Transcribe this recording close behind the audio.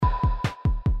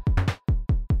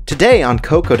Today on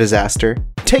Coco Disaster,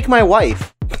 take my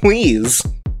wife, please.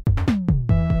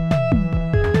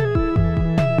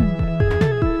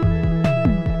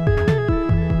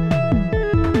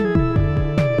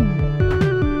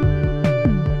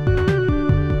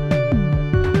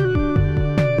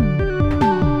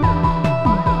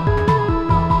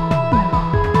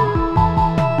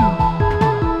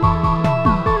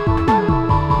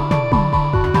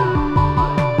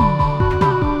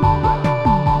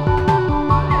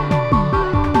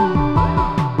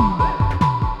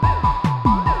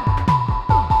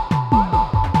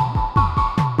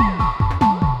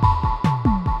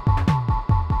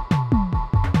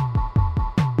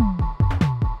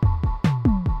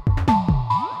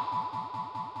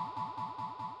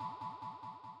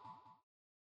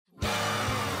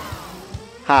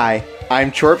 Hi,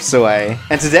 I'm Chorp Soy,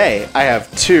 and today I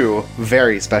have two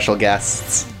very special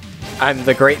guests. I'm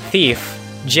the Great Thief,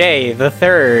 Jay the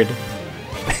Third.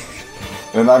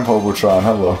 And I'm Hobotron,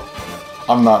 hello.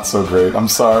 I'm not so great, I'm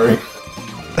sorry.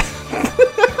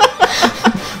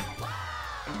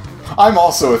 I'm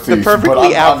also a thief, The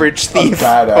perfectly average thief, I'm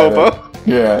bad at Hobo. it.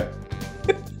 Yeah.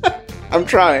 I'm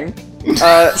trying.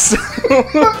 I'm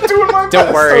doing my best,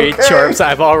 Don't worry, okay? Chorps,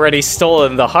 I've already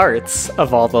stolen the hearts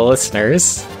of all the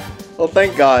listeners. Well,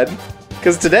 thank God,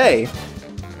 because today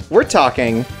we're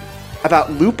talking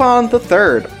about Lupin the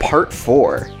Third, Part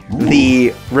 4. Ooh.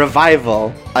 The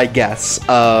revival, I guess,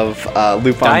 of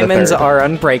Lupin Diamonds the Third. are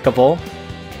unbreakable.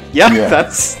 Yeah,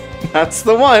 that's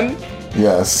the one.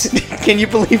 Yes. Can you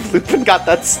believe Lupin got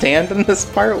that stand in this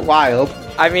part? Wild.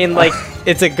 I mean, like,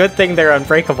 it's a good thing they're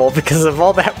unbreakable because of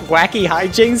all that wacky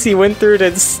hijinks he went through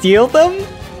to steal them?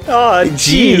 Oh,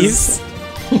 jeez.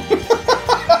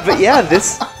 But yeah,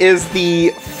 this is the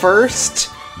first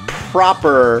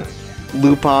proper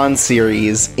Lupin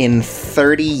series in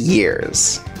 30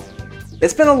 years.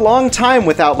 It's been a long time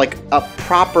without, like, a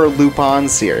proper Lupin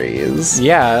series.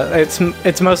 Yeah,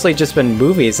 it's mostly just been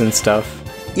movies and stuff.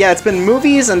 Yeah, it's been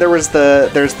movies, and there's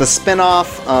the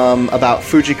spin-off about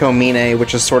Fujiko Mine,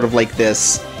 which is sort of like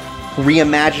this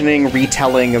reimagining,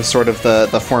 retelling of sort of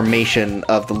the formation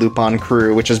of the Lupin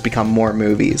crew, which has become more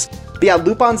movies. But yeah,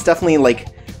 Lupin's definitely, like,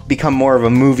 become more of a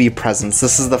movie presence.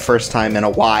 This is the first time in a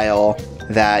while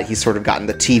that he's sort of gotten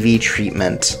the TV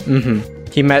treatment.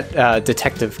 Mm-hmm. He met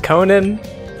Detective Conan.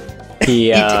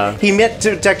 He met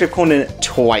Detective Conan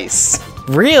twice.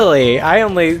 Really? I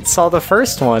only saw the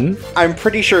first one. I'm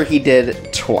pretty sure he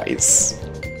did twice.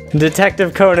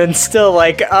 Detective Conan's still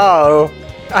like, oh,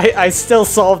 I still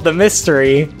solved the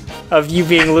mystery of you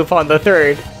being Lupin the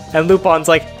Third. And Lupin's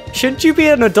like, shouldn't you be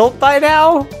an adult by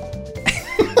now?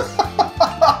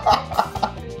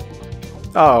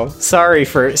 Oh, sorry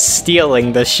for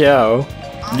stealing the show.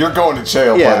 You're going to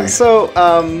jail, yeah, buddy. So,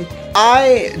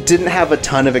 I didn't have a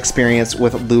ton of experience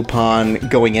with Lupin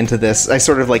going into this. I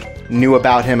sort of, like, knew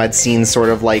about him. I'd seen sort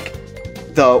of, like,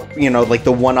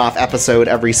 the one-off episode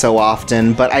every so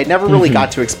often, but I never really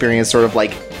got to experience sort of,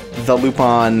 like, the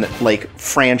Lupin, like,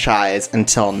 franchise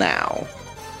until now.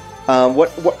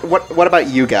 What about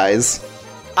you guys?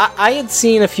 I had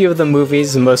seen a few of the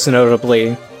movies, most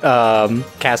notably,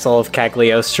 Castle of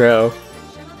Cagliostro.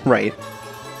 Right.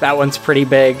 That one's pretty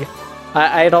big.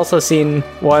 I had also seen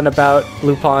one about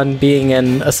Lupin being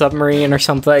in a submarine or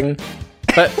something.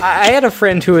 But I had a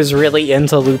friend who was really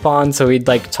into Lupin, so he'd,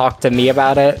 like, talk to me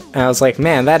about it. And I was like,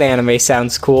 man, that anime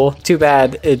sounds cool. Too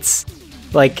bad it's,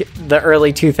 like, the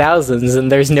early 2000s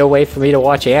and there's no way for me to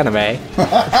watch anime.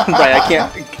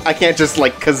 Right, I can't just,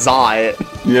 like, kazaa it.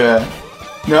 Yeah.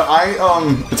 No,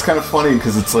 it's kind of funny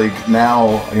because it's like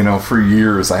now, for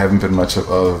years I haven't been much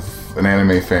of an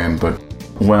anime fan, but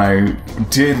when I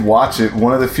did watch it,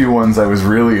 one of the few ones I was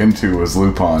really into was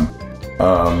Lupin.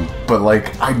 But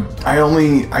like, I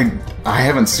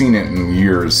haven't seen it in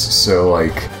years, so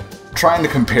like, trying to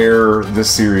compare this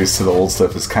series to the old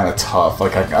stuff is kind of tough.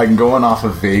 Like, I'm going off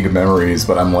of vague memories,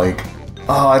 but I'm like,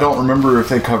 oh, I don't remember if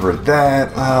they covered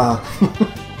that.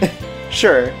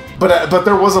 Sure. But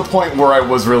there was a point where I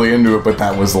was really into it, but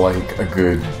that was like a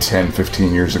good 10,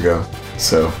 15 years ago,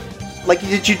 so... Like,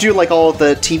 did you do, like, all of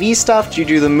the TV stuff? Did you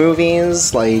do the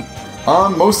movies? Like...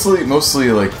 Mostly,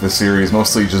 like, the series.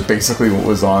 Mostly just basically what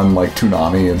was on, like,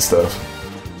 Toonami and stuff.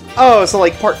 Oh, so,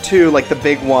 like, part 2, like, the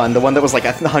big one. The one that was, like,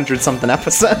 100-something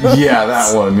episodes. Yeah,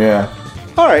 that one, yeah.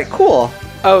 Alright, cool.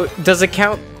 Oh, does it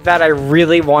count that I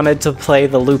really wanted to play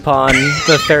the Lupin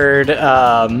the Third,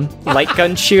 light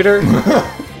gun shooter?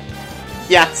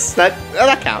 Yes, that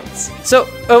counts. So,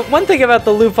 one thing about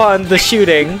the Lupin the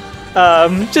Shooting,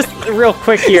 just real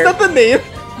quick here. Is that the name?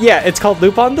 Yeah, it's called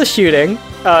Lupin the Shooting,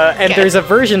 and there's a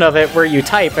version of it where you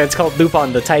type, and it's called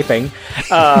Lupin the Typing.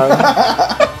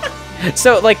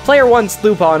 So, like, player 1's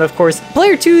Lupin, of course.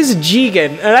 Player 2's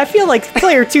Jigen, and I feel like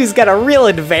player 2's got a real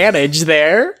advantage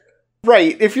there.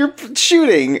 Right, if you're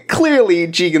shooting, clearly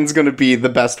Jigen's gonna be the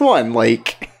best one,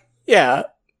 like... Yeah,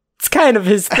 it's kind of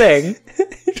his thing.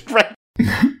 Right.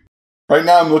 Right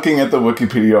now I'm looking at the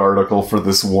Wikipedia article for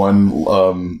this one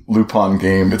Lupin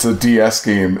game. It's a DS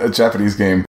game, a Japanese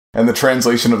game, and the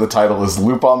translation of the title is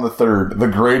Lupin III, the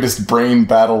greatest brain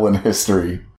battle in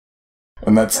history.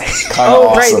 And that's kind of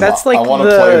awesome. Right, that's like I want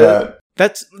to play that.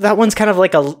 That one's kind of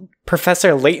like a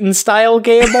Professor Layton style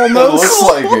game almost. It looks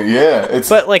like it, yeah.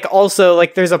 But like also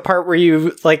like there's a part where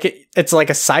you like it's like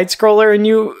a side scroller and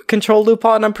you control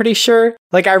Lupin, I'm pretty sure.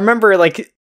 Like I remember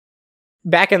like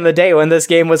back in the day when this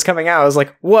game was coming out, I was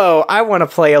like, whoa, I want to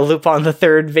play a Lupin the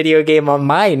Third video game on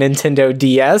my Nintendo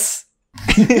DS.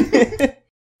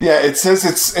 Yeah, it says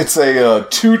it's a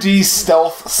 2D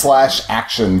stealth /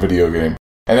 action video game.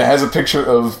 And it has a picture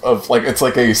of like, it's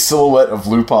like a silhouette of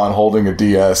Lupin holding a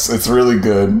DS. It's really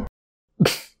good.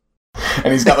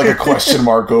 And he's got like a question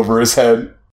mark over his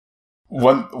head.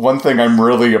 One thing I'm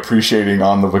really appreciating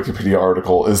on the Wikipedia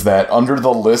article is that under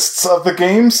the lists of the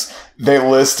games, they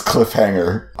list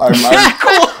Cliffhanger.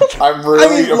 I'm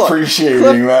really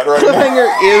appreciating that right Cliffhanger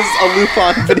now. is a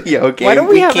Lupin video game. Why don't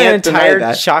we have an entire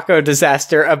that. Choco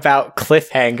Disaster about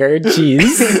Cliffhanger?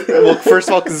 Jeez. Well, first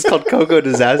of all, because it's called Coco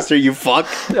Disaster, you fuck.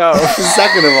 Oh.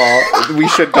 Second of all, we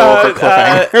should go over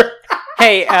Cliffhanger.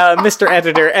 Hey, Mr.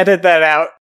 Editor, edit that out.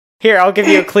 Here, I'll give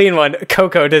you a clean one.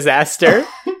 Coco Disaster.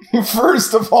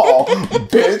 First of all,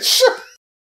 bitch.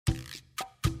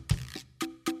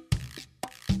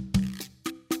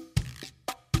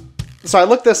 So I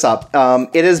looked this up.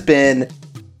 It has been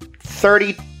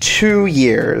 32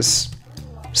 years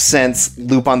since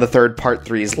Lupin the Third Part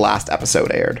 3's last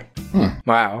episode aired.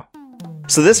 Wow.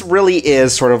 So this really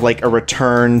is sort of like a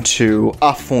return to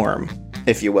a form,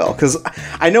 if you will. Because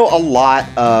I know a lot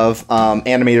of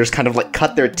animators kind of like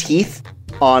cut their teeth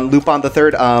on Lupin the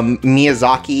Third.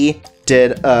 Miyazaki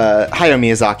did, Hayao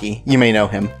Miyazaki, you may know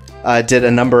him, did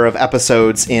a number of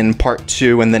episodes in Part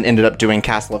 2 and then ended up doing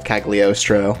Castle of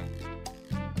Cagliostro.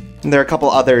 And there are a couple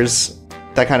others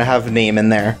that kind of have name in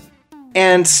there.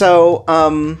 And so,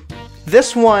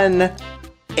 this one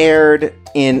aired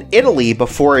in Italy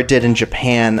before it did in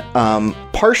Japan,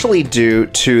 partially due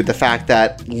to the fact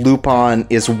that Lupin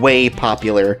is way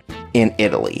popular in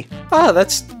Italy. Oh,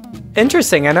 that's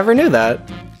interesting. I never knew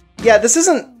that. Yeah, this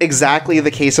isn't exactly the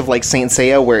case of like Saint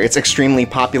Seiya, where it's extremely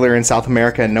popular in South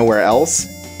America and nowhere else,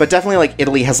 but definitely like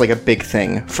Italy has like a big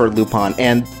thing for Lupin,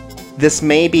 and this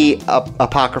may be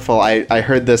apocryphal. I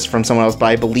heard this from someone else, but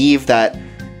I believe that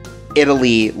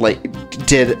Italy like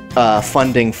did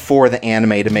funding for the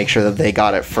anime to make sure that they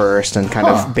got it first and kind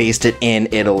of based it in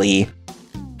Italy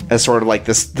as sort of like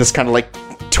this kind of like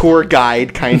tour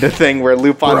guide kind of thing where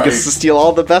Lupin gets to steal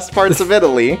all the best parts of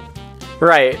Italy.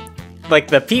 Right. Like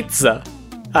the pizza.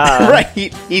 Right.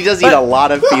 He does eat a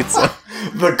lot of pizza.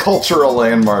 The cultural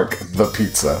landmark, the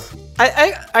pizza.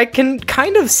 I can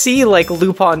kind of see like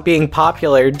Lupin being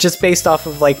popular just based off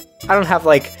of like, I don't have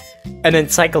like an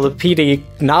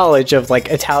encyclopedic knowledge of like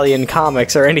Italian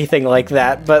comics or anything like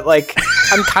that, but like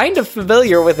I'm kind of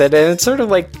familiar with it, and it's sort of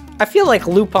like I feel like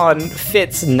Lupin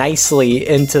fits nicely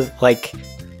into like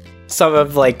some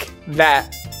of like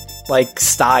that like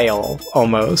style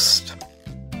almost.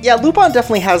 Yeah, Lupin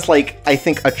definitely has like I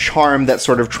think a charm that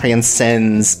sort of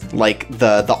transcends like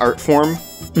the art form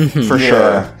for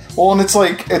sure. Well, and it's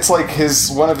like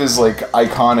his one of his like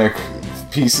iconic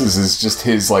pieces is just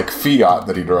his like fiat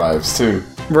that he drives too.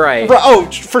 Right.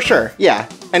 Oh, for sure. Yeah.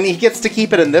 And he gets to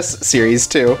keep it in this series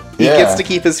too. He gets to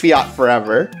keep his fiat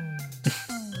forever.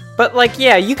 But like,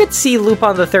 yeah, you could see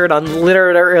Lupin the Third on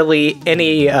literally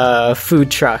any food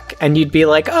truck, and you'd be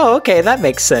like, oh, okay, that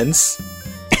makes sense.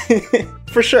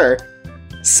 For sure.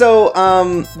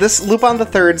 So, this Lupin the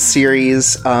Third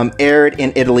series aired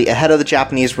in Italy ahead of the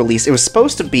Japanese release. It was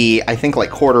supposed to be, I think,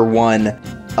 like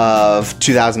Q1 of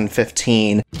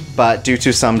 2015, but due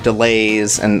to some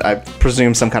delays and I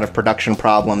presume some kind of production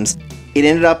problems, it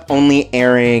ended up only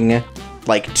airing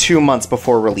like 2 months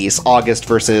before release, August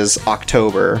versus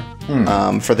October,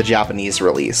 for the Japanese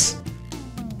release.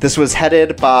 This was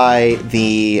headed by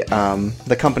the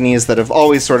companies that have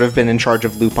always sort of been in charge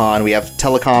of Lupin. We have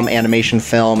Telecom Animation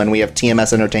Film, and we have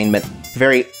TMS Entertainment.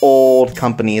 Very old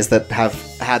companies that have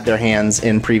had their hands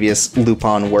in previous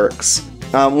Lupin works.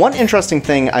 One interesting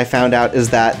thing I found out is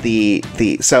that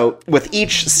so with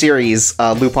each series,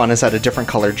 Lupin has had a different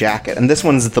color jacket, and this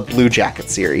one's the Blue Jacket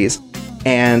series.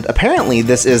 And apparently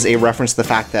this is a reference to the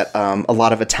fact that a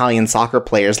lot of Italian soccer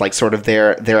players, like sort of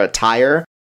their attire,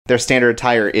 their standard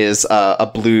attire is a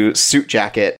blue suit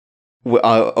jacket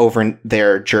over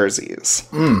their jerseys.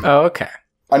 Oh, okay.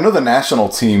 I know the national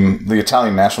team, the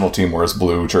Italian national team, wears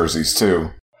blue jerseys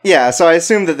too. Yeah, so I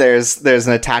assume that there's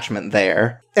an attachment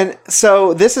there. And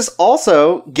so this is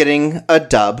also getting a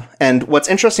dub. And what's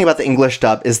interesting about the English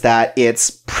dub is that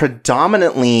it's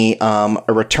predominantly a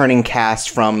returning cast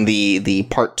from the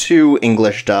Part 2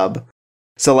 English dub.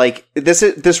 So, like,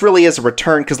 this really is a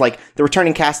return, because, like, the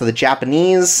returning cast of the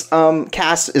Japanese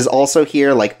cast is also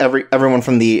here. Like, everyone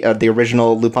from the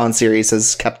original Lupin series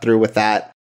has kept through with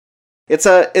that.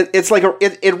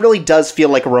 It really does feel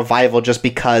like a revival, just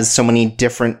because so many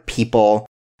different people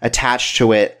attached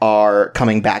to it are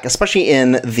coming back, especially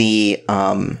in the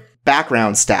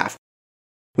background staff.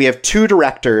 We have 2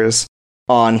 directors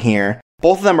on here.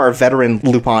 Both of them are veteran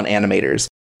Lupin animators.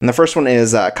 And the first one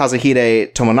is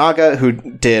Kazuhide Tomonaga, who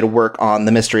did work on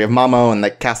The Mystery of Mamo and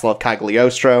The Castle of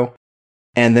Cagliostro.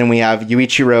 And then we have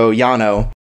Yuichiro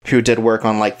Yano, who did work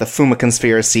on, like, The Fuma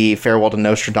Conspiracy, Farewell to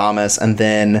Nostradamus, and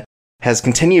then has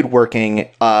continued working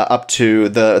up to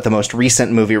the most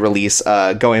recent movie release,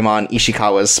 Goemon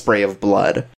Ishikawa's Spray of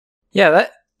Blood. Yeah,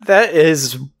 that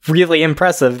is really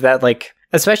impressive, that, like,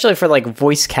 especially for, like,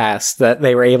 voice cast, that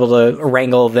they were able to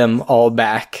wrangle them all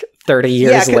back 30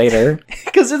 years later.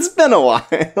 Because it's been a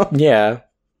while. Yeah.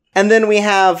 And then we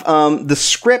have the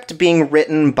script being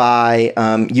written by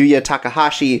Yuya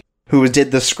Takahashi, who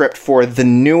did the script for the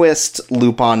newest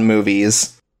Lupin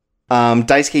movies,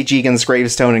 Daisuke Jigen's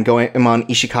Gravestone and Goemon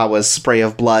Ishikawa's Spray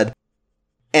of Blood.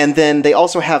 And then they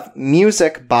also have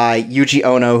music by Yuji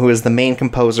Ono, who is the main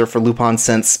composer for Lupin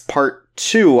since Part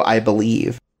 2, I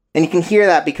believe. And you can hear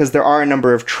that because there are a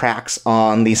number of tracks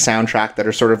on the soundtrack that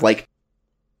are sort of like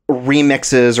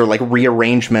remixes or like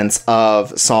rearrangements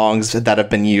of songs that have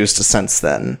been used since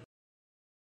then.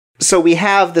 So we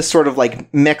have this sort of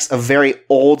like mix of very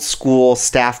old school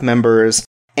staff members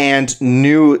and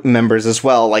new members as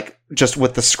well, like just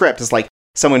with the script is like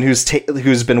someone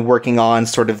who's been working on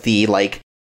sort of the like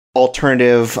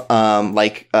alternative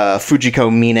Fujiko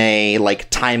Mine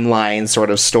like timeline sort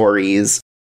of stories,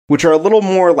 which are a little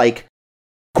more like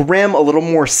grim, a little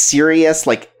more serious,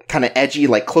 like kind of edgy,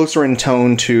 like closer in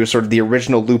tone to sort of the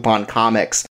original Lupin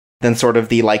comics than sort of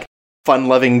the like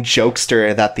fun-loving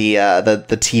jokester that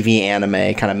the TV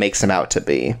anime kind of makes him out to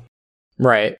be.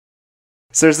 Right.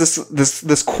 So there's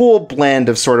this cool blend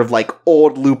of sort of like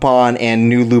old Lupin and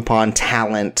new Lupin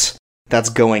talent that's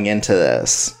going into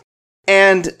this.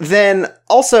 And then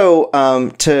also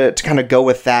to kind of go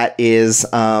with that is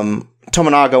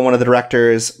Tomonaga, one of the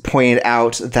directors, pointed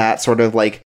out that sort of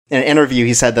like in an interview,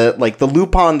 he said that like the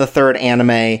Lupin the Third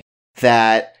anime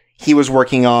that he was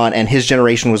working on and his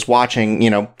generation was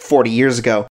watching, 40 years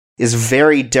ago, is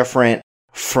very different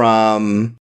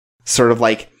from sort of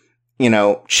like,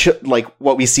 like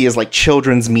what we see as like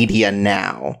children's media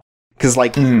now. Because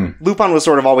like Lupin was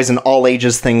sort of always an all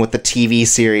ages thing with the TV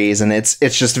series, and it's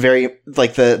just very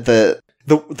like the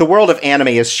world of anime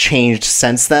has changed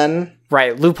since then.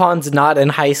 Right, Lupin's not in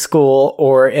high school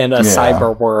or in a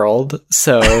cyber world,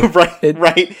 so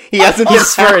right. He hasn't.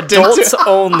 He's for adults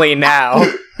only now.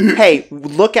 Hey,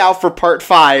 look out for Part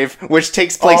 5, which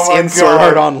takes place in Sword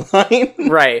Art Online.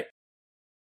 Right.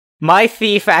 My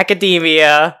Thief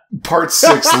Academia. Part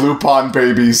 6, Lupin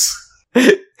babies.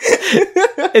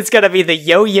 It's gonna be the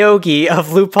Yo-Yogi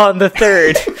of Lupin the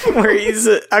Third, where he's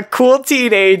a cool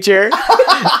teenager.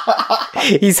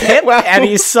 He's hip and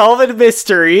he's solving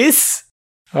mysteries.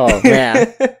 Oh,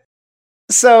 man.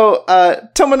 So,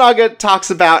 Tomonaga talks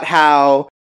about how,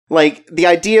 like, the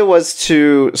idea was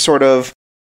to sort of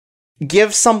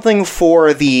give something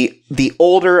for the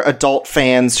older adult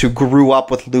fans who grew up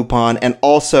with Lupin, and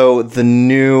also the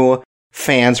new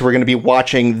fans who are going to be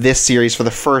watching this series for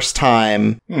the first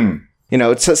time.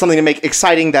 It's something to make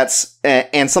exciting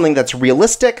and something that's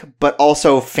realistic, but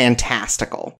also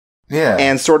fantastical. Yeah.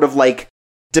 And sort of like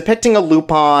depicting a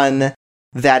Lupin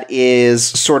that is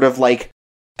sort of like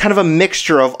kind of a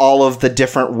mixture of all of the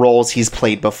different roles he's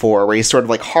played before, where he's sort of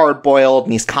like hard-boiled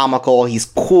and he's comical, he's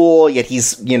cool, yet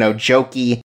he's,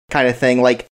 jokey kind of thing.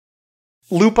 Like,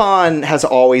 Lupin has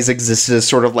always existed as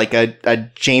sort of like a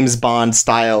James Bond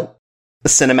style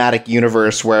cinematic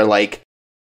universe where like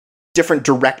different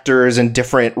directors and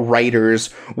different writers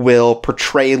will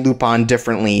portray Lupin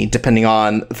differently depending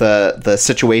on the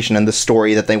situation and the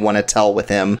story that they want to tell with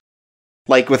him.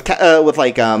 Like with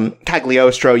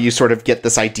Cagliostro, you sort of get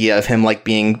this idea of him like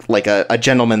being like a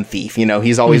gentleman thief.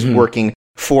 He's always working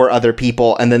for other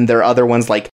people, and then there are other ones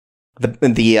like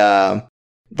the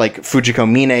like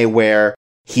Fujiko Mine, where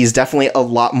he's definitely a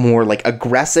lot more like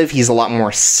aggressive. He's a lot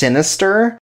more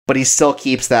sinister, but he still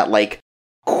keeps that like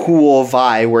cool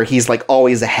vibe where he's like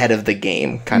always ahead of the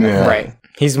game kind of thing. Right.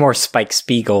 He's more Spike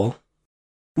Spiegel.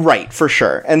 Right, for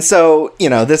sure. And so,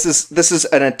 this is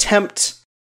an attempt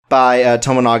by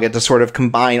Tomonaga to sort of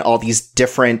combine all these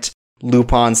different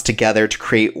Lupins together to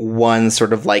create one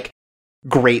sort of like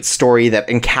great story that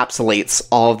encapsulates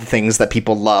all of the things that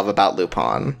people love about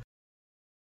Lupin.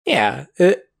 Yeah.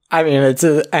 It's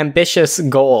an ambitious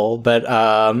goal, but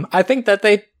I think that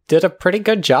they did a pretty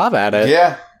good job at it.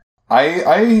 Yeah.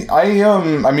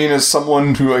 I mean, as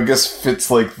someone who I guess fits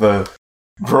like the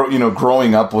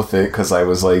growing up with it, because I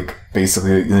was like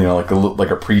basically like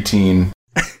a preteen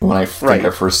when I think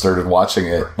I first started watching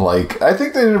it. Like, I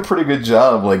think they did a pretty good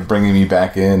job like bringing me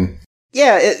back in.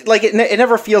 Yeah, it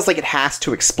never feels like it has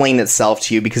to explain itself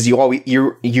to you, because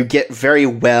you get very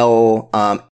well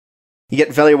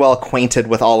acquainted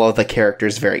with all of the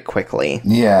characters very quickly.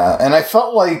 Yeah, and I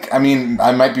felt like, I mean,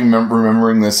 I might be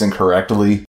remembering this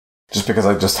incorrectly, just because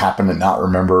I just happen to not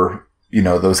remember,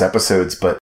 those episodes,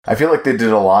 but I feel like they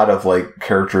did a lot of like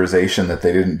characterization that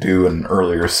they didn't do in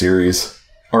earlier series,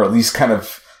 or at least kind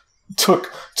of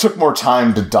took more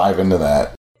time to dive into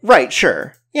that. Right,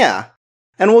 sure. Yeah.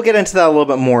 And we'll get into that a little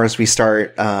bit more as we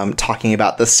start talking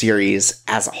about the series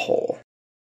as a whole.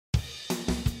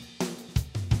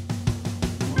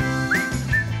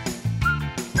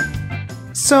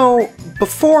 So,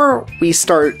 before we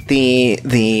start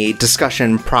the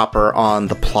discussion proper on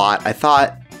the plot, I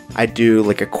thought I'd do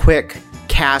like a quick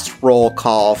cast roll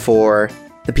call for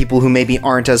the people who maybe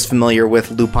aren't as familiar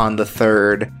with Lupin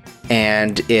III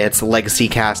and its legacy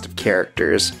cast of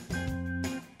characters.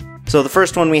 So the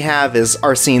first one we have is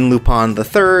Arsène Lupin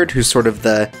III, who's sort of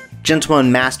the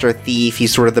gentleman master thief.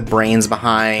 He's sort of the brains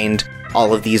behind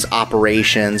all of these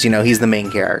operations. He's the main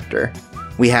character.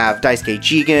 We have Daisuke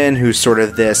Jigen, who's sort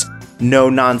of this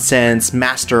no-nonsense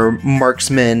master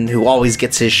marksman who always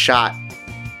gets his shot.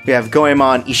 We have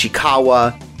Goemon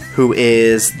Ishikawa, who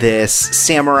is this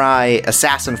samurai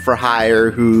assassin for hire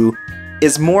who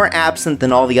is more absent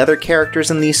than all the other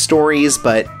characters in these stories,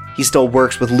 but he still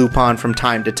works with Lupin from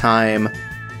time to time.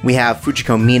 We have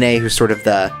Fujiko Mine, who's sort of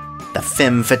the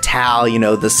femme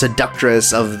fatale, the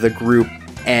seductress of the group,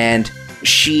 and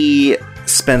she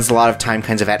spends a lot of time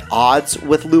kind of at odds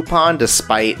with Lupin,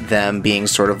 despite them being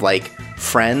sort of like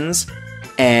friends.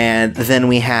 And then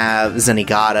we have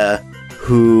Zenigata,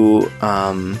 who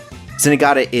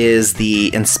Zenigata is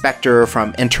the inspector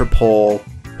from Interpol,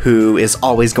 who is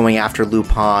always going after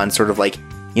Lupin, sort of like,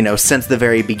 since the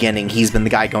very beginning, he's been the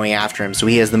guy going after him, so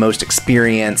he has the most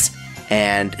experience,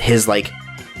 and his, like,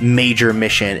 major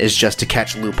mission is just to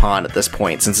catch Lupin at this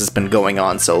point, since it's been going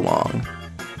on so long.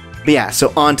 But yeah,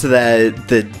 so on to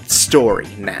the story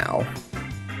now.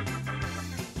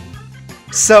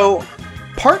 So,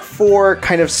 part 4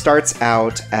 kind of starts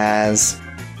out as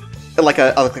like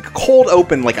a cold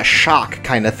open, like a shock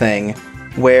kind of thing,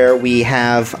 where we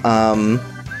have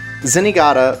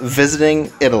Zenigata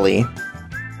visiting Italy.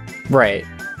 Right.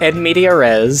 And media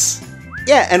res.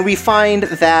 Yeah, and we find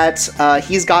that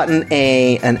he's gotten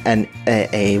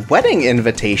a wedding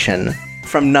invitation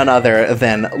from none other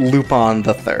than Lupin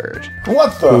III.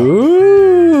 What the?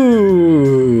 Ooh.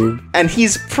 And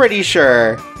he's pretty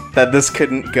sure that this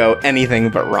couldn't go anything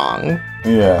but wrong.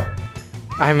 Yeah.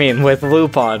 I mean, with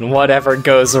Lupin, whatever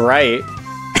goes right.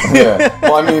 Yeah.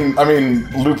 Well, I mean,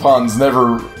 Lupin's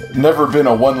never been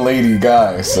a one-lady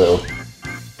guy, so...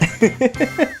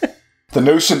 The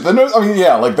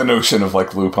notion of,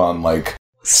 like, Lupin, like,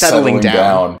 settling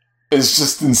down is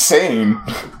just insane.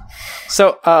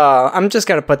 So, I'm just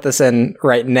gonna put this in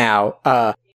right now.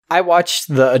 I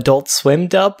watched the Adult Swim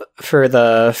dub for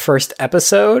the first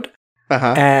episode,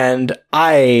 and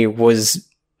I was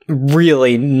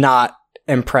really not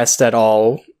impressed at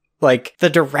all. Like, the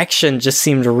direction just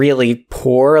seemed really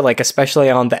poor, like, especially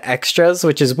on the extras,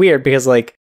 which is weird, because,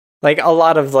 like a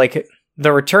lot of, like,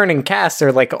 the returning cast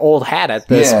are, like, old hat at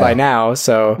this by now,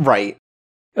 so... Right.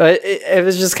 It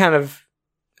was just kind of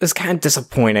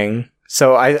disappointing.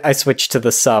 So I switched to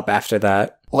the sub after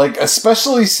that. Like,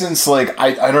 especially since, like,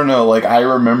 I don't know, like, I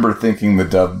remember thinking the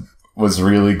dub was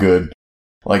really good.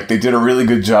 Like, they did a really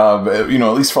good job, at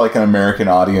least for, like, an American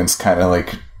audience, kind of,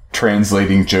 like,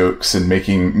 translating jokes and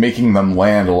making them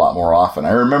land a lot more often.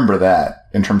 I remember that,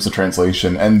 in terms of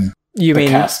translation, and you the mean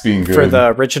cast being good. For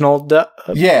the original dub?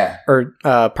 Yeah. Or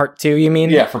part 2, you mean?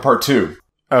 Yeah, for part 2.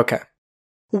 Okay.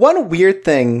 One weird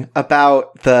thing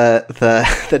about the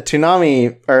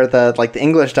Toonami, or the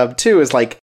English dub too, is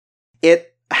like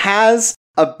it has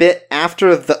a bit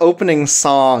after the opening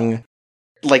song,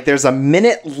 like there's a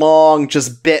minute long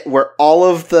just bit where all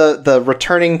of the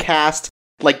returning cast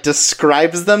like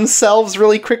describes themselves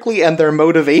really quickly and their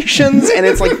motivations, and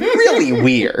it's like really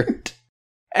weird.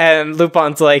 And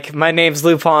Lupin's like, my name's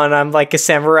Lupin, I'm like a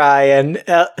samurai, and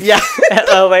Yeah.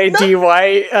 Lady.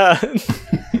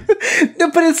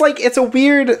 No, but it's like, it's a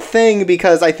weird thing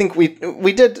because I think we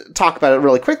did talk about it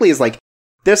really quickly, is like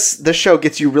this show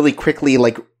gets you really quickly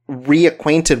like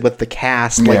reacquainted with the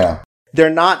cast. Like they're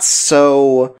not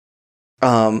so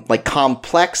like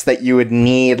complex that you would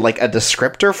need like a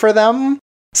descriptor for them.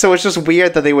 So it's just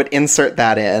weird that they would insert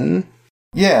that in.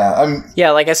 Yeah,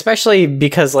 like especially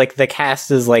because like the cast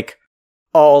is like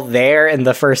all there in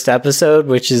the first episode,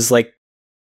 which is like,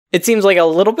 it seems like a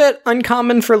little bit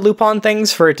uncommon for Lupin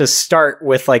things for it to start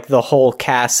with like the whole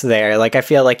cast there. Like I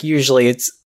feel like usually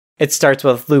it starts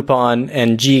with Lupin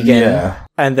and Jigen,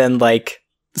 and then like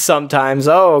sometimes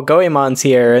Goemon's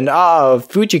here and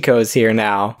Fujiko's here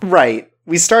now. Right.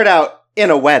 We start out in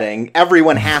a wedding.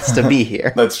 Everyone has to be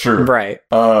here. That's true. Right.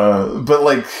 But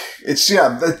like it's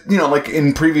like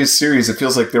in previous series, it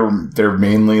feels like they're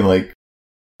mainly like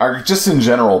are just in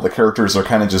general the characters are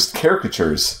kind of just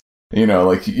caricatures.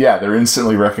 Like, they're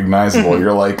instantly recognizable.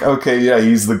 You're like, okay,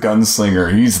 he's the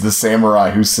gunslinger. He's the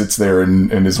samurai who sits there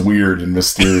and is weird and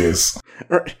mysterious.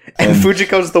 And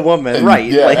Fujiko's the woman,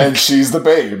 right. Yeah, and she's the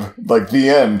babe. Like, the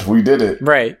end. We did it.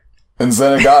 Right. And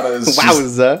Zenigata is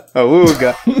Wowza.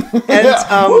 Ooga.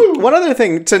 And one other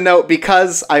thing to note,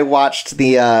 because I watched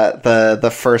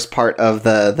the first part of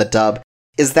the dub,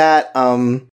 is that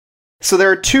so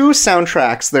there are two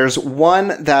soundtracks. There's one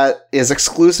that is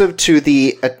exclusive to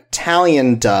the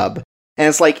Italian dub, and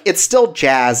it's like, it's still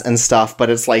jazz and stuff, but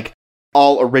it's like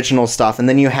all original stuff. And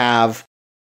then you have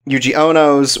Yuji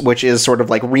Ono's, which is sort of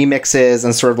like remixes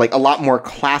and sort of like a lot more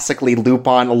classically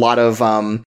Lupin, a lot of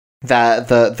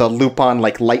the Lupin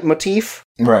like leitmotif.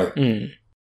 Right. And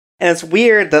it's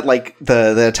weird that like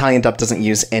the Italian dub doesn't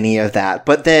use any of that,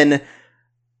 but then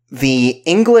the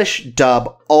English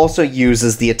dub also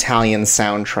uses the Italian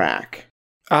soundtrack.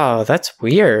 Oh, that's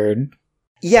weird.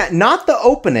 Yeah, not the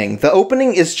opening. The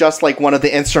opening is just like one of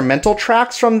the instrumental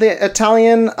tracks from the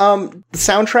Italian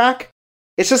soundtrack.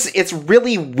 It's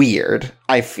really weird,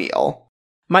 I feel.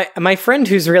 My friend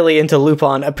who's really into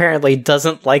Lupin apparently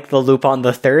doesn't like the Lupin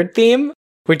the Third theme,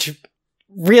 which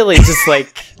really just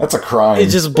like... That's a crime.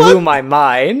 It just blew my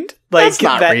mind. Like, that's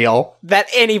not real. That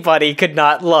anybody could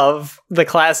not love the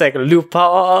classic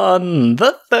Lupin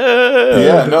the Third.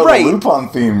 Yeah, no, right. The Lupin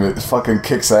theme, it fucking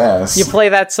kicks ass. You play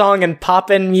that song and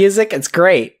pop in music, it's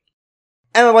great.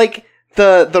 And like,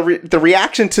 the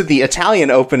reaction to the Italian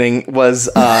opening was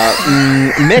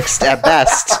mixed at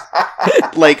best.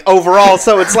 Like, overall,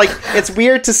 so it's like, it's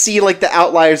weird to see like the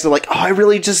outliers are like, I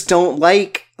really just don't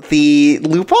like the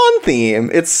Lupin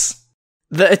theme.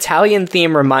 The Italian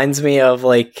theme reminds me of,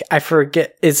 like, I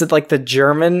forget, is it like the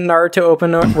German Naruto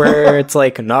opener where it's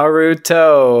like,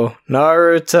 Naruto,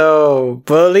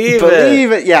 believe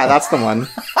it. Yeah, that's the one.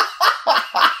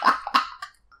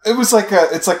 It's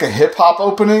like a hip hop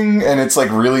opening, and it's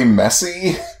like really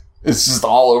messy. It's just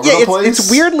all over the place. It's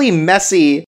weirdly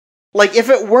messy. Like, if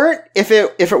it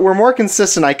were more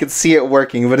consistent, I could see it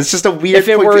working, but it's just a weird... If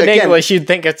it were in English, you'd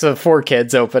think it's a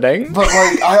 4Kids opening. But,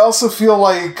 like, I also feel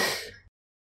like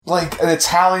an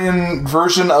Italian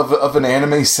version of an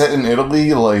anime set in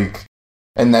Italy, like,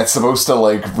 and that's supposed to,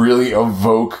 like, really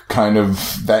evoke kind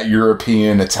of that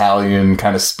European, Italian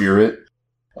kind of spirit,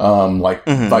 like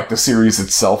the series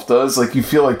itself does. Like, you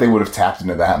feel like they would have tapped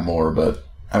into that more, but,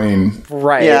 I mean...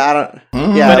 Right. Yeah, I don't...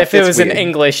 Yeah, but if it was weird. In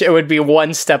English, it would be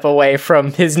one step away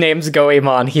from his name's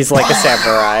Goemon, he's like a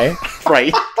samurai.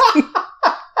 Right.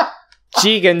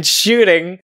 Jigen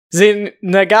shooting,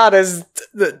 Nagata's...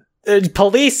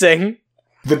 policing.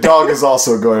 The dog is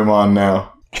also Goemon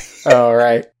now. Oh,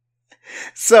 right.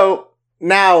 So,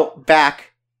 now,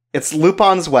 back, it's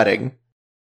Lupin's wedding.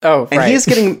 Oh, right. And he's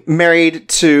getting married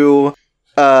to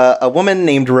a woman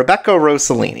named Rebecca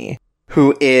Rossellini,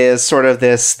 who is sort of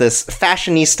this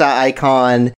fashionista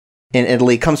icon in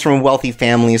Italy, comes from a wealthy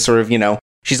family, sort of,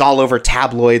 she's all over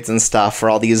tabloids and stuff for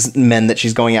all these men that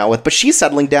she's going out with, but she's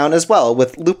settling down as well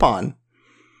with Lupin.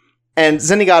 And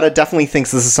Zenigata definitely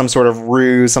thinks this is some sort of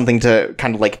ruse, something to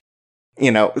kind of like,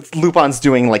 Lupin's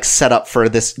doing like setup for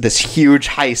this huge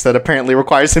heist that apparently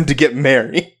requires him to get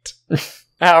married.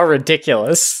 How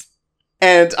ridiculous.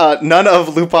 And none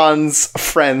of Lupin's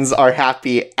friends are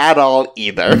happy at all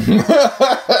either.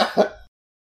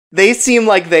 They seem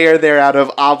like they are there out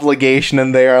of obligation,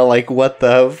 and they are like, what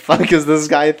the fuck is this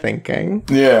guy thinking?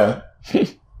 Yeah.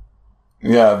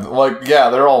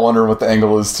 They're all wondering what the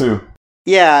angle is too.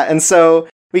 Yeah, and so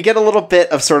we get a little bit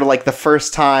of sort of like the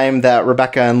first time that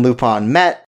Rebecca and Lupin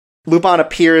met. Lupin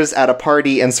appears at a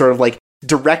party and sort of like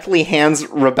directly hands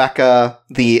Rebecca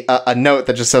a note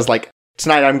that just says, like,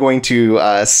 tonight I'm going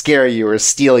to scare you or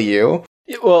steal you.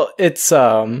 Well, it's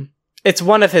one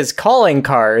of his calling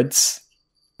cards.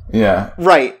 Yeah.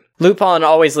 Right. Lupin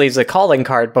always leaves a calling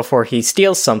card before he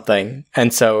steals something,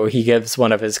 and so he gives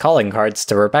one of his calling cards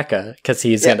to Rebecca, because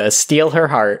he's gonna steal her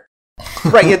heart.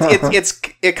 Right,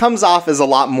 it comes off as a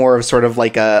lot more of sort of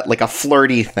like a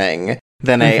flirty thing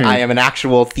than a I am an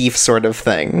actual thief sort of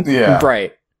thing. Yeah.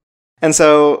 Right. And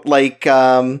so, like,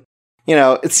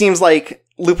 it seems like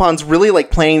Lupin's really,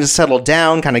 like, planning to settle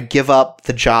down, kind of give up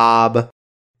the job,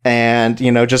 and,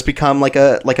 just become like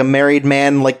a married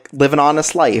man, like, live an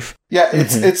honest life. Yeah,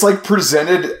 it's like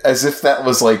presented as if that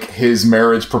was like his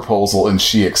marriage proposal and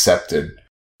she accepted.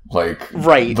 Like,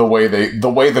 right. the way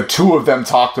the two of them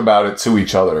talked about it to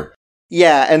each other.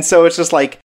 Yeah, and so it's just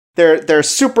like they're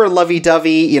super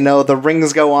lovey-dovey, the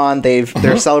rings go on,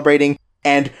 they're celebrating,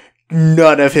 and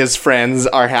none of his friends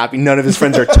are happy. None of his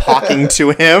friends are talking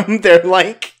to him. They're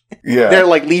like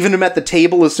leaving him at the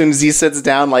table as soon as he sits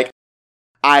down, like,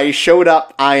 I showed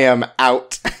up, I am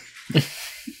out.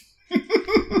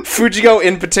 Fujiko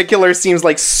in particular seems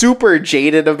like super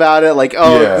jaded about it, like,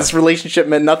 this relationship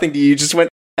meant nothing to you, you just went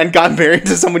and got married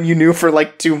to someone you knew for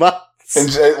like 2 months. And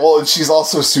she's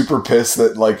also super pissed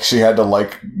that, like, she had to,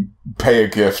 like, pay a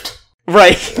gift.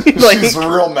 Right. She's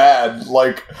real mad.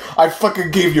 Like, I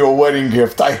fucking gave you a wedding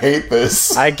gift. I hate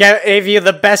this. I gave you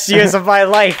the best years of my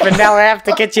life, and now I have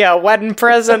to get you a wedding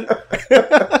present.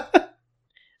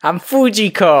 I'm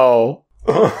Fujiko.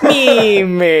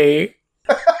 Me.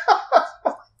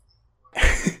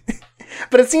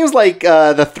 But it seems like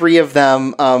the three of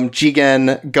them,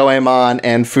 Jigen, Goemon,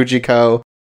 and Fujiko,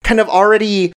 kind of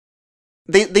already...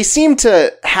 They seem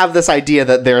to have this idea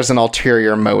that there's an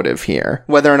ulterior motive here,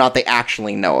 whether or not they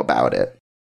actually know about it.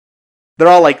 They're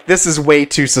all like, this is way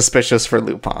too suspicious for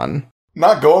Lupin.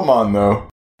 Not Goemon, though.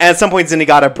 And at some point,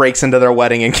 Zenigata breaks into their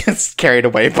wedding and gets carried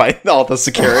away by all the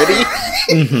security.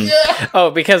 Yeah. Oh,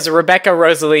 because Rebecca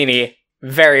Rossellini,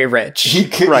 very rich. He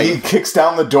kicks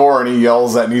down the door and he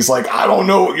yells at, and he's like, I don't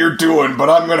know what you're doing, but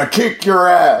I'm gonna kick your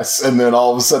ass. And then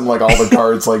all of a sudden, like, all the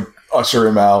guards, like, usher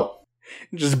him out.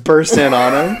 Just burst in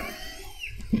on him.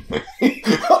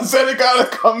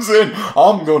 Zenigata comes in,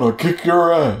 I'm gonna kick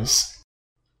your ass.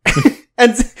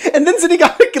 and then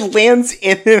Zenigata lands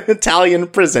in an Italian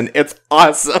prison. It's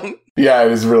awesome. Yeah,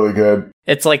 it is really good.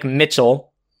 It's like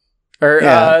Mitchell. Or,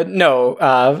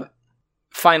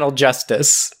 Final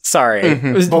Justice. Sorry.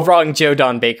 It was the wrong Joe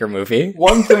Don Baker movie.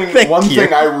 One thing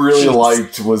I really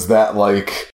liked was that,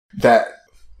 like,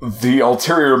 the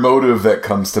ulterior motive that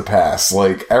comes to pass.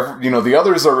 Like, the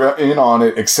others are in on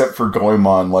it except for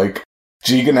Goemon. Like,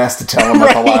 Jigen has to tell him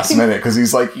at the last minute because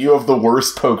he's like, you have the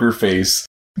worst poker face.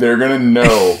 They're gonna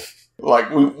know.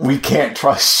 Like, we can't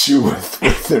trust you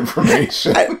with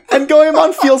information. And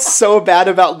Goemon feels so bad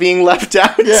about being left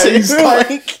out. Yeah, too. he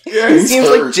seems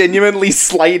hurt. like genuinely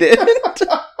slighted.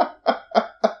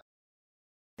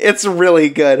 It's really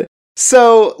good.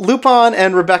 So, Lupin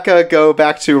and Rebecca go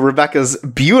back to Rebecca's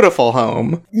beautiful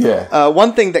home. Yeah.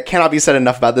 One thing that cannot be said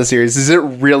enough about this series is it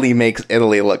really makes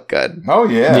Italy look good. Oh,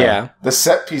 yeah. Yeah. The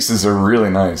set pieces are really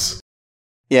nice.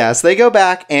 Yeah, so they go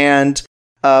back, and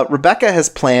Rebecca has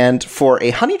planned for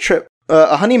a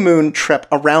honeymoon trip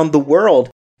around the world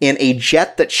in a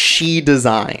jet that she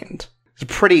designed. It's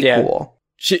pretty cool.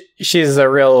 She's a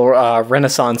real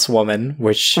Renaissance woman,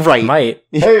 which might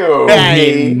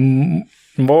mean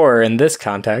more in this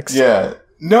context. Yeah.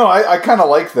 No, I kind of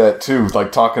like that, too.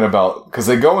 Like, talking about... Because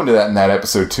they go into that in that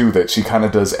episode, too, that she kind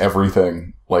of does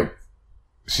everything. Like,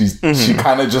 she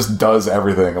kind of just does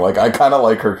everything. Like, I kind of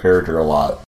like her character a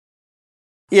lot.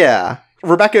 Yeah.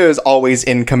 Rebecca is always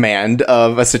in command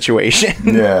of a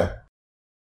situation. Yeah.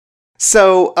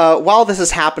 So, while this is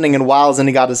happening and while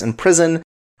Zenigata's in prison,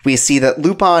 we see that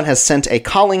Lupin has sent a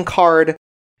calling card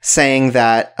saying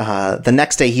that the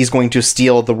next day he's going to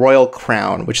steal the royal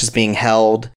crown, which is being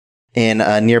held in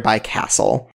a nearby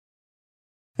castle.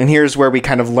 And here's where we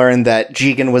kind of learn that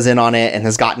Jigen was in on it and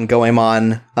has gotten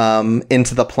Goemon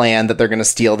into the plan that they're going to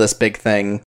steal this big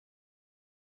thing.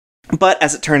 But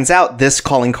as it turns out, this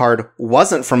calling card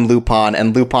wasn't from Lupin,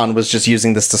 and Lupin was just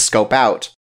using this to scope out.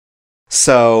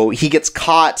 So he gets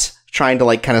caught trying to,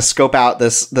 like, kind of scope out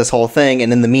this whole thing,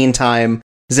 and in the meantime,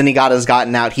 Zenigata's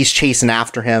gotten out, he's chasing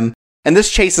after him. And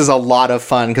this chase is a lot of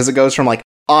fun, because it goes from, like,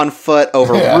 on foot,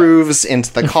 over roofs,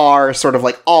 into the car, sort of,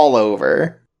 like, all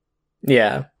over.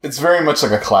 Yeah. It's very much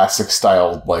like a classic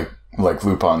style, like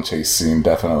Lupin chase scene,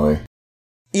 definitely.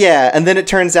 Yeah, and then it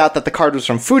turns out that the card was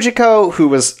from Fujiko, who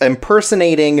was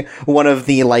impersonating one of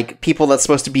the, like, people that's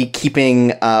supposed to be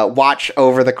keeping watch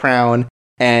over the crown.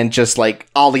 and just like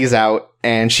ollies out,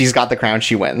 and she's got the crown.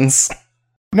 She wins.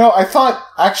 No, I thought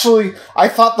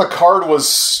the card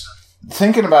was,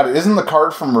 thinking about it, isn't the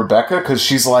card from Rebecca? Because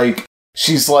she's like,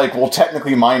 well,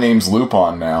 technically my name's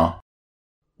Lupin now.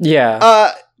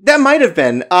 Yeah. That might have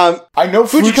been. I know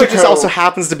Fujiko just also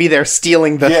happens to be there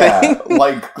stealing the thing.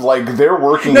 like they're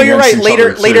working. No, you're right. against each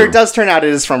other, Later, it too. does turn out it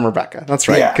is from Rebecca. That's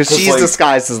right, Yeah, because 'cause, she's like-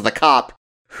 disguised as the cop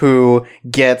who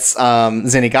gets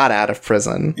Zenigata out of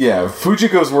prison. Yeah,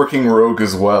 Fujiko's working rogue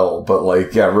as well, but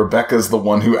like, yeah, Rebecca's the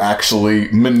one who actually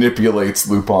manipulates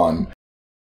Lupin.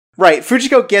 Right,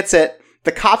 Fujiko gets it.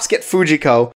 The cops get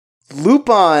Fujiko.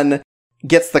 Lupin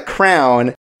gets the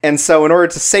crown, and so in order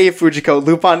to save Fujiko,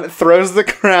 Lupin throws the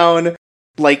crown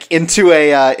like into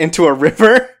a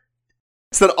river,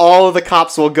 so that all of the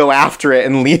cops will go after it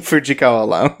and leave Fujiko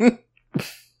alone.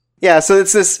 Yeah, so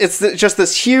it's just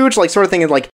this huge like sort of thing. And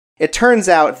like, it turns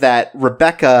out that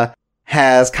Rebecca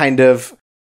has kind of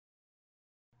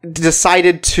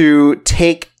decided to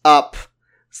take up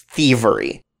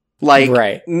thievery. Like,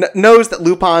 Right. knows that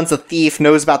Lupin's a thief,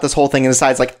 knows about this whole thing, and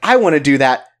decides like, I want to do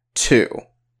that too.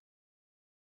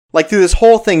 Like, through this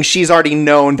whole thing, she's already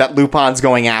known that Lupin's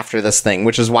going after this thing,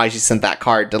 which is why she sent that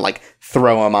card to like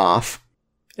throw him off.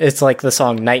 It's like the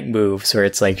song Night Moves, where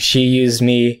it's like, she used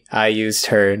me, I used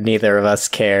her, neither of us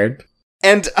cared.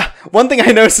 And one thing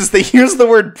I noticed is they use the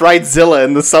word Bridezilla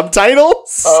in the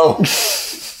subtitles. Oh,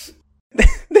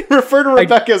 They refer to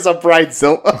Rebecca as a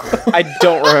Bridezilla. I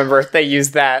don't remember if they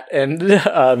used that in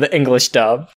the English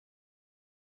dub.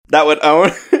 That would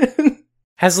own.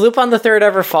 Has Lupin the Third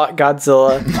ever fought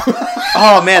Godzilla?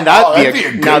 Oh man, that'd be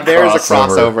a good now there's a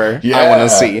crossover I want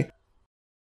to see.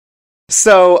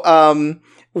 So,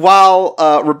 while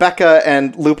Rebecca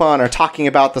and Lupin are talking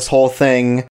about this whole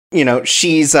thing, you know,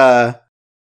 she's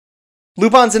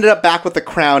Lupin's ended up back with the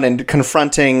crown and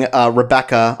confronting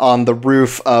Rebecca on the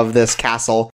roof of this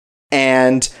castle,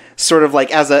 and sort of like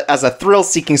as a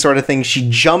thrill-seeking sort of thing, she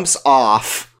jumps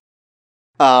off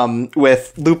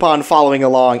with Lupin following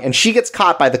along, and she gets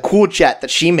caught by the cool jet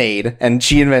that she made and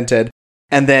she invented,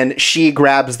 and then she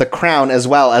grabs the crown as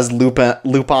well as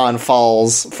Lupin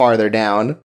falls farther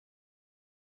down.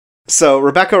 So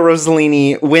Rebecca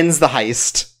Rossellini wins the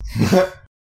heist.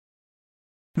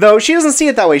 Though she doesn't see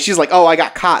it that way. She's like, oh, I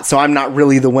got caught, so I'm not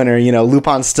really the winner. You know,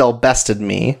 Lupin still bested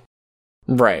me.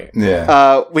 Right.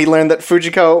 Yeah. We learned that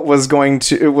Fujiko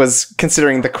was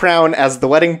considering the crown as the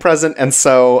wedding present, and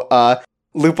so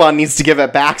Lupin needs to give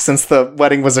it back since the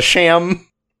wedding was a sham.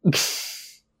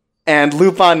 And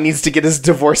Lupin needs to get his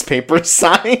divorce papers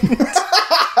signed.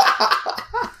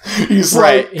 He's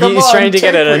Right. like, "Come He's on, trying to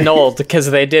get take it me." annulled because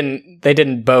they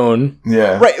didn't bone.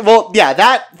 Yeah. Right, well, yeah,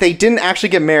 that they didn't actually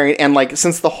get married, and like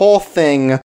since the whole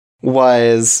thing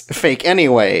was fake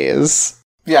anyways.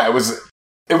 Yeah, it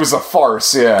was a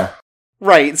farce, yeah.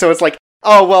 Right, so it's like,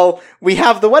 oh, well, we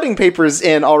have the wedding papers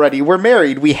in already. We're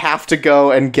married. We have to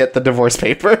go and get the divorce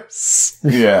papers.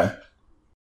 Yeah.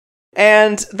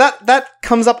 And that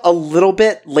comes up a little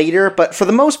bit later, but for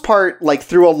the most part, like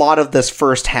through a lot of this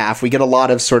first half, we get a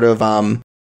lot of sort of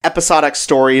episodic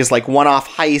stories, like one-off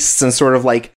heists and sort of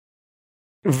like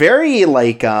very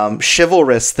like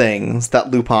chivalrous things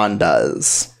that Lupin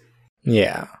does.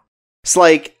 Yeah. It's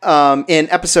like in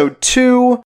episode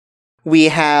 2, we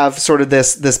have sort of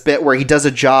this bit where he does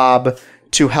a job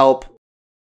to help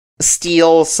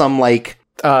steal some like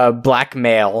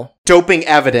Blackmail. doping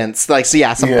evidence, like some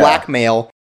Yeah. blackmail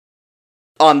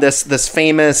on this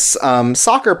famous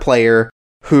soccer player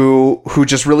who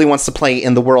just really wants to play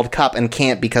in the World Cup and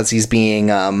can't because he's being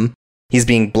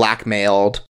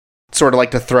blackmailed, sort of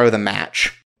like to throw the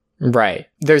match. Right.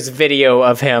 There's video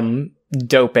of him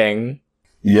doping,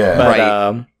 Yeah. but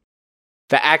Right.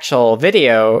 the actual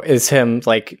video is him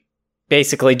like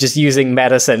basically just using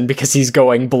medicine because he's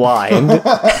going blind.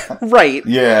 Right.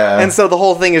 Yeah. And so the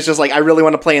whole thing is just like, I really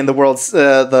want to play in the World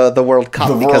Cup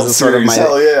The because World it's sort of Series,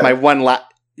 hell yeah. my one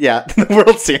the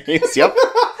World Series. Yep.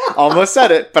 Almost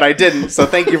said it, but I didn't. So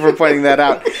thank you for pointing that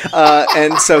out.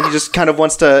 And so he just kind of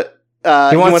wants to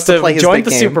he wants to play his join big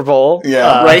the game. Super Bowl.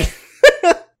 Yeah. Right.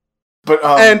 But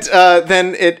And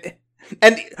then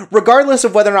and regardless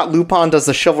of whether or not Lupin does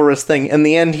the chivalrous thing, in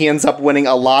the end he ends up winning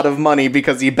a lot of money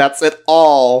because he bets it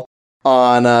all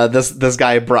on this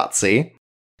guy Bratzi.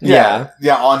 yeah,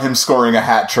 on him scoring a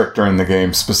hat trick during the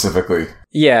game specifically.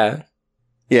 Yeah.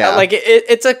 Yeah. Like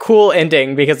it's a cool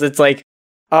ending because it's like,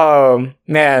 oh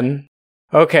man,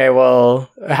 okay, well,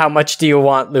 how much do you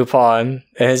want, Lupin?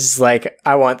 And it's just like,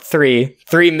 I want 3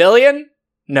 million?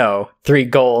 No, 3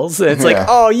 goals. And it's like, Yeah.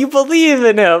 oh, you believe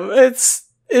in him. it's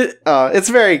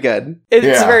very good. It's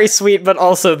Yeah. very sweet, but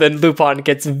also then Lupin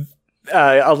gets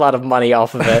a lot of money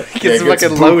off of it. Gets it gets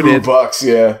fucking buku loaded. bucks,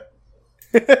 yeah.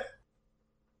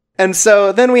 And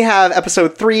so then we have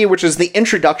episode 3, which is the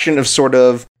introduction of sort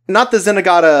of, not the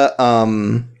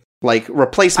Zenigata, like,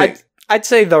 replacement. I'd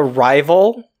say the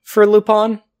rival for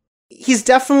Lupin. He's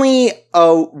definitely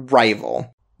a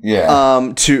rival.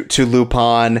 Yeah. To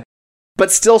Lupin,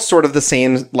 but still sort of the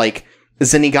same, like,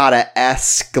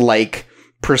 Zenigata-esque, like,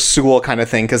 pursual kind of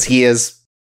thing, because he is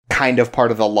kind of part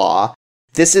of the law.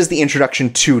 This is the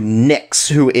introduction to Nix,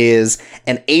 who is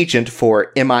an agent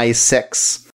for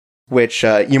MI6, which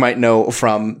you might know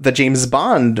from the James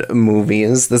Bond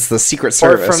movies. This is the Secret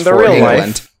Service from the for real England.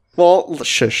 life. Well,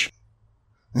 shush.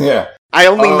 Yeah. I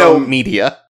only know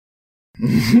media.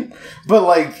 But,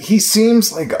 like, he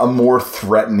seems like a more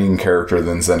threatening character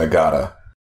than Zenigata.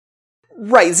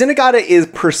 Right, Zenigata is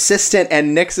persistent,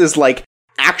 and Nix is, like,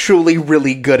 actually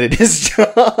really good at his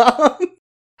job.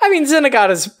 I mean,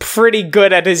 Zenigata's pretty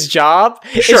good at his job.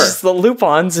 Sure. It's just that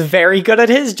Lupin's very good at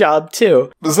his job,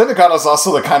 too. Zenigata's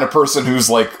also the kind of person who's,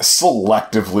 like,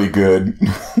 selectively good.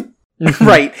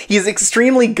 Right, he's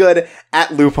extremely good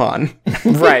at Lupin.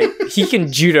 Right. He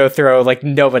can judo throw like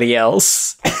nobody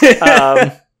else.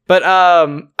 But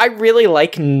I really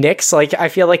like Nix. Like, I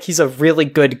feel like he's a really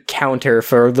good counter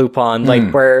for Lupin.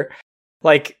 Like, where,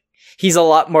 like, he's a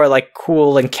lot more, like,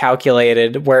 cool and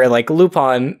calculated, where, like,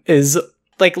 Lupin's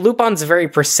very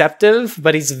perceptive,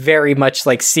 but he's very much,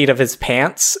 like, seat of his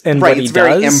pants in Right, what he it's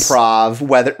does. very improv,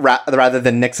 rather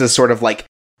than Nix's sort of, like,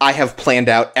 I have planned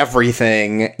out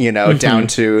everything, you know, down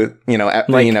to, you know, Like,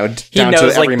 down he knows, to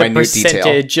every like, the minute detail.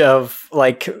 percentage of,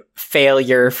 like,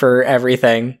 failure for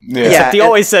everything. Yeah. Except he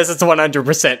always says it's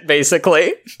 100%,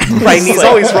 basically. Right, and he's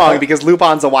always wrong because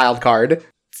Lupin's a wild card.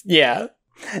 Yeah.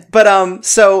 But,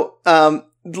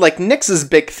 like, Nix's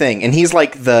big thing, and he's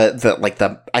like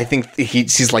I think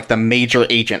he's like the major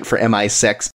agent for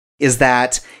MI6, is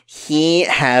that he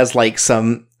has, like,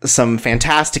 some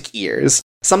fantastic ears.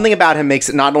 Something about him makes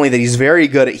it not only that he's very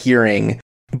good at hearing,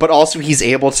 but also he's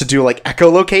able to do, like,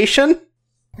 echolocation.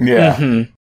 Yeah. Mm-hmm.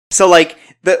 So, like,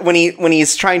 when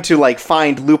he's trying to, like,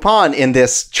 find Lupin in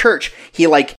this church, he,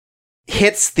 like,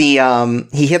 hits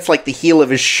like the heel of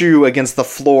his shoe against the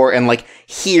floor and, like,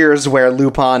 hears where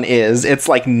Lupin is. It's,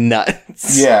 like,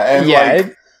 nuts. Yeah, and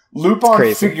like Lupin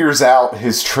crazy. figures out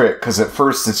his trick, because at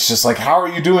first it's just like, how are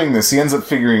you doing this? He ends up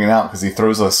figuring it out because he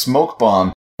throws a smoke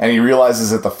bomb, and he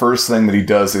realizes that the first thing that he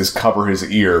does is cover his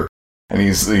ear. And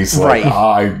he's like,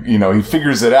 he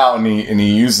figures it out, and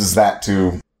he uses that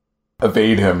to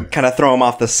evade him. Kind of throw him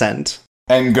off the scent.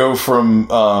 And go from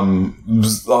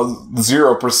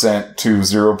 0% to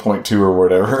 0.2 or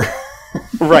whatever.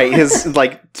 Right, his,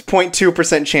 like,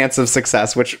 0.2% chance of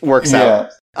success, which works Yeah.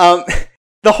 out.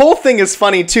 The whole thing is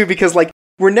funny, too, because, like,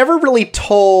 we're never really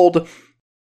told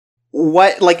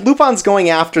what, like, Lupin's going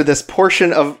after this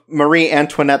portion of Marie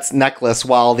Antoinette's necklace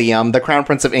while the Crown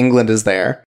Prince of England is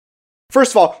there.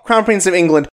 First of all, Crown Prince of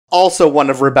England, also one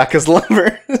of Rebecca's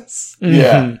lovers.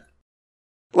 Yeah.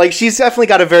 Like, she's definitely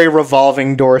got a very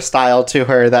revolving door style to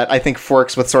her that I think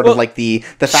forks with sort of, like, the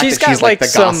fact that she's, like,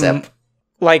 the gossip.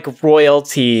 Like,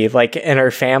 royalty, like, in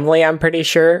her family, I'm pretty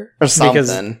sure. Or something.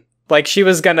 Because, like, she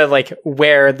was gonna, like,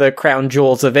 wear the crown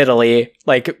jewels of Italy,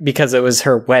 like, because it was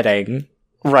her wedding.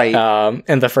 Right.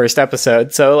 In the first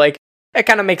episode. So, like, it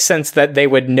kind of makes sense that they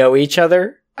would know each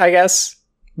other, I guess.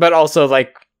 But also,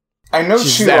 like, I know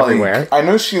she's she everywhere. I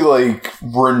know she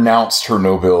renounced her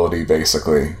nobility.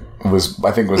 Basically, was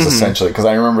essentially, because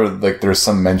I remember, like, there's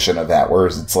some mention of that,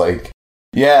 whereas it's like,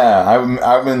 yeah,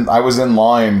 I was in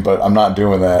line, but I'm not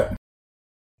doing that.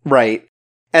 Right.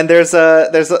 And there's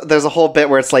a whole bit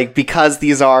where it's like, because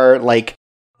these are, like,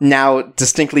 now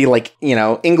distinctly, like, you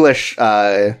know, English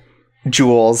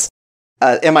jewels,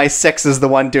 MI6 is the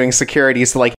one doing security,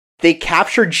 so, like, they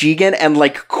capture Jigen and,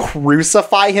 like,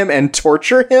 crucify him and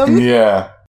torture him. Yeah.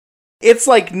 It's,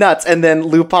 like, nuts. And then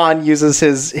Lupin uses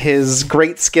his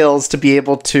great skills to be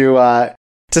able to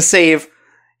save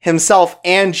himself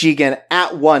and Jigen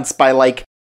at once by, like,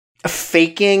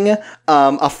 faking a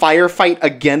firefight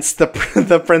against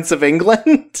the Prince of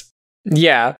England.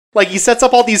 yeah. Like, he sets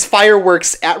up all these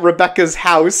fireworks at Rebecca's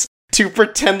house to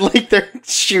pretend like they're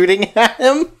shooting at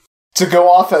him. To go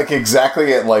off, like,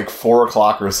 exactly at, like, 4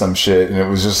 o'clock or some shit, and it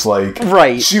was just like...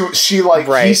 Right. She like,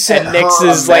 Right. he sent And Nix her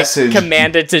is, a message. like,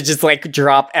 commanded to just, like,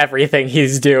 drop everything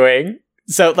he's doing.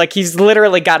 So, like, he's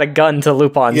literally got a gun to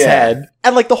Lupin's head.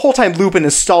 And, like, the whole time Lupin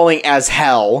is stalling as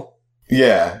hell.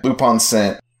 Yeah. Lupin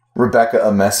sent Rebecca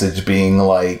a message being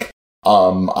like,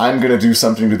 I'm gonna do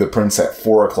something to the prince at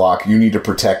 4 o'clock. You need to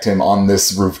protect him on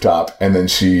this rooftop. And then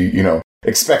she, you know,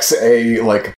 expects a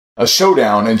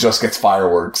showdown and just gets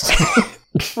fireworks.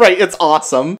 Right, it's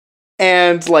awesome.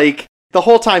 And, like, the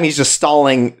whole time he's just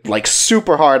stalling, like,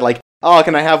 super hard, like, oh,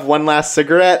 can I have one last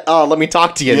cigarette? Oh, let me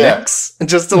talk to you, Nix.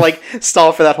 Just to, like,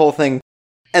 stall for that whole thing.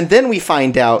 And then we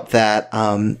find out that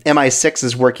MI6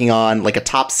 is working on, like, a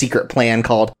top secret plan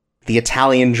called the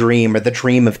Italian Dream, or the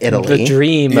Dream of Italy. The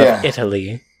Dream of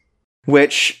Italy.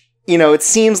 Which, you know, it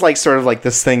seems like sort of like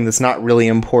this thing that's not really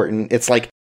important. It's like,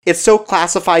 it's so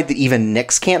classified that even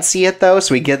Nix can't see it, though,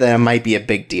 so we get that it might be a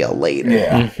big deal later.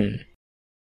 Yeah. Mm-hmm.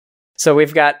 So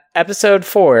we've got episode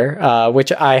 4,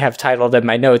 which I have titled in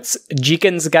my notes,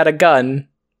 Jigen's Got a Gun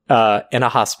in a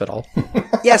Hospital.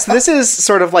 Yes, this is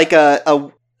sort of like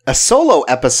a solo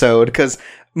episode, because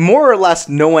more or less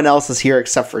no one else is here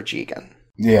except for Jigen.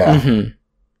 Yeah. Mm-hmm.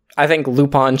 I think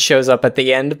Lupin shows up at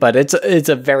the end, but it's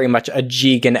a very much a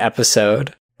Jigen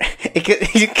episode.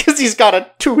 Because he's got a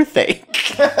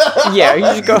toothache. Yeah, you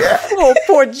just go, oh,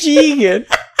 poor Jigen.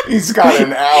 He's got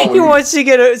an owl. He wants to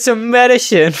get some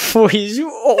medicine for his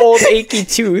old achy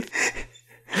tooth.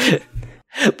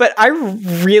 But I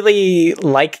really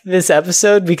like this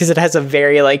episode because it has a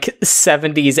very, like,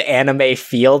 70s anime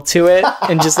feel to it.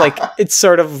 And just, like, its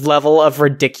sort of level of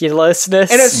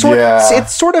ridiculousness. And it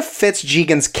sort of fits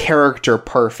Jigen's character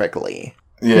perfectly.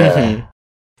 Yeah. Mm-hmm.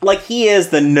 Like, he is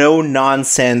the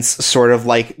no-nonsense sort of,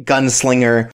 like,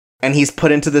 gunslinger, and he's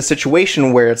put into the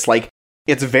situation where it's, like,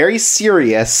 it's very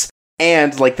serious,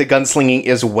 and, like, the gunslinging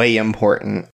is way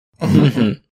important.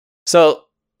 Mm-hmm. So,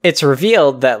 it's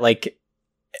revealed that, like,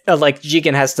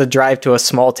 Jigen has to drive to a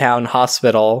small-town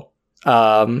hospital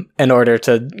in order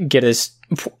to get his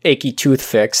achy tooth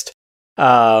fixed.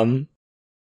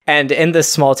 And in this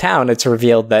small town, it's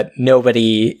revealed that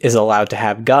nobody is allowed to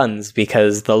have guns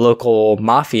because the local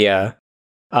mafia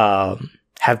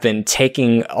have been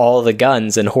taking all the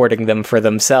guns and hoarding them for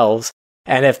themselves.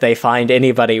 And if they find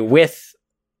anybody with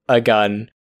a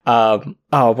gun,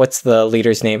 what's the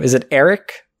leader's name? Is it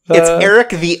Eric? It's Eric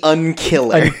the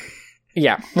Unkiller.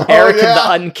 Yeah. Eric the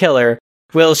Unkiller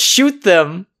will shoot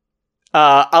them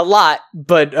a lot,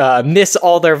 but miss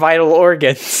all their vital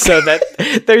organs so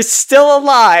that they're still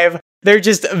alive. They're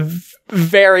just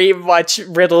very much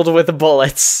riddled with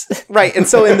bullets. Right, and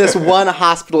so in this one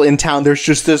hospital in town, there's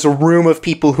just this room of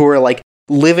people who are, like,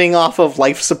 living off of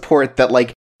life support that,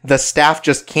 like, the staff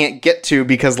just can't get to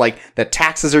because, like, the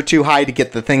taxes are too high to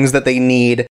get the things that they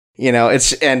need. You know,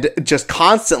 and just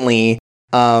constantly,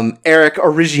 Eric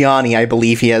Origiani, I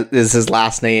believe is his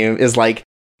last name, is, like,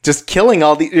 just killing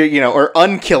all the, you know, or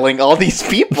unkilling all these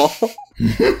people.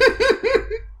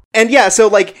 And yeah, so,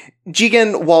 like,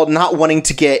 Jigen, while not wanting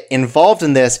to get involved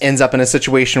in this, ends up in a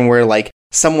situation where, like,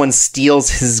 someone steals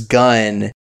his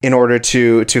gun in order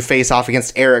to face off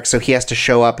against Eric, so he has to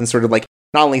show up and sort of, like,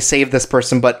 not only save this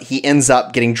person, but he ends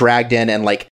up getting dragged in and,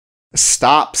 like,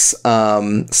 stops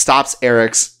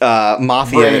Eric's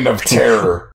mafia Reign of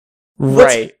terror.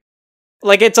 Right.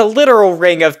 Like, it's a literal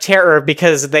ring of terror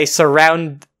because they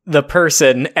surround the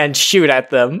person and shoot at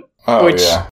them. Oh, which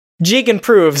yeah. Jigen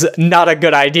proves not a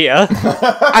good idea.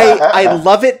 I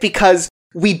love it because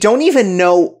we don't even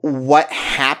know what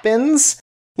happens.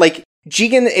 Like,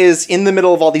 Jigen is in the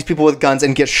middle of all these people with guns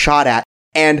and gets shot at,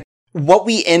 and what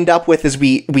we end up with is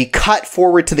we cut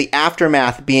forward to the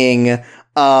aftermath being,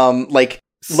 like,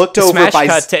 looked over Smash by...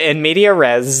 cut to in media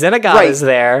res. Zenigata's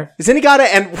there. Zenigata,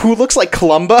 and who looks like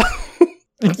Columba.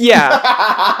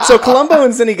 Yeah. So Columbo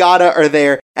and Zenigata are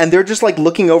there, and they're just, like,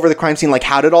 looking over the crime scene, like,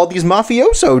 how did all these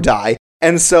mafioso die?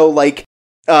 And so, like,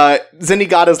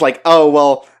 Zenigata's like, oh,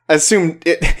 well, assume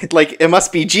it, like, it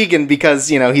must be Jigen because,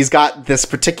 you know, he's got this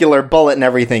particular bullet and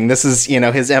everything. This is, you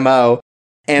know, his MO.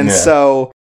 And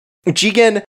so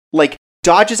Jigen, like,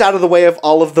 dodges out of the way of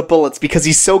all of the bullets because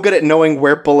he's so good at knowing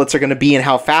where bullets are going to be and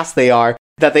how fast they are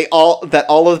that all of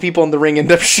the people in the ring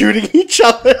end up shooting each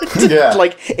other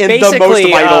like, in basically, the most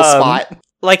vital spot.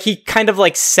 Like, he kind of,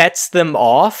 like, sets them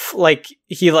off. Like,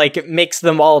 he, like, makes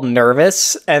them all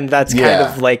nervous, and that's kind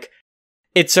of, like,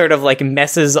 it sort of, like,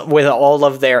 messes with all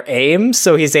of their aim,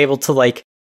 so he's able to, like,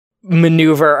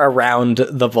 maneuver around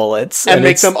the bullets. And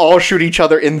make them all shoot each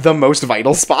other in the most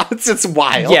vital spots. It's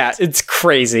wild. Yeah, it's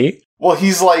crazy. Well,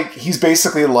 he's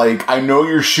basically like, I know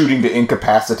you're shooting to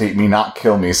incapacitate me, not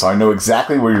kill me, so I know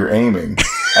exactly where you're aiming.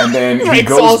 And then he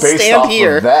goes based off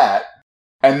of that.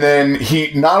 And then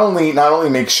he not only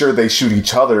makes sure they shoot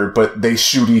each other, but they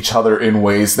shoot each other in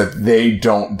ways that they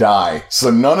don't die.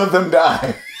 So none of them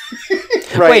die.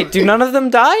 Right. Wait, do none of them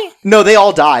die? No, they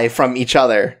all die from each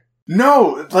other.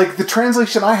 No, like, the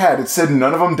translation I had, it said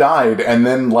none of them died, and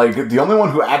then, like, the only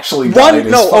one who actually died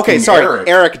is Eric.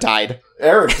 Eric died.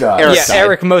 Eric died.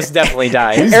 Eric most definitely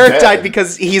died. Eric died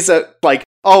because he's a, like,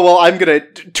 oh, well, I'm gonna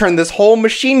turn this whole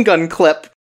machine gun clip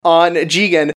on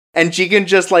Jigen, and Jigen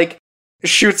just, like,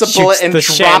 shoots a bullet and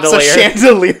drops a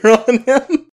chandelier on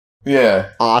him. Yeah.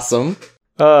 Awesome.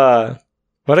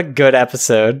 What a good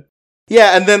episode.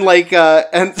 Yeah, and then, like,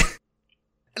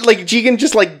 like, Jigen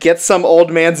just, like, gets some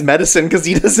old man's medicine because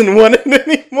he doesn't want it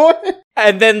anymore.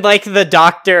 And then, like, the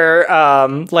doctor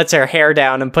lets her hair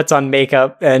down and puts on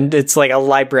makeup, and it's like a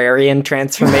librarian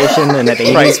transformation in an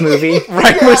 80s movie.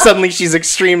 Right, where suddenly she's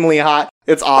extremely hot.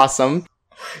 It's awesome.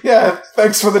 Yeah,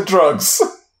 thanks for the drugs.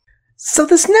 So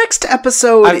this next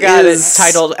episode I've got it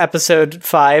titled Episode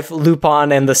 5,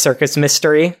 Lupin and the Circus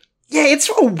Mystery. Yeah, it's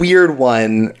a weird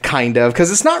one, kind of,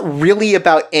 because it's not really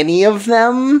about any of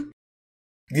them.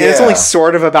 Yeah. And it's only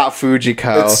sort of about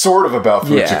Fujiko. It's sort of about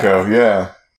Fujiko,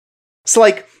 yeah. So,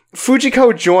 like,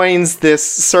 Fujiko joins this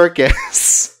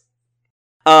circus,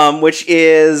 which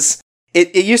is...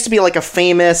 It used to be, like, a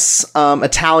famous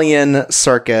Italian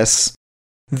circus,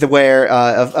 where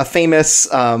a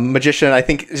famous magician, I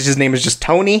think his name is just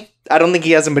Tony. I don't think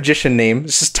he has a magician name.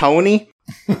 It's just Tony.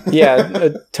 Yeah,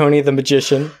 Tony the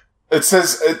Magician. It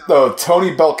says,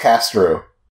 Tony Belcastro.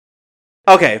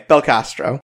 Okay,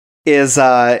 Belcastro is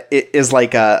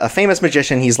like a famous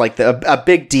magician. He's like a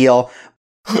big deal.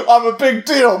 I'm a big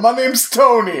deal. My name's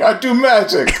Tony. I do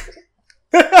magic.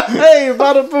 Hey,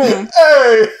 bada boom.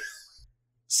 Hey!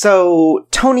 So,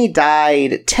 Tony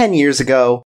died 10 years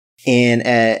ago in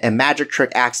a magic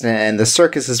trick accident, and the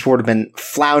circus has sort of been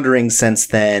floundering since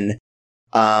then.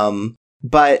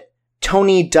 But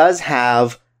Tony does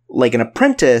have, like, an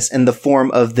apprentice in the form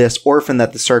of this orphan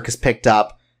that the circus picked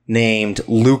up named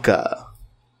Luca.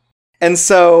 And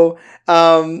so,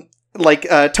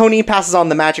 Tony passes on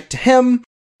the magic to him,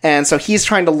 and so he's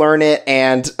trying to learn it,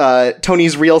 and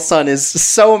Tony's real son is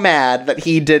so mad that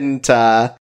he didn't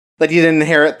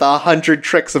inherit the 100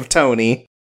 tricks of Tony.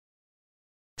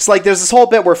 So, like, there's this whole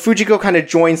bit where Fujiko kind of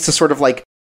joins to sort of, like,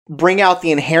 bring out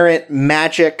the inherent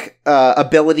magic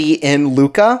ability in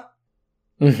Luca.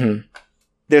 Mm-hmm.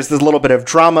 There's this little bit of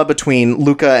drama between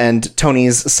Luca and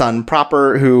Tony's son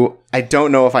proper, who I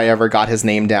don't know if I ever got his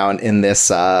name down in this,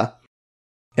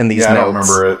 in these notes. I don't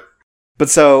remember it. But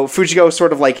so, Fujiko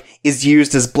sort of, like, is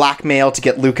used as blackmail to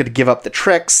get Luca to give up the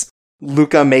tricks.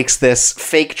 Luca makes this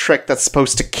fake trick that's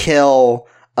supposed to kill,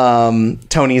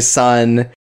 Tony's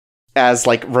son as,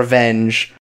 like,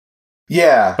 revenge.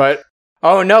 Yeah. But,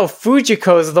 oh no,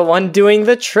 Fujiko's the one doing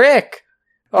the trick!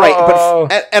 Right,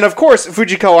 but and of course,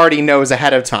 Fujiko already knows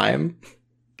ahead of time.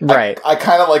 Right. I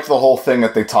kind of like the whole thing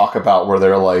that they talk about where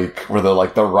they're like,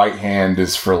 the right hand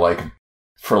is for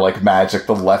magic,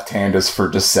 the left hand is for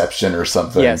deception or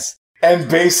something. Yes. And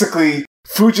basically,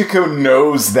 Fujiko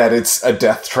knows that it's a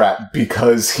death trap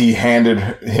because he handed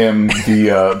him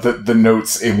the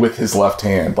notes with his left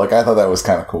hand. Like, I thought that was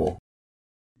kind of cool.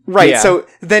 Right, yeah. So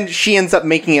then she ends up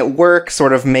making it work,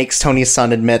 sort of makes Tony's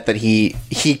son admit that he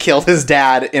killed his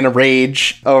dad in a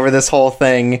rage over this whole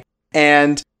thing.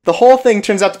 And the whole thing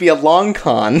turns out to be a long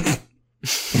con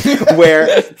where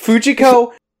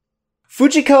Fujiko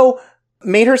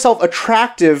made herself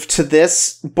attractive to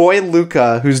this boy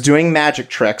Luca who's doing magic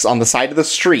tricks on the side of the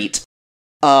street,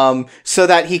 so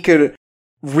that he could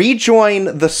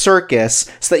rejoin the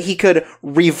circus, so that he could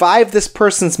revive this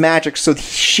person's magic, so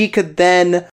she could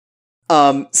then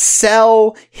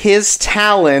sell his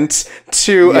talent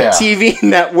to a TV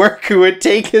network who would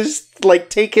take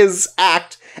his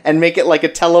act and make it like a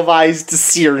televised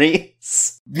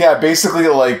series. Yeah, basically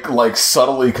like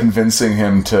subtly convincing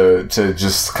him to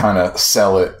just kind of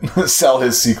sell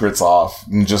his secrets off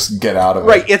and just get out of it.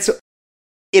 Right,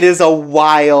 it is a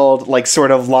wild, like,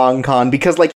 sort of long con,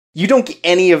 because, like, you don't get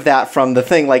any of that from the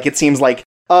thing. Like, it seems like,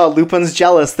 oh, Lupin's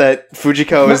jealous that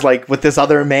Fujiko is, like, with this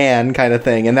other man kind of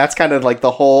thing, and that's kind of, like,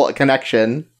 the whole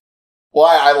connection. Well,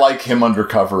 I like him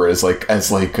undercover as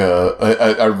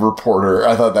a reporter.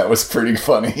 I thought that was pretty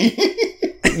funny.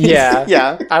 Yeah.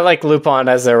 Yeah. I like Lupin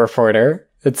as a reporter.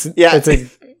 It's a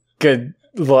good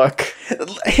look.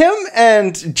 Him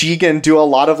and Jigen do a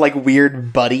lot of, like,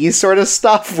 weird buddy sort of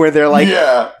stuff where they're, like,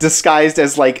 disguised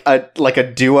as, like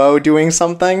a duo doing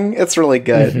something. It's really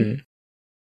good. Mm-hmm.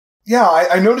 Yeah,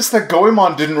 I noticed that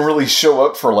Goemon didn't really show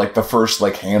up for, like, the first,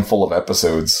 like, handful of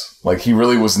episodes. Like, he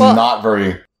really was not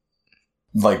very,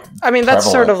 like, I mean, that's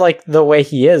prevalent. sort of like the way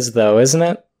he is, though, isn't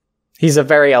it? He's a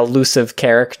very elusive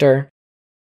character.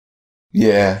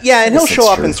 Yeah. Yeah, and he'll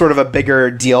show up in sort of a bigger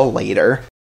deal later.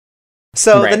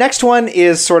 So the next one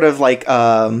is sort of like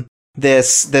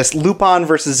this Lupin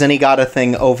versus Zenigata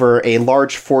thing over a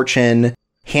large fortune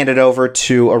handed over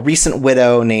to a recent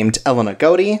widow named Elena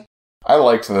Godi. I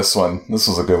liked this one. This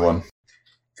was a good one.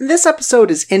 This episode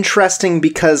is interesting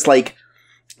because, like,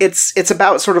 it's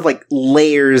about sort of like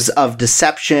layers of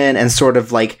deception and sort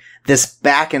of like this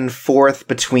back and forth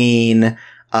between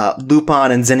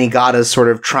Lupin and Zenigata sort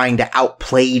of trying to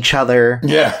outplay each other.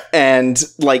 Yeah. And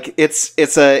like it's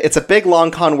a big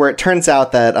long con where it turns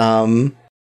out that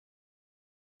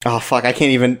oh fuck, I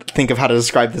can't even think of how to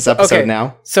describe this episode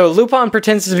now. So Lupin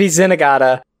pretends to be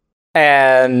Zenigata,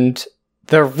 and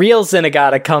the real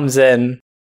Zenigata comes in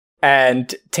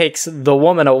and takes the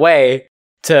woman away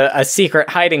to a secret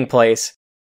hiding place.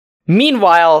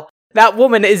 Meanwhile, that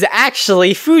woman is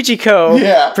actually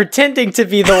Fujiko, pretending to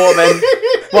be the woman,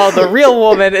 while the real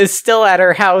woman is still at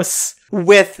her house.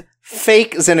 With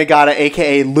fake Zenigata,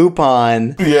 aka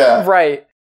Lupin. Yeah. Right.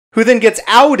 Who then gets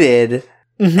outed.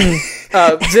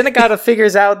 Zenigata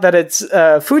figures out that it's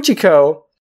Fujiko,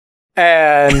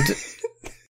 and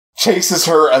chases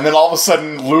her, and then all of a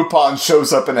sudden Lupin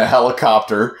shows up in a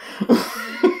helicopter.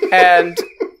 And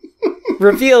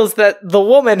reveals that the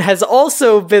woman has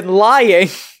also been lying.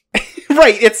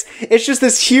 Right, it's just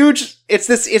this huge it's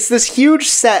this huge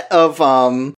set of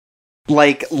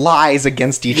like lies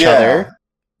against each other.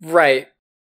 Right.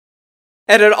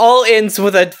 And it all ends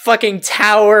with a fucking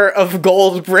tower of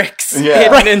gold bricks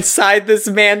hidden inside this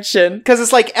mansion. Because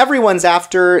it's like everyone's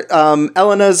after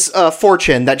Elena's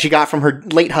fortune that she got from her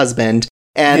late husband.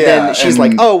 And then she's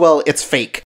like, oh, well, it's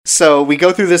fake. So we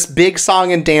go through this big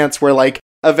song and dance where, like,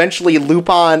 eventually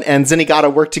Lupin and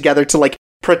Zenigata work together to, like,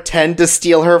 pretend to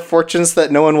steal her fortune so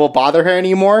that no one will bother her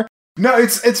anymore. No,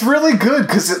 it's really good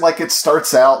because it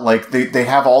starts out like they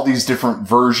have all these different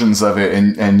versions of it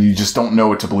and you just don't know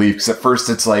what to believe because at first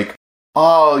it's like,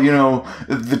 oh, you know,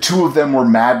 the two of them were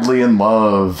madly in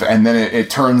love, and then it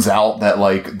turns out that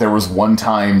like there was one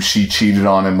time she cheated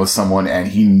on him with someone and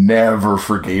he never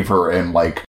forgave her and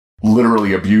like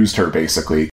literally abused her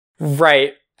basically.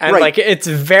 Right. And like it's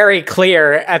very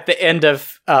clear at the end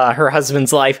of her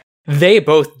husband's life, they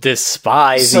both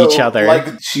despise each other.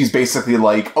 Like, she's basically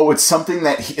like, oh, it's something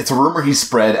that it's a rumor he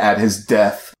spread at his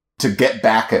death to get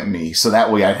back at me. So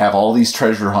that way I'd have all these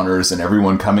treasure hunters and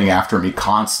everyone coming after me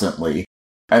constantly.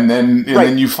 And then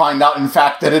you find out, in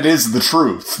fact, that it is the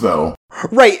truth, though.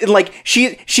 Right. And like,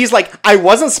 she's like, I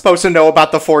wasn't supposed to know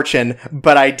about the fortune,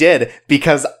 but I did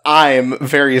because I'm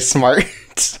very smart.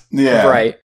 Yeah.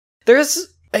 Right. There's,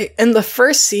 in the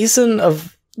first season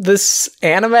of this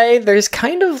anime, there's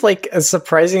kind of like a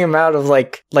surprising amount of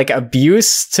like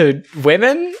abuse to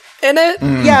women in it.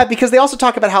 Yeah, because they also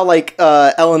talk about how like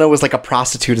Elena was like a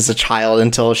prostitute as a child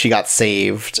until she got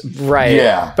saved. Right.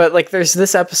 Yeah. But like there's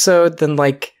this episode, then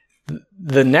like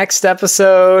the next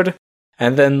episode,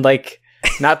 and then like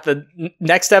not the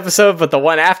next episode, but the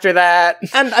one after that.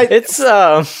 And it's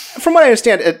from what I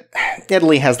understand,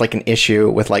 Italy has like an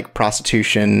issue with like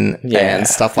prostitution and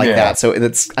stuff like that. So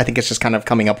I think it's just kind of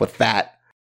coming up with that.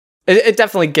 It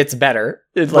definitely gets better.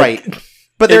 Right.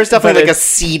 But there's definitely like a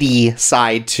seedy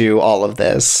side to all of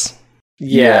this.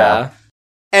 Yeah.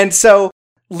 And so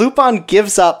Lupin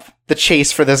gives up the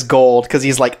chase for this gold because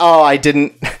he's like, oh, I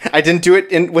didn't do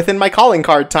it within my calling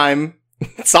card time.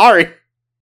 Sorry.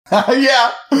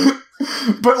 Yeah.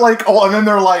 But like, oh, and then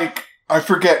they're like, I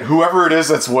forget whoever it is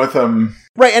that's with him.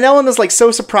 Right, and Elena's like so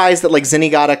surprised that like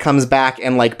Zenigata comes back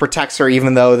and like protects her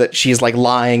even though that she's like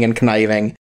lying and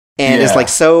conniving. And is like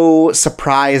so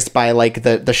surprised by like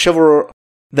the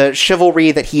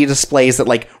chivalry that he displays that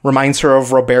like reminds her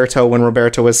of Roberto when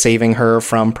Roberto was saving her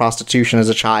from prostitution as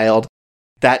a child,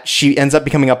 that she ends up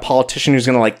becoming a politician who's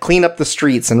gonna like clean up the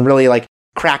streets and really like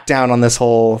crack down on this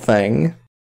whole thing.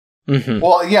 Mm-hmm.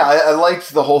 Well, yeah, I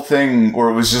liked the whole thing where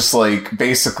it was just like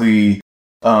basically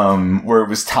where it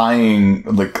was tying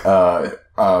like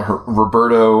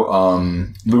Roberto,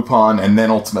 Lupin, and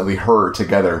then ultimately her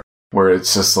together. Where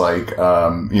it's just like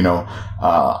I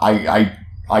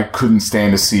can't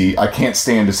stand to see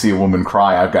a woman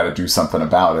cry. I've got to do something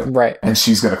about it. Right. And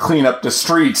she's going to clean up the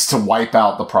streets to wipe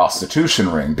out the prostitution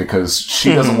ring because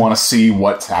she doesn't want to see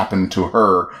what's happened to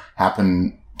her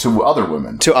happen to other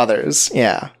women. To others,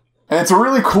 yeah. And it's a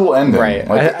really cool ending. Right.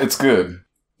 Like, it's good.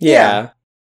 Yeah.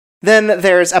 Then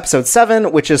there's episode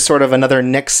 7, which is sort of another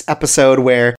Nyx episode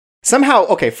where somehow,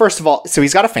 okay, first of all, so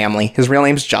he's got a family. His real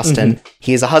name's Justin. Mm-hmm.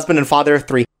 He's a husband and father of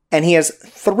 3. And he has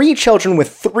 3 children with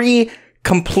 3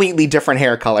 completely different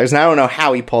hair colors. And I don't know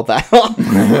how he pulled that off.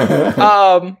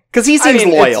 Because he seems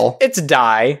loyal. It's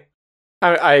dye.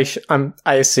 I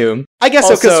assume. I guess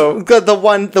so, because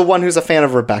the one who's a fan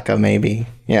of Rebecca, maybe.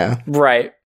 Yeah.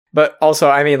 Right. But also,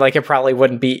 I mean, like, it probably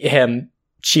wouldn't be him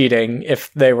cheating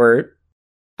if they were...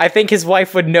 I think his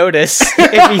wife would notice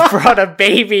if he brought a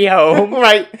baby home.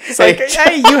 Right. It's like,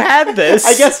 hey, you had this.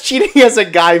 I guess cheating as a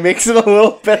guy makes it a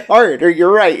little bit harder.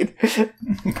 You're right.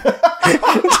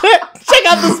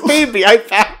 got this baby. I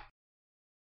found.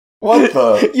 What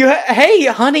the? Hey,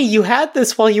 honey, you had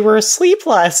this while you were asleep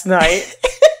last night.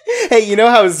 Hey, you know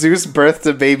how Zeus birthed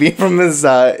a baby from his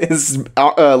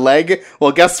leg?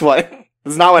 Well, guess what?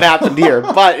 It's not what happened here,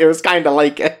 but it was kind of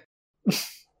like it.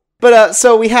 But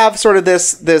so we have sort of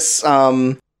this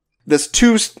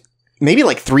two, maybe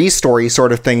like 3-story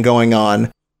sort of thing going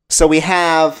on. So we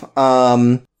have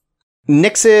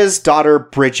Nyx's daughter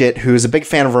Bridget, who's a big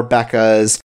fan of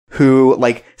Rebecca's, who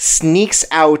like sneaks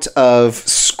out of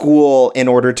school in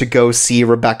order to go see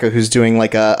Rebecca, who's doing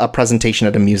like a presentation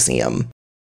at a museum.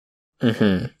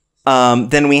 Mm-hmm.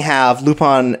 Then we have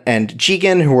Lupin and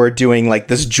Jigen, who are doing like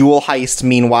this jewel heist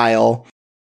meanwhile.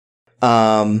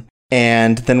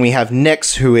 And then we have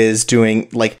Nyx, who is doing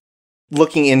like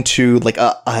looking into like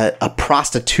a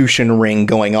prostitution ring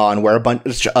going on, where a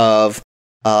bunch of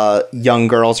young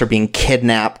girls are being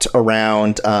kidnapped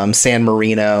around San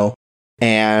Marino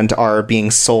and are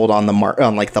being sold on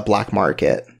on like the black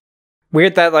market.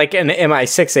 Weird that like an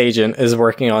MI6 agent is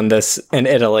working on this in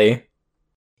Italy.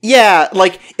 Yeah,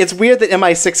 like, it's weird that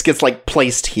MI6 gets, like,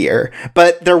 placed here,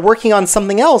 but they're working on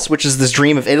something else, which is this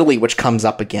Dream of Italy, which comes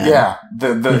up again. Yeah,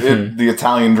 the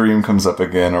Italian dream comes up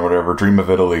again, or whatever, Dream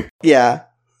of Italy. Yeah.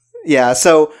 Yeah,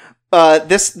 so,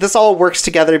 this all works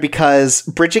together because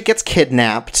Bridget gets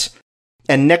kidnapped,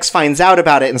 and Nyx finds out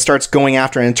about it and starts going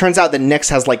after her, and it turns out that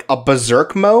Nyx has, like, a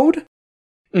berserk mode,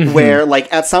 where,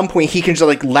 like, at some point he can just,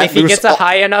 like, let if he loose gets a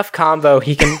high enough combo,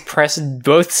 he can press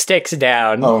both sticks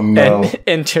down and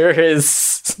enter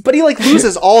his... But he, like,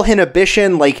 loses all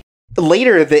inhibition. Like,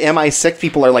 later the MI6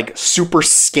 people are, like, super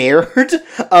scared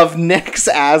of Nyx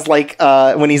as, like,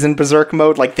 when he's in berserk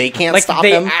mode. Like, they can't stop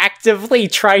him. They actively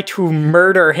try to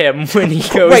murder him when he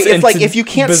goes right, it's into like, if you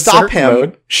can't stop him,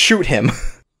 mode. shoot him.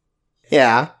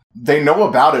 Yeah. They know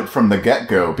about it from the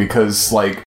get-go, because,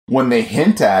 like, when they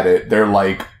hint at it, they're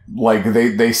like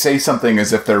they say something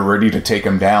as if they're ready to take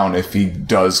him down if he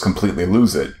does completely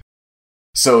lose it.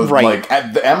 So, like,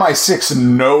 the MI6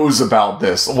 knows about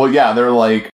this. Well, yeah, they're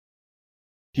like,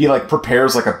 he, like,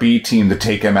 prepares, like, a B team to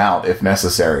take him out if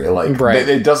necessary. Like,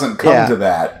 it doesn't come to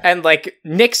that. And, like,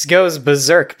 Nyx goes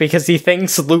berserk because he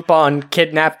thinks Lupin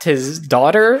kidnapped his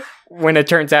daughter, when it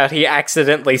turns out he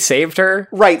accidentally saved her.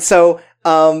 Right, so...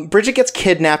 Bridget gets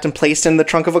kidnapped and placed in the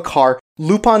trunk of a car.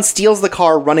 Lupin steals the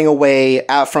car, running away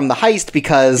from the heist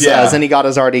because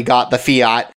Zenigata's already got the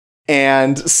Fiat.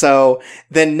 And so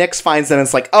then Nyx finds them and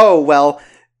it's like, oh, well,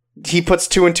 he puts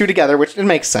 2 and 2 together, which it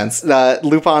makes sense.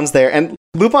 Lupin's there. And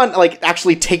Lupin, like,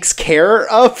 actually takes care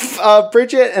of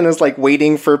Bridget and is, like,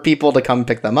 waiting for people to come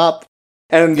pick them up.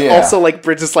 And also, like,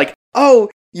 Bridget's like, oh,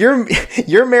 you're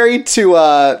married to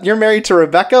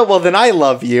Rebecca? Well, then I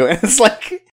love you. And it's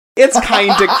like... It's kind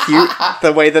of cute,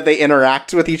 the way that they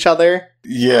interact with each other.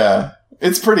 Yeah,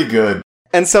 it's pretty good.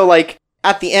 And so, like,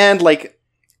 at the end, like,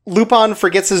 Lupin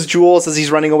forgets his jewels as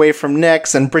he's running away from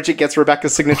Nyx, and Bridget gets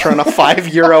Rebecca's signature on a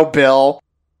 €5 bill.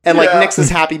 And, like, Nyx is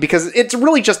happy because it's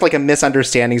really just, like, a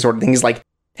misunderstanding sort of thing. He's like,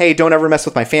 hey, don't ever mess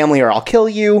with my family or I'll kill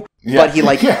you. Yeah. But he,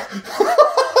 like...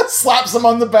 slaps him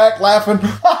on the back, laughing.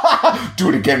 Do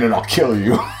it again and I'll kill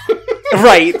you.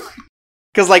 Right.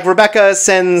 Because, like, Rebecca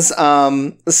sends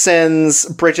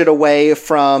Bridget away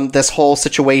from this whole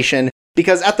situation.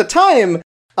 Because at the time,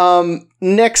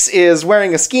 Nyx is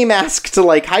wearing a ski mask to,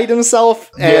 like, hide himself.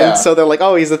 And so they're like,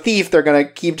 oh, he's a thief. They're gonna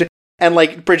keep... And,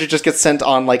 like, Bridget just gets sent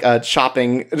on, like, a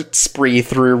shopping spree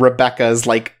through Rebecca's,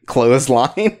 like,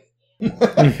 clothesline.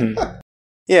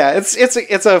 Yeah,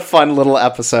 it's a fun little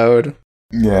episode.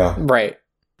 Yeah. Right.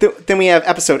 Then we have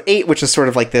episode 8, which is sort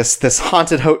of like this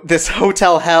haunted this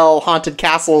hotel hell, haunted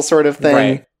castle sort of thing.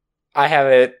 Right. I have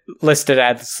it listed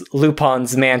as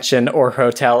Lupin's mansion or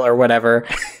hotel or whatever.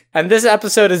 And this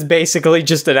episode is basically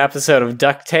just an episode of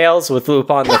DuckTales with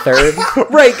Lupin the Third.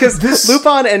 Right, because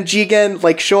Lupin and Jigen,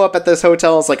 like, show up at this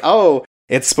hotel. It's like, oh,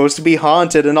 it's supposed to be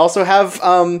haunted, and also have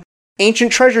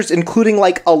ancient treasures, including,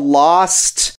 like, a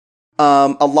lost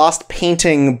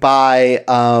painting by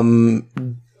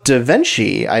Da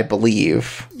Vinci, I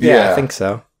believe. Yeah, I think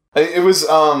so. It was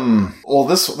well,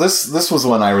 this was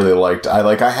one I really liked.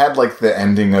 I had, like, the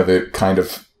ending of it kind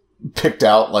of picked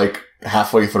out, like,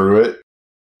 halfway through it,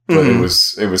 but it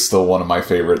was still one of my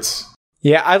favorites.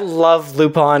 Yeah, I love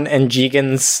Lupin and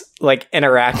Jigen's, like,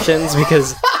 interactions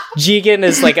because Jigen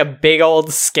is, like, a big old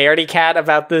scaredy cat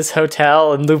about this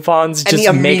hotel, and Lupin's just making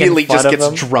fun of him. And he immediately just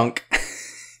gets drunk.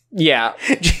 Yeah.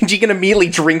 Jigen immediately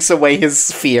drinks away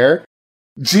his fear.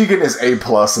 Jigen is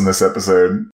A+ in this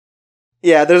episode.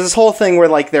 Yeah, there's this whole thing where,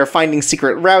 like, they're finding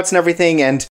secret routes and everything,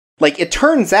 and, like, it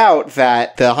turns out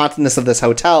that the hauntedness of this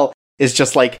hotel is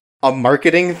just, like, a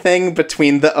marketing thing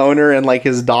between the owner and like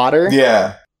his daughter.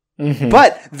 Yeah. Mhm.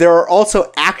 But there are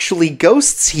also actually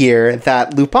ghosts here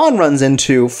that Lupin runs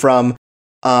into from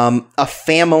a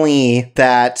family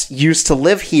that used to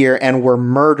live here and were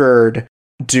murdered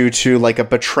due to like a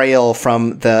betrayal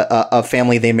from the a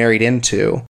family they married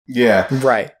into. Yeah.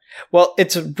 Right. Well,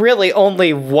 it's really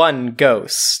only one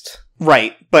ghost.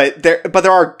 Right, but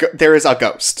there is a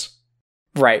ghost.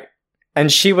 Right.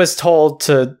 And she was told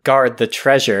to guard the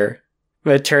treasure.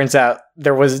 But it turns out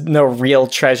there was no real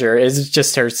treasure. It's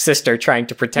just her sister trying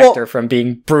to protect her from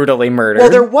being brutally murdered. Well,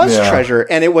 there was treasure,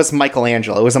 and it was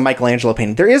Michelangelo. It was a Michelangelo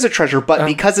painting. There is a treasure, but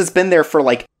because it's been there for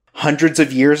like hundreds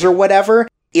of years or whatever,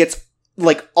 it's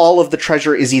like all of the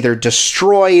treasure is either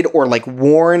destroyed or like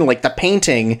worn. Like the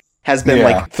painting has been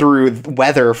like through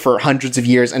weather for hundreds of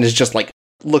years and is just like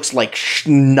looks like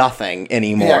nothing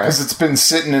anymore. Yeah, because it's been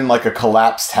sitting in like a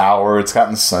collapsed tower. It's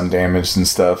gotten sun damaged and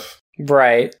stuff.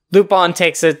 Right. Lupin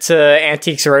takes it to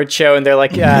Antiques Roadshow, and they're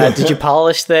like, did you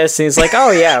polish this? And he's like, oh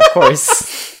yeah, of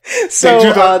course. So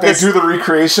they do the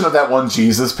recreation of that one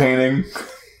Jesus painting.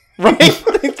 Right?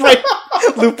 Right.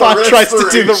 Lupin tries to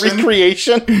do the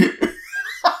recreation.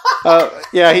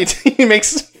 Yeah, he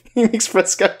makes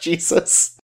Fresco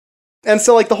Jesus. And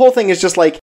so like the whole thing is just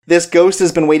like, this ghost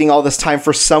has been waiting all this time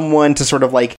for someone to sort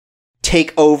of like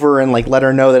take over and like let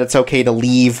her know that it's okay to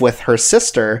leave with her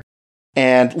sister.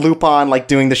 And Lupin, like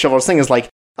doing the chivalrous thing, is like,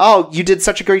 oh, you did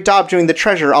such a great job doing the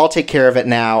treasure, I'll take care of it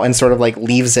now, and sort of like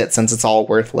leaves it since it's all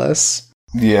worthless.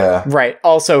 Yeah. Right.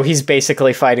 Also, he's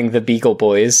basically fighting the Beagle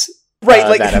Boys. Right,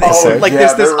 like,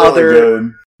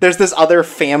 Good. There's this other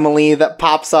family that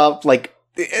pops up, like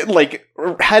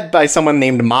head by someone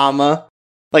named Mama.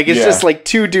 Like, it's just, like,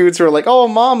 two dudes who are like, oh,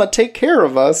 Mama, take care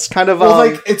of us, kind of, Well,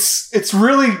 like, it's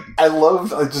really, I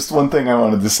love, just one thing I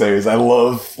wanted to say is I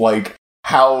love, like,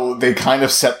 how they kind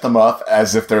of set them up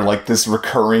as if they're, like, this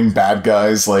recurring bad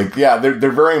guys. Like, yeah, they're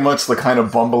very much the kind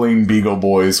of bumbling Beagle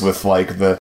Boys with, like,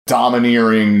 the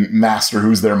domineering master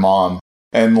who's their mom.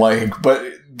 And, like,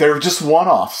 but they're just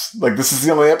one-offs. Like, this is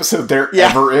the only episode they're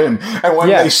ever in. And when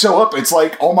they show up, it's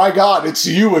like, oh my god, it's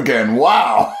you again.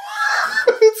 Wow.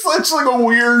 It's such like a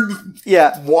weird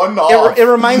one-off. It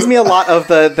reminds me a lot of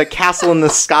the Castle in the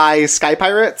Sky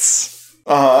Pirates.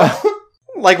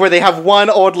 Like where they have one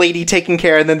old lady taking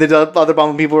care and then the other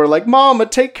bumble people are like, Mama,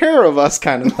 take care of us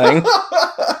kind of thing.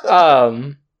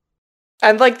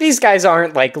 And like these guys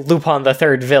aren't like Lupin the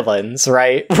Third villains,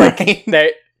 right? Right.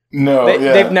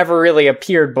 They've never really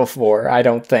appeared before, I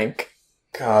don't think.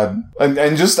 God.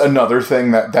 And just another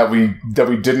thing that we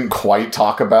didn't quite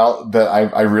talk about that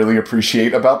I really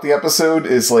appreciate about the episode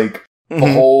is like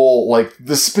the whole like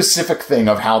the specific thing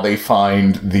of how they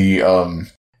find the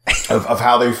of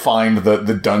how they find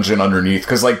the dungeon underneath,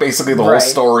 because like basically the whole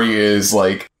story is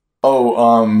like,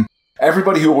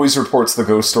 everybody who always reports the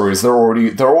ghost stories, they're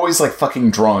always like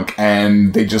fucking drunk,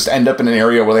 and they just end up in an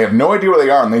area where they have no idea where they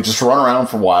are, and they just run around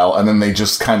for a while, and then they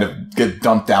just kind of get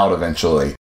dumped out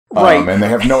eventually. Right. And they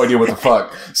have no idea what the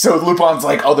fuck. So Lupin's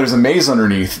like, oh, there's a maze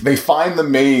underneath. They find the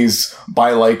maze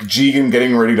by like Jigen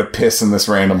getting ready to piss in this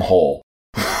random hole.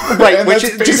 Right, which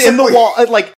is just in the wall.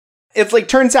 Like, it's like,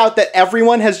 turns out that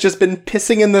everyone has just been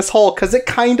pissing in this hole because it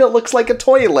kind of looks like a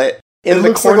toilet in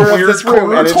the corner of this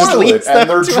room, and it just leads them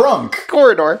they're to drunk. A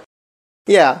corridor.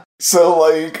 Yeah. So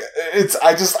like,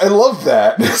 I love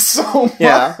that so much.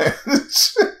 Yeah.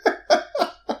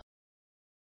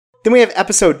 Then we have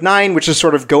episode 9, which is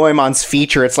sort of Goemon's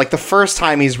feature. It's like the first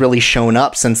time he's really shown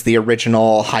up since the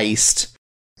original heist.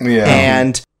 Yeah.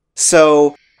 And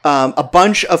so a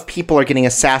bunch of people are getting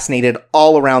assassinated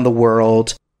all around the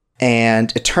world.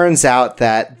 And it turns out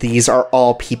that these are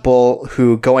all people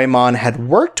who Goemon had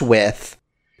worked with,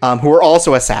 who were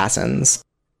also assassins.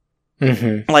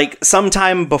 Mm-hmm. Like,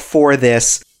 sometime before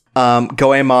this,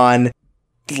 Goemon,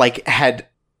 they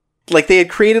had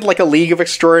created, like, a League of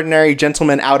Extraordinary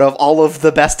Gentlemen out of all of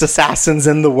the best assassins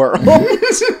in the world.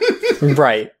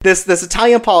 Right. This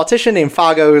Italian politician named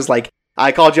Fago is like,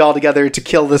 I called you all together to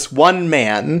kill this one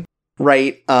man,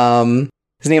 right?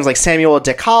 His name's, like, Samuel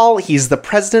Decal. He's the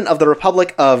president of the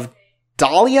Republic of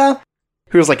Dahlia,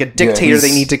 who's, like, a dictator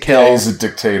they need to kill. Yeah, he's a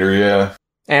dictator, yeah.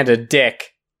 And a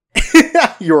dick.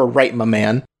 You're right, my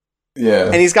man. Yeah.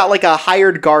 And he's got, like, a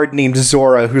hired guard named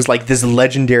Zora, who's, like, this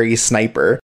legendary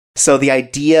sniper. So the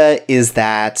idea is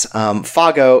that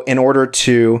Fago, in order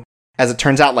to, as it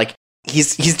turns out, like,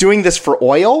 he's doing this for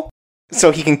oil,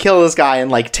 so he can kill this guy and,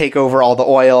 like, take over all the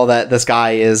oil that this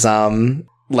guy is,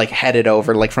 like, headed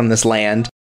over, like, from this land.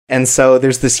 And so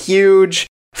there's this huge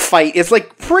fight. It's,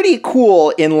 like, pretty cool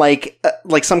in, like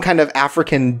some kind of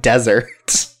African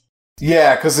desert.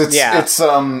 Yeah, because it's Yeah. it's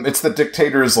the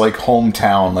dictator's like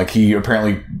hometown. Like he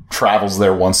apparently travels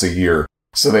there once a year,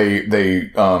 so they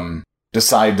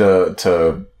decide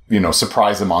to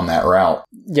surprise him on that route.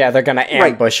 Yeah, they're gonna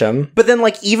ambush him. But then,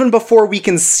 like, even before we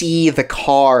can see the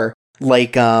car,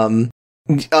 like 3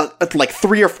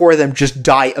 or 4 of them just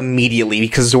die immediately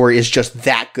because Zora is just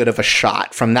that good of a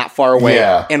shot from that far away,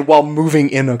 Yeah. and while moving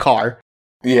in a car.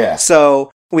 Yeah,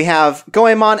 So we have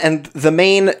Goemon, and the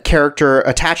main character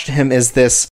attached to him is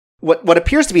this what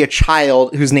appears to be a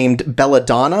child who's named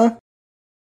Belladonna,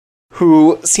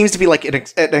 who seems to be like an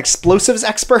explosives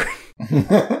expert.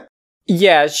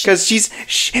 Yeah, Because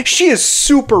she is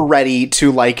super ready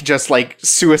to like just like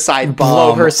suicide Blow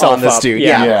bomb herself on this up, dude.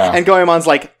 yeah. Yeah. And Goemon's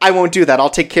like, I won't do that. I'll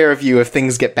take care of you if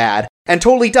things get bad. And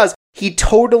totally does. He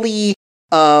totally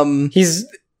he's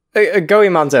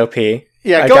Goemon's OP.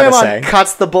 yeah, I gotta say. Goemon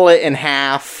cuts the bullet in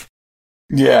half.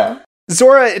 yeah.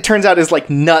 Zora, it turns out, is like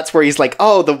nuts where he's like,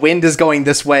 oh, the wind is going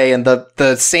this way and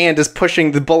the sand is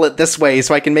pushing the bullet this way,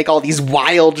 so I can make all these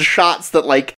wild shots that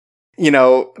like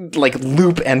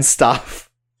loop and stuff.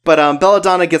 But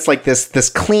Belladonna gets like this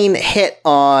clean hit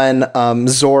on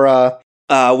Zora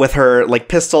with her like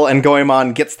pistol, and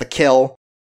Goemon gets the kill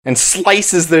and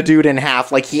slices the dude in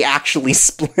half like he actually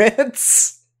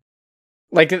splits.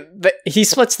 Like he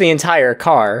splits the entire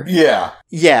car. Yeah.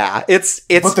 Yeah, it's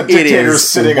But the it dictator's is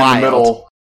sitting wild. in the middle.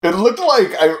 It looked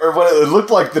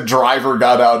like the driver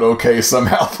got out okay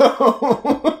somehow,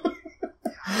 though.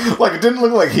 Like, it didn't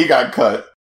look like he got cut.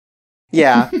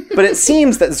 Yeah, but it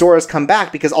seems that Zora's come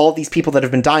back because all these people that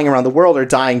have been dying around the world are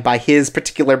dying by his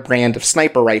particular brand of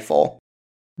sniper rifle.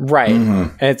 Right.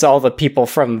 Mhm. And it's all the people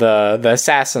from the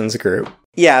Assassins group.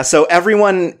 Yeah, so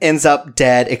everyone ends up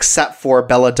dead except for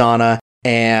Belladonna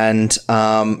and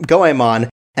Goemon,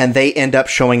 and they end up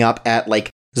showing up at like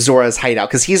Zora's hideout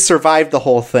because he's survived the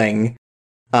whole thing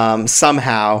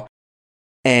somehow,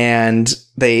 and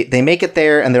they make it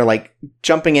there, and they're like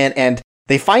jumping in, and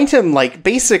they find him like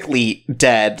basically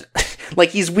dead.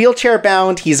 Like he's wheelchair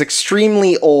bound, he's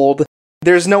extremely old.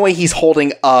 There's no way he's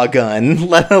holding a gun,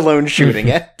 let alone shooting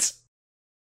it.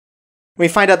 We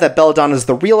find out that Belladonna is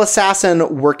the real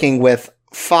assassin working with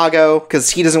Fago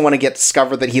because he doesn't want to get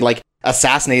discovered that he like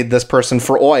assassinated this person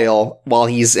for oil while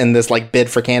he's in this like bid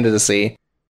for candidacy.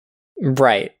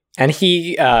 Right. And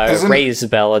he Isn't- raised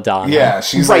Belladonna. Yeah,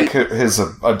 she's Right. like his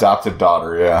adopted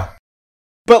daughter, yeah.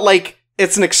 But like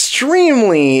it's an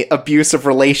extremely abusive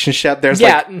relationship. There's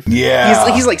Yeah. like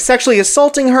Yeah. he's like sexually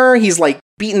assaulting her. He's like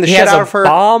beating the he shit has out a of her.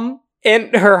 bomb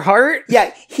in her heart.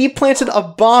 Yeah, he planted a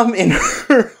bomb in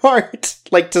her heart,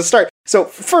 like to start. So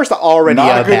first, already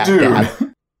Not a good bad dude.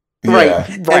 dad. Yeah.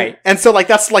 Right, Right. And so like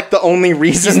that's like the only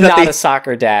reason He's that not they. a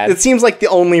soccer dad. It seems like the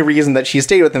only reason that she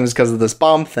stayed with him is because of this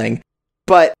bomb thing.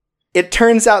 But it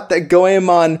turns out that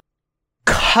Goemon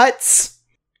cuts.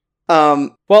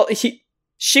 Well,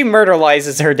 she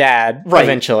murderizes her dad Right.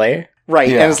 eventually. Right,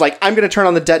 Yeah. and is like, I'm going to turn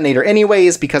on the detonator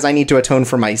anyways because I need to atone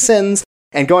for my sins.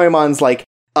 And Goemon's like,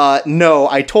 no,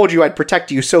 I told you I'd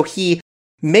protect you. So he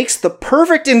makes the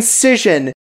perfect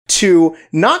incision to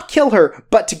not kill her,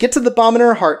 but to get to the bomb in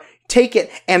her heart, take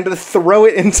it, and throw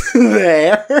it into the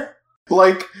air.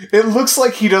 Like, it looks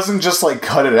like he doesn't just, like,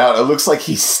 cut it out. It looks like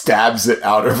he stabs it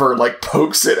out of her, like,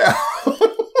 pokes it out.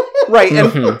 Right,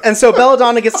 and, Mhm. and so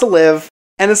Belladonna gets to live,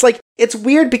 and it's like, it's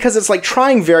weird because it's like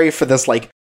trying very for this, like,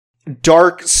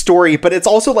 dark story, but it's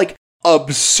also, like,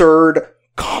 absurd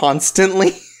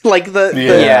constantly. Like, the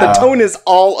Yeah. tone is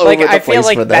all over Like the I place feel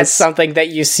like for that's this. something that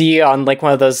you see on like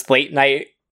one of those late night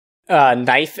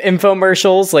knife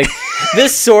infomercials. Like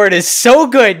this sword is so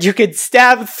good you could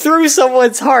stab through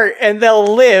someone's heart and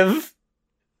they'll live.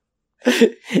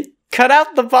 Cut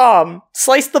out the bomb,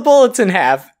 slice the bullets in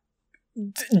half.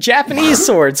 Japanese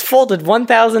swords folded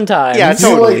 1,000 times. Yeah,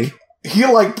 totally. He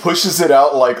pushes it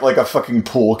out like a fucking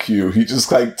pool cue. He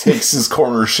just, like, takes his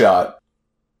corner shot.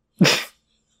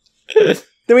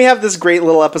 Then we have this great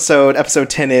little episode. Episode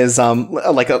 10 is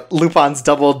like a Lupin's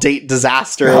double date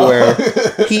disaster where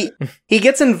he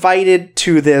gets invited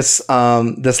to this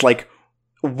this like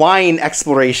wine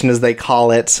exploration, as they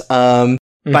call it, by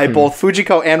Mhm. both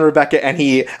Fujiko and Rebecca, and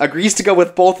he agrees to go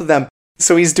with both of them.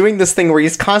 So he's doing this thing where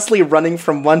he's constantly running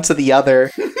from one to the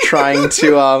other, trying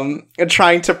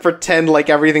to pretend like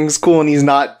everything's cool, and he's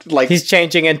not. Like He's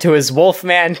changing into his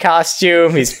Wolfman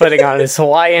costume. He's putting on his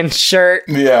Hawaiian shirt.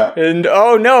 Yeah. And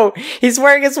oh no, he's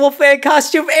wearing his Wolfman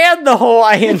costume and the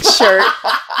Hawaiian shirt.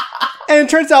 And it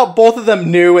turns out both of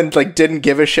them knew and like didn't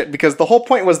give a shit because the whole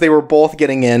point was they were both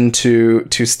getting in to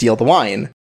steal the wine.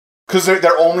 Because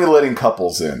they're only letting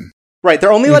couples in. Right,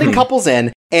 they're only letting Mhm. couples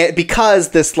in and because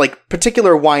this like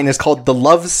particular wine is called the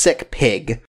Lovesick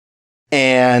Pig.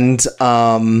 and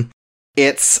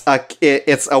it's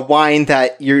a wine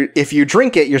that if you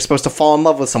drink it, you're supposed to fall in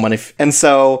love with someone. And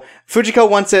so Fujiko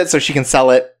wants it so she can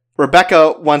sell it.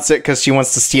 Rebecca wants it because she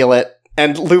wants to steal it.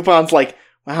 And Lupin's like,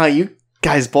 wow, you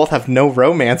guys both have no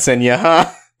romance in you, huh?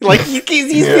 Like, he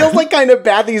feels like kind of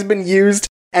bad that he's been used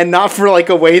and not for like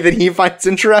a way that he finds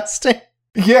interesting.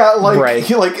 Yeah, like, Right.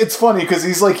 It's funny because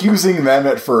he's like using them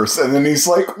at first, and then he's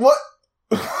like, what?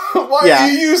 Why are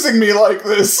you using me like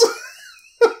this?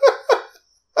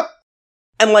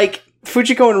 And like,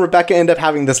 Fujiko and Rebecca end up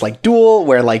having this like duel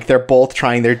where like they're both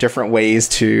trying their different ways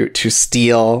to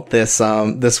steal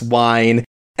this wine,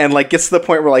 and like gets to the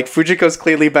point where like Fujiko's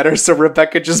clearly better, so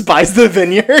Rebecca just buys the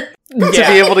vineyard to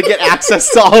be able to get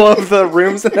access to all of the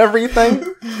rooms and everything.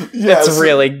 It's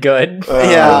really good.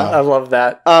 Yeah. I love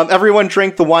that. Everyone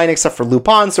drank the wine except for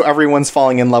Lupin, so everyone's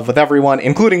falling in love with everyone,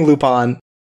 including Lupin.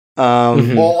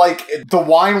 Well, like, the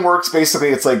wine works basically,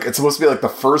 it's supposed to be like the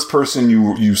first person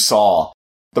you saw,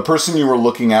 the person you were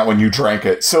looking at when you drank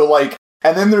it. So like,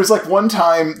 and then there's like one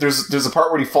time, there's a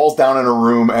part where he falls down in a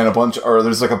room and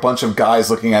there's like a bunch of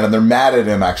guys looking at him. They're mad at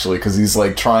him actually, because he's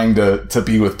like trying to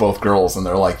be with both girls, and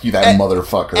they're like, you that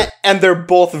motherfucker. And they're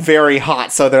both very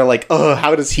hot, so they're like, oh,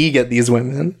 how does he get these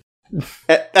women?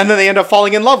 And then they end up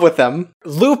falling in love with them.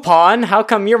 Lupin, how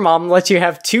come your mom let you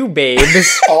have 2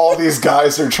 babes? All these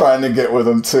guys are trying to get with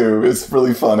him too. It's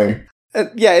really funny.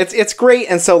 Yeah, it's great.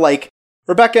 And so like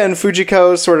Rebecca and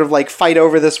Fujiko sort of like fight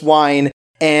over this wine,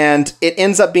 and it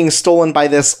ends up being stolen by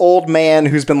this old man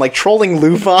who's been like trolling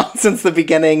Lupin since the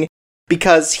beginning,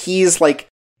 because he's like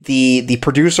the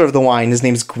producer of the wine. His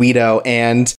name's Guido,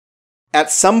 and at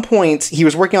some point he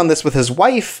was working on this with his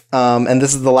wife, and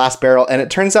this is the last barrel, and it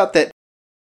turns out that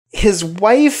his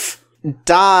wife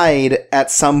died at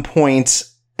some point,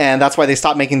 and that's why they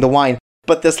stopped making the wine.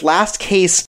 But this last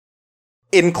case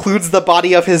includes the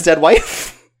body of his dead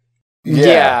wife.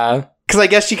 Yeah. Because I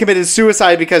guess she committed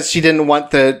suicide because she didn't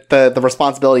want the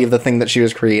responsibility of the thing that she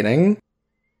was creating.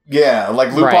 Yeah,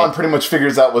 like Lupin pretty much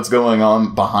figures out what's going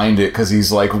on behind it, because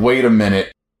he's like, wait a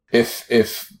minute, if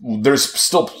there's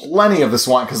still plenty of this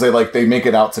wine, because they make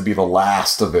it out to be the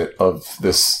last of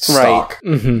this stock,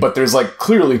 but there's like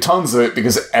clearly tons of it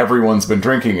because everyone's been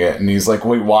drinking it, and he's like,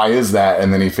 wait, why is that?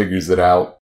 And then he figures it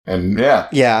out, and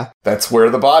yeah, that's where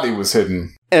the body was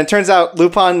hidden. And it turns out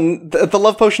Lupin, the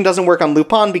love potion doesn't work on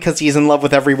Lupin because he's in love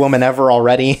with every woman ever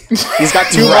already. He's got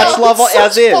too much love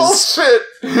as is. Bullshit.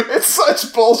 It's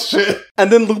such bullshit. And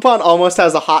then Lupin almost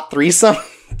has a hot threesome,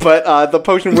 but the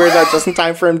potion wears out just in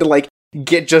time for him to like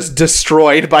get just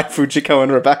destroyed by Fujiko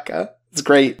and Rebecca. It's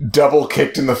great. Double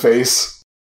kicked in the face.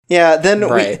 Yeah, then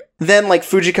like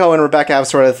Fujiko and Rebecca have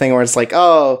sort of a thing where it's like,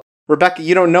 oh, Rebecca,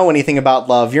 you don't know anything about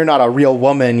love. You're not a real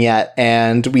woman yet.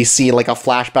 And we see like a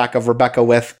flashback of Rebecca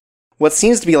with what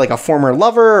seems to be like a former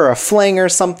lover or a fling or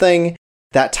something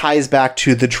that ties back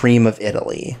to the Dream of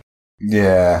Italy.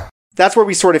 Yeah. That's where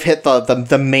we sort of hit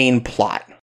the main plot.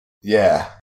 Yeah.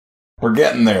 We're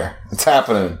getting there. It's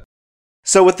happening.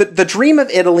 So with the Dream of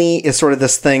Italy is sort of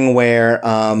this thing where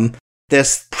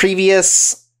this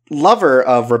previous lover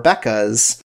of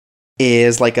Rebecca's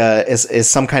is like is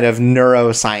some kind of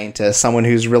neuroscientist, someone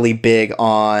who's really big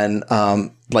on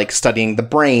like studying the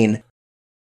brain.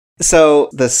 So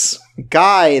this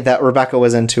guy that Rebecca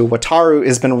was into, Wataru,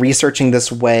 has been researching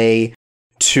this way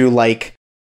to like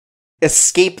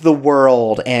escape the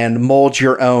world and mold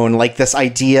your own, like this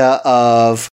idea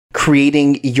of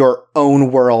creating your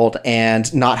own world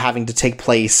and not having to take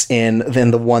place in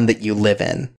the one that you live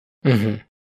in. Mm-hmm.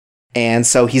 And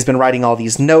so he's been writing all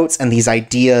these notes and these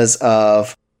ideas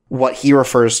of what he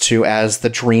refers to as the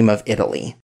Dream of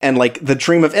Italy. And like the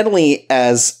Dream of Italy,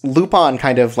 as Lupin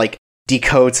kind of like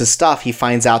decodes his stuff, he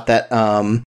finds out that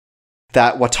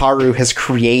that Wataru has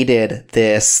created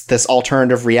this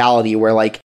alternative reality where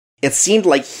like it seemed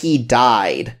like he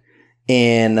died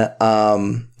in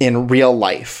real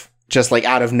life, just like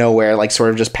out of nowhere, like sort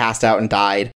of just passed out and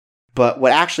died. But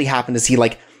what actually happened is he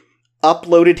like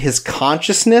uploaded his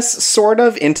consciousness sort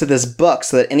of into this book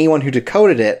so that anyone who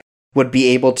decoded it would be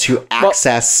able to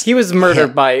access. He was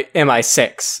murdered by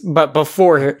MI6, but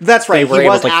before that's right, they were he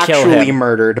able was to kill actually him.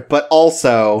 murdered, but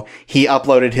also he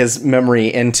uploaded his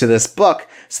memory into this book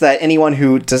so that anyone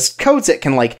who decodes it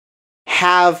can like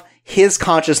have his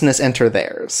consciousness enter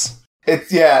theirs.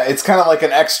 It's kind of like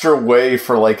an extra way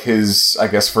for like his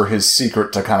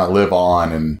secret to kind of live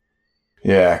on. And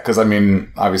yeah, because I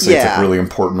mean, obviously it's like really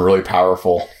important, really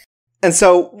powerful. And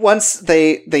so once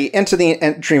they enter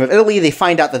the Dream of Italy, they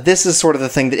find out that this is sort of the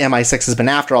thing that MI6 has been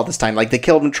after all this time. Like they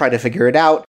killed him, tried to figure it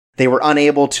out. They were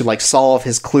unable to like solve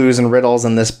his clues and riddles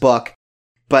in this book.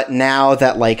 But now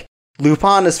that like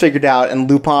Lupin is figured out, and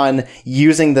Lupin,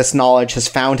 using this knowledge, has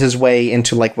found his way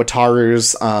into, like,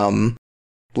 Wataru's,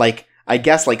 I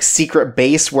guess, like, secret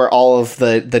base where all of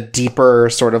the deeper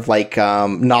sort of, like,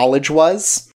 knowledge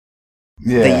was.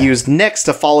 Yeah. They used Nyx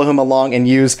to follow him along and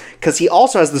because he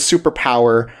also has the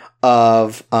superpower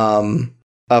of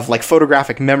like,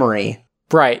 photographic memory.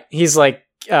 Right. He's like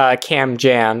Cam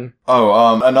Jan.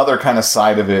 Oh, another kind of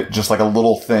side of it, just like a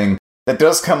little thing that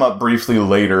does come up briefly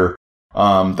later,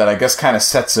 that I guess kind of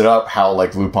sets it up how,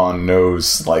 like, Lupin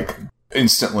knows, like,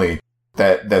 instantly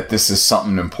that this is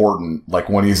something important, like,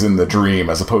 when he's in the dream,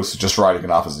 as opposed to just writing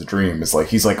it off as a dream. It's like,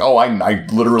 he's like, oh, I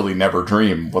literally never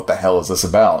dream. What the hell is this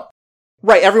about?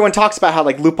 Right, everyone talks about how,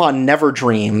 like, Lupin never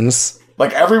dreams.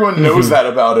 Like, everyone knows that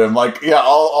about him. Like, yeah,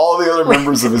 all the other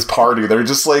members of his party, they're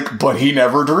just like, but he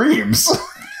never dreams.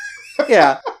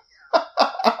 Yeah.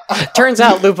 Turns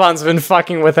out Lupin's been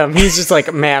fucking with him. He's just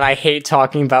like, man, I hate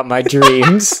talking about my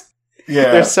dreams.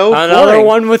 Yeah. They're so Another boring.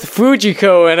 one with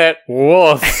Fujiko in it.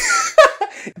 Woof.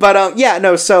 But,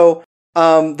 so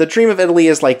the Dream of Italy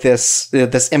is like this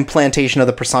implantation of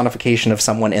the personification of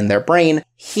someone in their brain.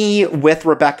 He, with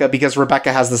Rebecca, because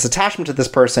Rebecca has this attachment to this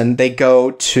person, they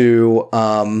go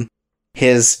to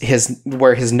his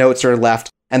where his notes are left,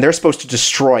 and they're supposed to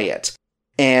destroy it.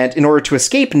 And in order to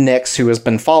escape Nyx, who has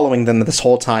been following them this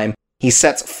whole time, he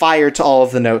sets fire to all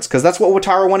of the notes, because that's what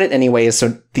Wataru wanted anyways,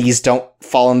 so these don't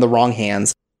fall in the wrong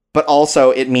hands. But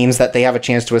also, it means that they have a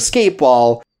chance to escape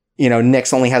while, you know,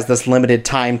 Nyx only has this limited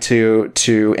time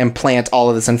to implant all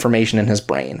of this information in his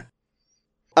brain.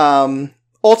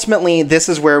 Ultimately, this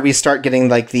is where we start getting,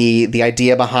 like, the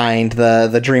idea behind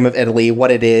the Dream of Italy,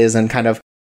 what it is, and kind of,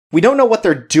 we don't know what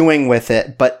they're doing with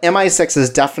it, but MI6 is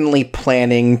definitely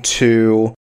planning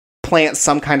to plant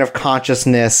some kind of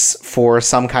consciousness for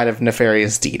some kind of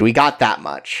nefarious deed. We got that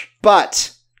much.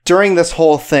 But during this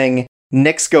whole thing,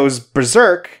 Nyx goes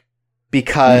berserk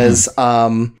because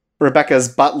Rebecca's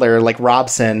butler, like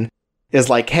Robson, is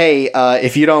like, hey,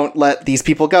 if you don't let these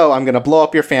people go, I'm going to blow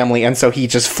up your family. And so he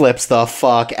just flips the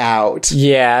fuck out.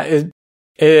 Yeah.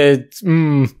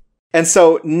 And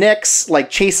so Nyx, like,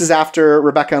 chases after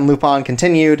Rebecca, and Lupin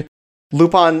continued.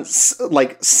 Lupin,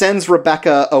 like, sends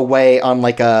Rebecca away on,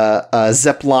 like, a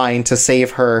zip line to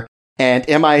save her. And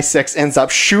MI6 ends up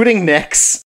shooting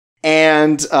Nyx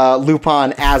and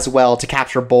Lupin as well to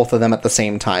capture both of them at the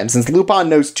same time. Since Lupin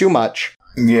knows too much.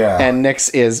 Yeah. And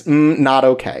Nyx is not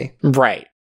okay. Right.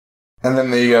 And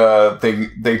then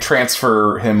they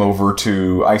transfer him over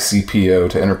to ICPO,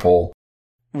 to Interpol.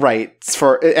 Right.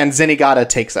 And Zenigata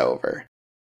takes over.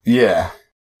 Yeah.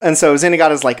 And so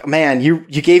Zenigata's like, man, you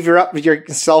gave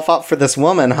yourself up for this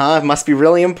woman, huh? It must be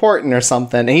really important or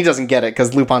something. And he doesn't get it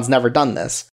because Lupin's never done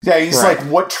this. Yeah, he's like,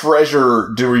 what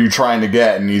treasure were you trying to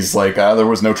get? And he's like, there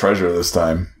was no treasure this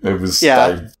time. It was...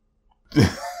 Yeah.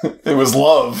 It was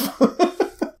love.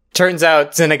 Turns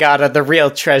out, Zenigata, the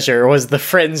real treasure was the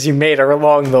friends you made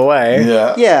along the way.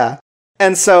 Yeah. Yeah.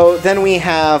 And so then we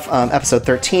have episode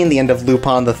 13, the end of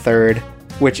Lupin the Third,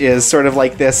 which is sort of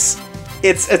like this...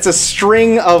 It's a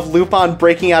string of Lupin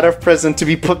breaking out of prison to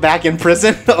be put back in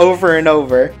prison over and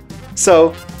over.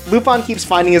 So Lupin keeps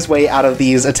finding his way out of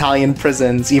these Italian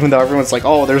prisons, even though everyone's like,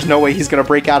 oh, there's no way he's going to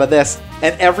break out of this.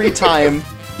 And every time,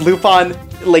 Lupin,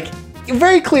 like,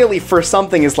 very clearly for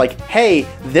something is like, hey,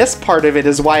 this part of it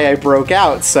is why I broke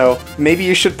out, so maybe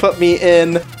you should put me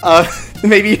in a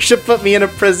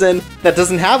prison that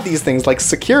doesn't have these things like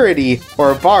security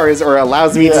or bars or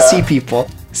allows me to see people.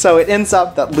 So it ends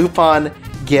up that Lupin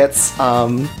gets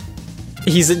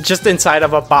he's just inside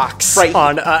of a box Right.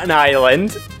 on an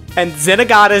island, and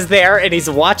Zenigata's there, and he's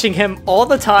watching him all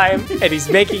the time, and he's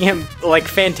making him, like,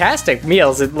 fantastic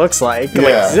meals, it looks like. Yeah.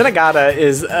 Like, Zenigata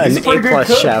is He's a an pretty good A-plus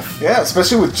cook. chef. Yeah,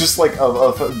 especially with just, like,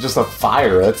 just a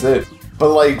fire, that's it.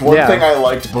 But, like, one Yeah. thing I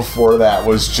liked before that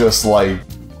was just, like,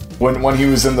 when he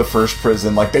was in the first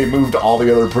prison, like, they moved all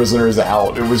the other prisoners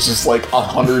out. It was just, like,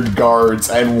 100 guards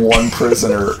and one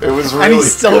prisoner. It was really and he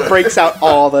still good. breaks out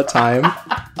all the time.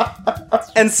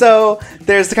 And so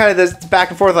there's the kind of this back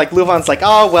and forth, like Lupin's like,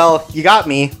 oh, well, you got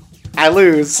me. I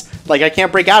lose. Like, I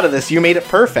can't break out of this. You made it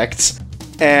perfect.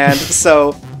 And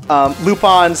so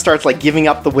Lupin starts, like, giving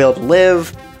up the will to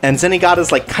live. And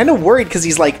Zenigata's, like, kind of worried because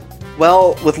he's like,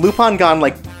 well, with Lupin gone,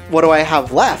 like, what do I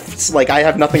have left? Like, I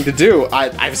have nothing to do.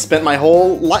 I've spent my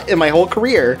whole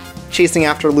career chasing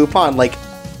after Lupin. Like,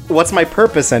 what's my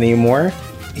purpose anymore?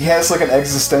 He has, like, an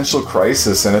existential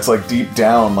crisis, and it's, like, deep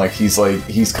down, like, he's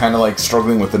kind of, like,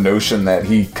 struggling with the notion that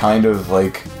he kind of,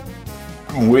 like,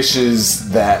 wishes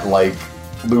that, like,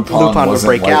 Lupin would wasn't,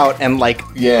 break like, out and, like,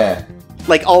 yeah,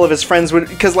 like all of his friends would,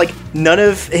 because like none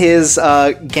of his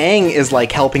gang is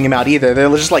like helping him out either. They're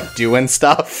just like doing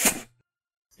stuff.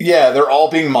 Yeah, they're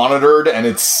all being monitored, and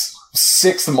it's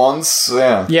 6 months.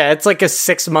 Yeah, it's like a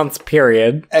 6-month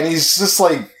period. And he's just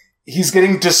like, he's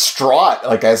getting distraught,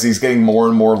 like, as he's getting more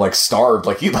and more, like, starved.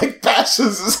 Like, he, like,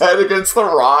 bashes his head against the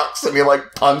rocks, and he,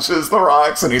 like, punches the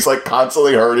rocks, and he's, like,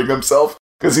 constantly hurting himself.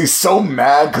 Because he's so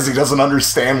mad because he doesn't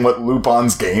understand what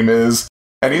Lupin's game is.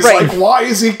 And he's like, why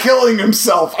is he killing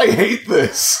himself? I hate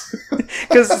this.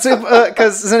 Because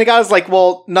Zenigata's like,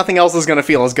 well, nothing else is going to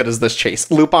feel as good as this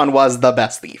chase. Lupin was the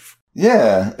best thief.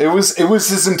 Yeah, it was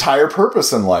his entire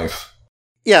purpose in life.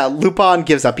 Yeah, Lupin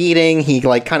gives up eating. He,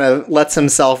 like, kind of lets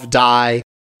himself die.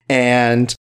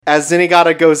 And as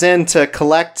Zenigata goes in to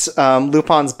collect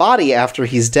Lupin's body after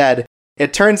he's dead,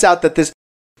 it turns out that this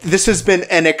has been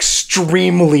an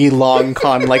extremely long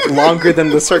con, like longer than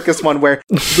the circus one, where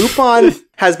Lupin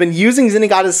has been using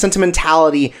Zenigata's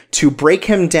sentimentality to break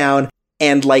him down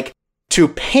and, like, to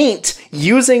paint,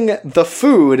 using the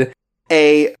food,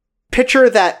 a picture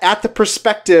that, at the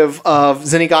perspective of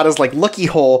Zenigata's, like, looky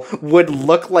hole, would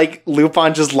look like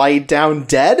Lupin just lied down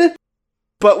dead,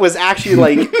 but was actually,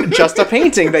 like, just a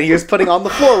painting that he was putting on the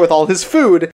floor with all his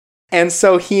food. And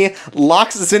so he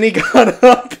locks Zenigata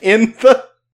up in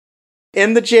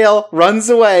the jail,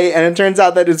 runs away, and it turns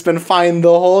out that it's been fine the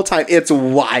whole time. It's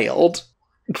wild.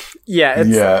 Yeah,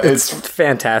 it's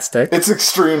fantastic. It's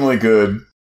extremely good.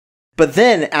 But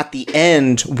then at the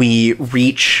end, we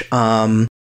reach sort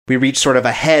of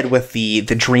ahead with the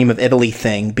Dream of Italy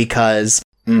thing, because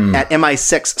at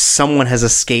MI6, someone has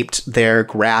escaped their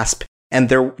grasp, and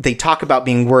they talk about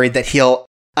being worried that he'll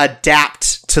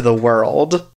adapt to the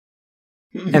world.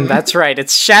 And that's right,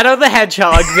 it's Shadow the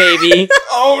Hedgehog, baby.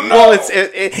 Oh no! Well,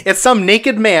 it's some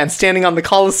naked man standing on the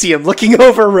Colosseum looking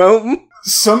over Rome.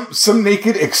 Some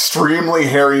naked, extremely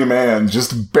hairy man,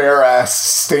 just bare ass,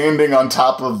 standing on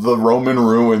top of the Roman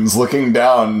ruins, looking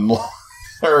down.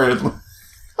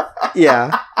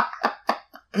 Yeah.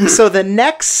 So the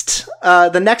next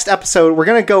episode, we're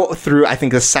gonna go through, I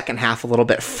think, the second half a little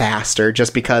bit faster,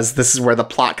 just because this is where the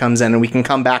plot comes in, and we can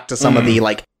come back to some of the,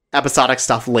 like, episodic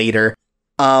stuff later.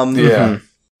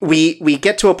 We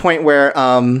get to a point where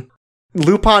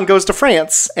Lupin goes to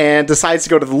France and decides to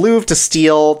go to the Louvre to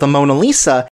steal the Mona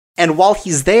Lisa, and while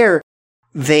he's there,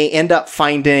 they end up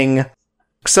finding.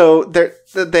 So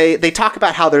they talk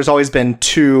about how there's always been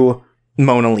two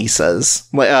Mona Lisas,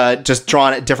 just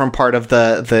drawn at different part of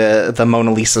the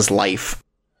Mona Lisa's life.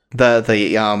 What's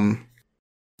the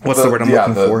word I'm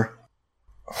looking for?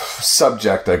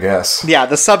 Subject, I guess. Yeah,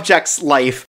 the subject's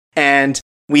life, and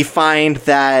we find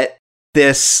that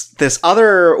this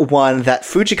other one that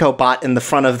Fujiko bought in the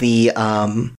front of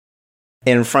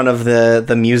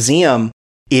the museum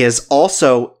is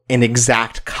also an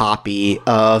exact copy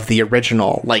of the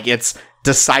original. Like, it's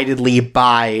decidedly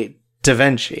by Da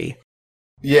Vinci.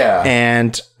 Yeah.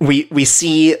 And we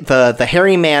see the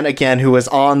hairy man again, who was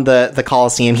on the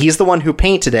Colosseum. He's the one who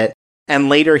painted it, and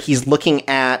later he's looking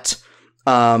at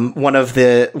one of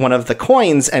the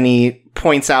coins, and he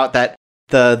points out that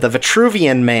the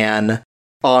Vitruvian man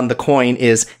on the coin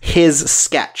is his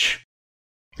sketch.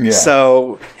 Yeah.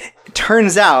 So,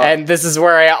 turns out... And this is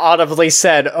where I audibly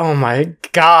said, oh my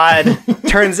god.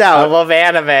 Turns out... I love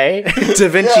anime. Da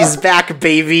Vinci's back,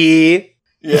 baby.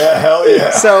 Yeah, hell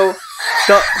yeah. So,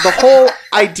 the whole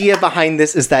idea behind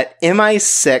this is that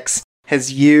MI6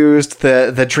 has used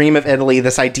the Dream of Italy,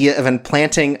 this idea of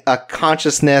implanting a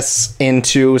consciousness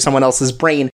into someone else's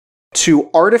brain, to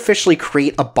artificially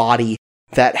create a body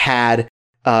that had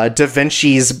Da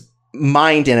Vinci's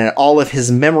mind in it, all of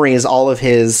his memories, all of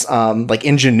his like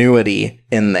ingenuity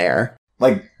in there.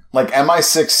 Like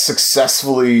MI6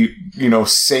 successfully,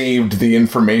 saved the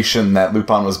information that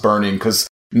Lupin was burning, because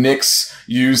Nix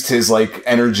used his like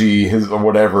energy, or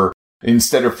whatever,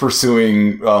 instead of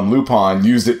pursuing Lupin,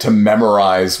 used it to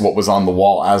memorize what was on the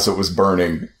wall as it was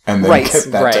burning, and then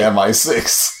get that to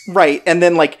MI6. Right, and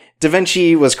then like Da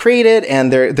Vinci was created,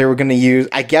 and they were going to use,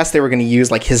 I guess they were going to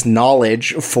use like his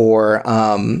knowledge for,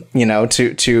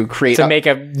 to create make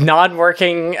a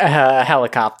non-working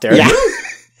helicopter. Yeah.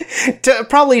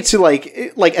 to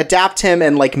like adapt him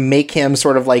and like make him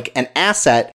sort of like an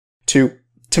asset to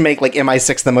make like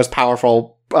MI6 the most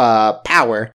powerful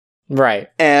power. Right.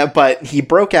 But he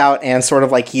broke out, and sort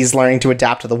of like he's learning to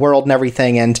adapt to the world and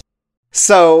everything. And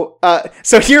so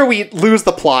here we lose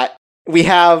the plot. We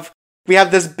have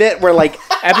this bit where, like...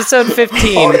 Episode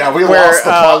 15, where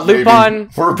plot, Lupin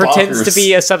pretends to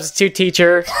be a substitute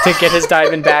teacher to get his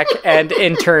diamond back, and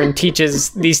in turn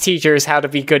teaches these teachers how to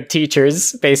be good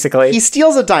teachers, basically. He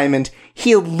steals a diamond,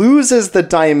 he loses the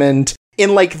diamond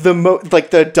in like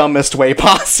the dumbest way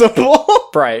possible.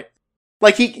 Right.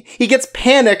 Like he gets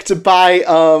panicked by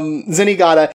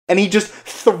Zenigata, and he just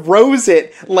throws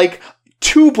it like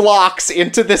 2 blocks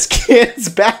into this kid's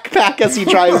backpack as he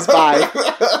drives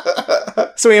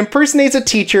by. So he impersonates a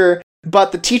teacher,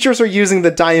 but the teachers are using the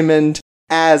diamond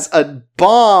as a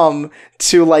bomb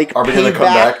to like pay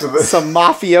back to some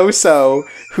mafioso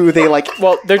who they like.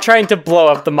 Well, they're trying to blow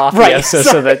up the mafioso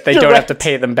so that they don't have to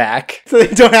pay them back. So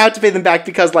they don't have to pay them back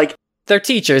because like they're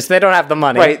teachers, they don't have the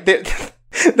money. Right. The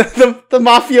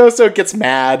mafioso gets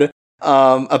mad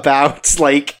about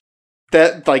like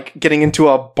that, like getting into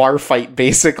a bar fight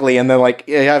basically, and they're like,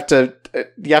 you have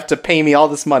to pay me all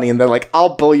this money, and they're like,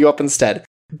 I'll blow you up instead.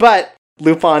 But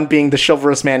Lupin, being the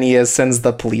chivalrous man he is, sends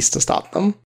the police to stop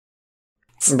them.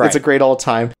 It's a great old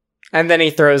time. And then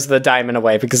he throws the diamond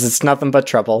away because it's nothing but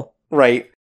trouble.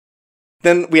 Right.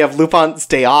 Then we have Lupin's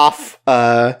day off,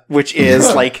 which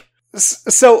is like,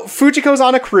 so Fujiko's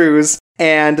on a cruise,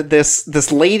 and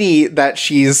this lady that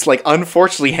she's like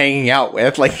unfortunately hanging out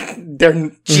with, like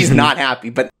she's not happy,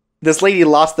 but this lady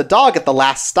lost the dog at the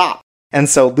last stop. And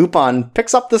so Lupin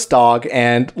picks up this dog,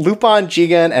 and Lupin,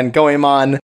 Jigen, and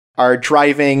Goemon are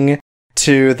driving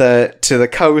to the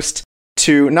coast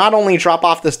to not only drop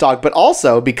off this dog, but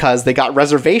also because they got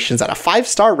reservations at a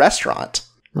 5-star restaurant.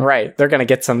 Right. They're going to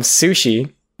get some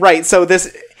sushi. Right. So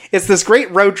it's this great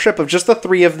road trip of just the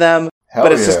 3 of them,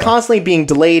 but it's just constantly being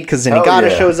delayed because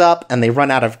Zenigata shows up and they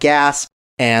run out of gas,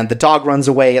 and the dog runs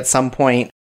away at some point,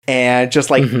 and just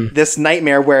like this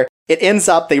nightmare where it ends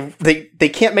up they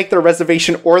can't make their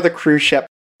reservation or the cruise ship,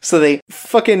 so they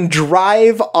fucking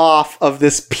drive off of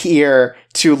this pier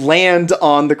to land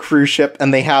on the cruise ship,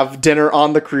 and they have dinner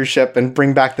on the cruise ship and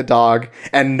bring back the dog,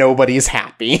 and nobody's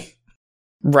happy.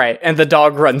 Right, and the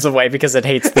dog runs away because it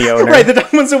hates the owner. Right, the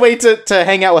dog runs away to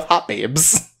hang out with hot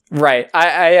babes. Right,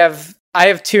 I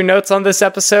have 2 notes on this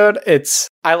episode.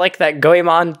 I like that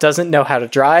Goemon doesn't know how to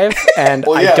drive, and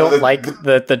I don't like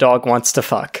that the dog wants to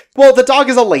fuck. Well, the dog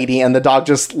is a lady, and the dog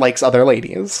just likes other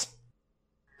ladies.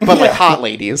 But like hot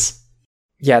ladies.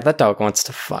 Yeah, that dog wants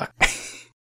to fuck.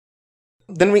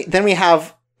 Then we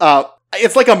have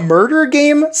it's like a murder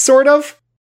game, sort of.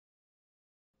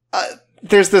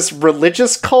 There's this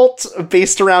religious cult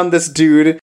based around this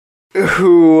dude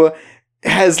who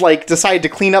has like decided to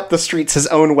clean up the streets his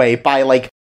own way by like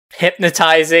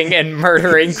hypnotizing and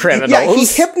murdering criminals. Yeah, he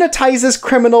hypnotizes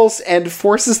criminals and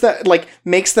forces that, like,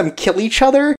 makes them kill each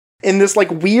other in this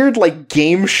like weird like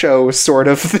game show sort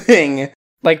of thing.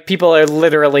 Like, people are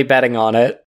literally betting on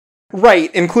it.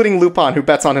 Right, including Lupin, who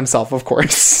bets on himself, of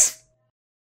course.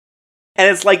 And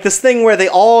it's like this thing where they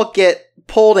all get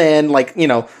pulled in, like, you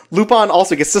know, Lupin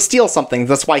also gets to steal something.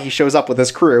 That's why he shows up with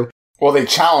his crew. Well, they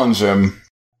challenge him.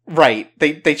 Right.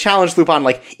 They challenge Lupin,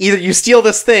 like, either you steal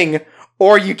this thing,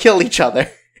 or you kill each other.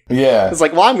 Yeah. It's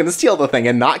like, well, I'm going to steal the thing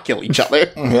and not kill each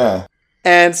other. Yeah.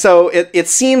 And so it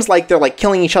seems like they're, like,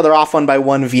 killing each other off one by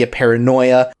one via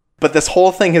paranoia. But this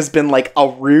whole thing has been, like, a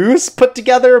ruse put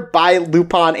together by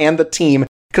Lupin and the team,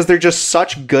 because they're just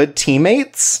such good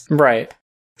teammates. Right.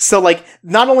 So, like,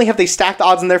 not only have they stacked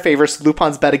odds in their favor, so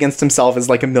Lupin's bet against himself is,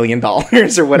 like, $1 million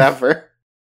or whatever,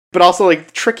 but also,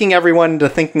 like, tricking everyone into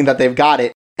thinking that they've got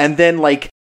it. And then, like,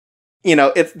 you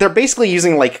know, they're basically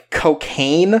using, like,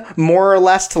 cocaine, more or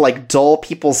less, to, like, dull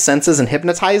people's senses and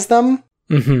hypnotize them.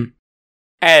 Mm-hmm.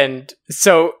 And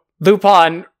so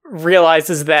Lupin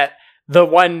realizes that the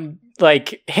one,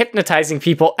 like, hypnotizing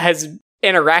people has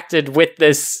interacted with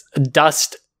this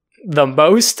dust the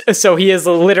most, so he is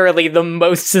literally the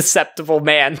most susceptible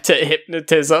man to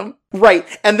hypnotism. Right,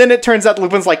 and then it turns out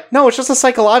Lupin's like, no, it's just a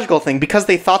psychological thing, because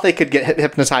they thought they could get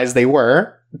hypnotized, they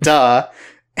were. Duh.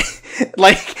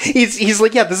 Like, he's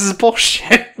like, yeah, this is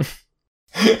bullshit.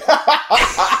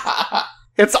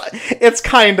 It's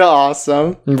kind of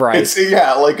awesome. Right.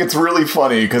 It's really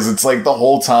funny, because it's like the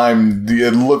whole time,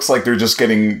 it looks like they're just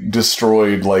getting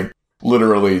destroyed, like,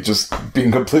 literally just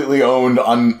being completely owned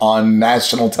on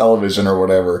national television or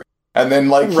whatever. And then,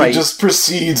 like, he just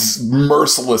proceeds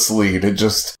mercilessly to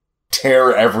just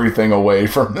tear everything away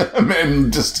from them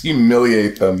and just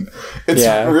humiliate them. It's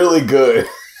really good.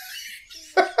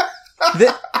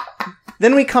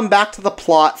 Then we come back to the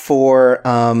plot for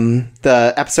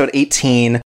the episode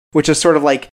 18, which is sort of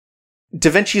like Da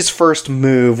Vinci's first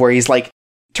move, where he's like,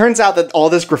 turns out that all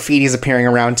this graffiti is appearing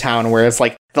around town where it's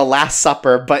like the Last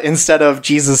Supper, but instead of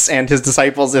Jesus and his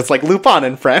disciples, it's like Lupin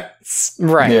and friends.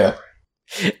 Right. Yeah.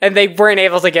 And they weren't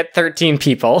able to get 13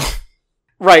 people.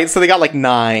 Right, so they got like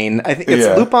 9. I think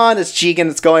it's Lupin, it's Jigen,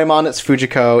 it's Goemon, it's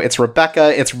Fujiko, it's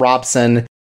Rebecca, it's Robson,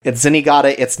 it's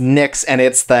Zenigata, it's Nyx, and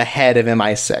it's the head of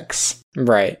MI6.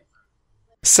 Right.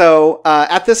 So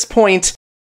at this point,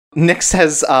 Nix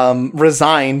has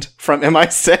resigned from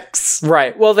MI6.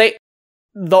 Right. Well, the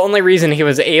only reason he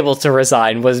was able to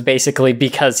resign was basically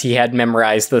because he had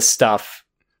memorized this stuff.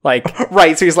 Like,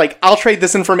 right, so he's like, I'll trade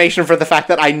this information for the fact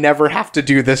that I never have to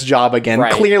do this job again.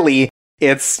 Right. Clearly,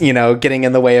 it's, getting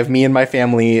in the way of me and my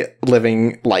family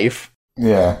living life.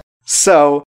 Yeah.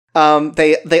 So,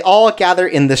 they all gather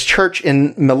in this church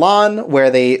in Milan,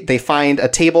 where they find a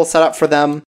table set up for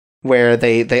them, where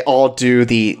they all do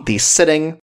the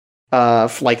sitting,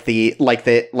 like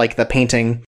the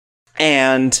painting,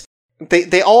 and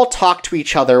they all talk to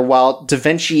each other while Da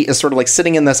Vinci is sort of like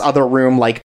sitting in this other room,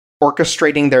 like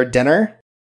orchestrating their dinner.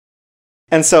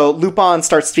 And so Lupin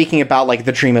starts speaking about like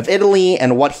the Dream of Italy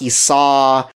and what he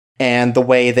saw and the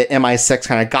way that MI6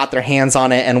 kind of got their hands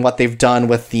on it and what they've done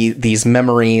with these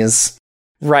memories.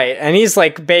 Right, and he's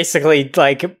like basically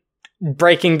like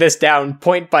breaking this down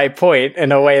point by point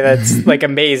in a way that's like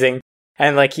amazing.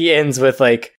 And like he ends with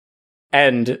like,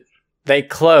 and they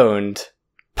cloned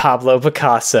Pablo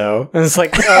Picasso. And it's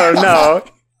like, oh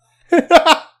no.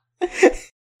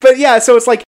 But yeah, so it's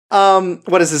like,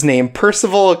 what is his name?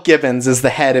 Percival Gibbons is the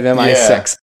head of MI6. Yeah.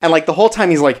 And like the whole time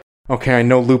he's like, okay, I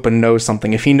know Lupin knows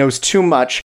something. If he knows too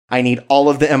much, I need all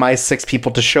of the MI6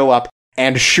 people to show up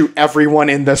and shoot everyone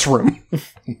in this room.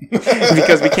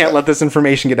 Because we can't let this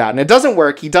information get out. And it doesn't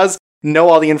work. He does know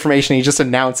all the information. He just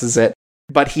announces it.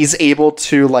 But he's able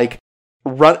to like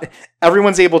run.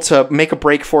 Everyone's able to make a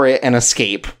break for it and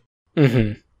escape.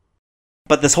 Mm-hmm.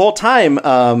 But this whole time,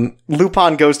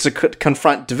 Lupin goes to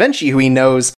confront Da Vinci, who he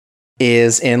knows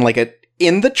is in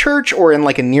the church or in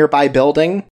like a nearby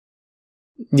building.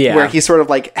 Yeah. Where he sort of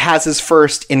like has his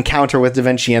first encounter with Da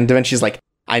Vinci, and Da Vinci's like,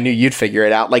 I knew you'd figure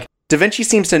it out. Like, Da Vinci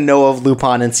seems to know of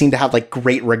Lupin and seem to have like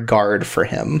great regard for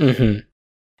him. Mm-hmm.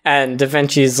 And Da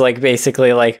Vinci's like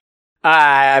basically like,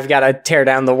 I've got to tear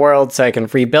down the world so I can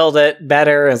rebuild it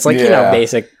better. It's like,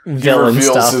 basic villain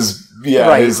stuff.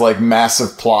 His like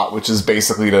massive plot, which is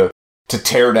basically to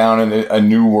tear down a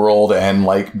new world, and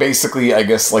like basically, I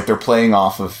guess like they're playing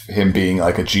off of him being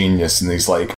like a genius, and he's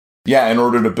like, yeah, in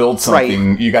order to build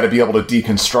something, you got to be able to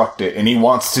deconstruct it, and he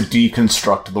wants to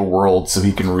deconstruct the world so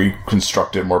he can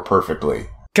reconstruct it more perfectly.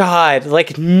 God,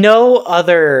 like no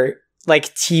other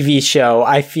like TV show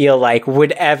I feel like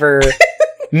would ever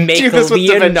make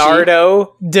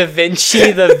Leonardo da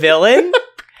Vinci the villain.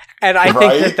 And I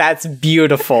think that's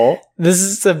beautiful. This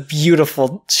is a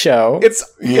beautiful show. It's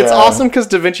awesome because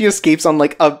Da Vinci escapes on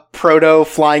like a proto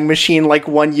flying machine, like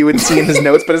one you would see in his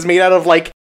notes, but it's made out of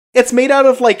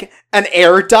an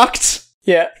air duct.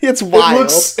 Yeah, it's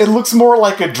wild. It looks more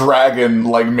like a dragon,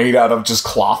 like made out of just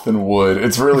cloth and wood.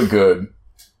 It's really good.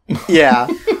 Yeah.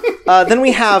 Then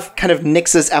we have kind of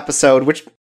Nix's episode, which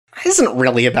isn't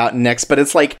really about Nix, but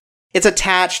it's like it's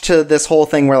attached to this whole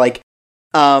thing where like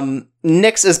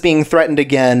Nix is being threatened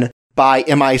again by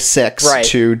MI6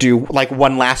 to do like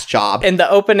one last job. In the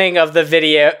opening of the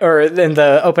video, or in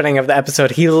the opening of the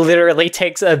episode, he literally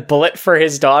takes a bullet for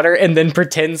his daughter and then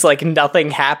pretends like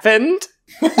nothing happened.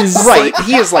 Right.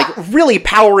 He is like really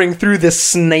powering through this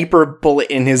sniper bullet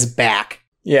in his back.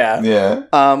 Yeah.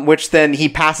 Yeah. Which then he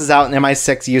passes out and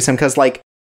MI6 use him because like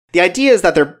the idea is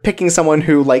that they're picking someone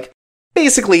who like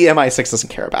basically MI6 doesn't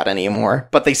care about anymore,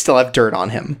 but they still have dirt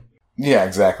on him. Yeah,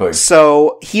 exactly.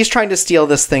 So he's trying to steal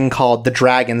this thing called the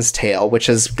Dragon's Tail, which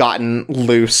has gotten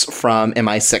loose from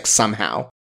MI6 somehow.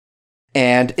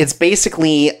 And it's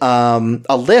basically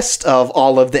a list of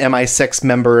all of the MI6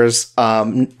 members'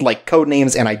 like code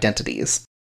names and identities.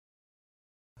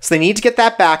 So they need to get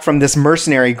that back from this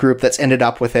mercenary group that's ended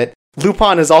up with it.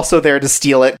 Lupin is also there to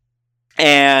steal it.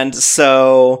 And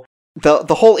so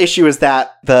the whole issue is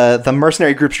that the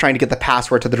mercenary group's trying to get the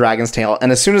password to the Dragon's Tail.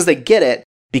 And as soon as they get it,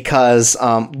 because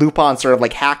Lupin sort of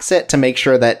like hacks it to make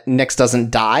sure that Nix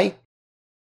doesn't die,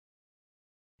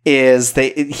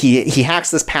 he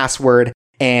hacks this password,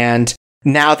 and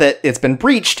now that it's been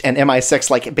breached and MI6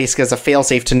 like basically has a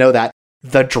failsafe to know that,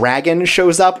 the dragon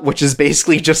shows up, which is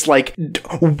basically just like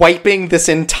wiping this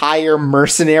entire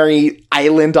mercenary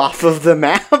island off of the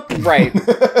map. Right.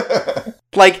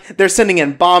 Like they're sending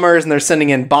in bombers and they're sending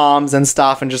in bombs and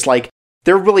stuff, and just like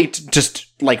they're really just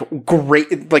like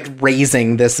great, like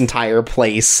raising this entire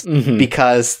place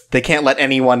because they can't let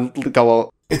anyone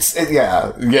go. It's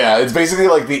basically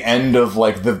like the end of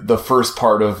like the first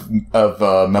part of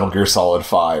Metal Gear Solid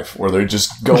 5, where they're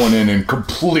just going in and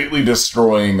completely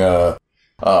destroying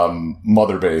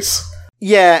Mother Base.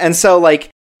 Yeah, and so like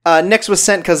Nix was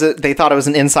sent because they thought it was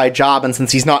an inside job, and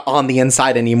since he's not on the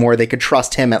inside anymore, they could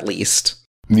trust him at least.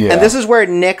 Yeah. And this is where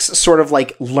Nix sort of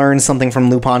like learns something from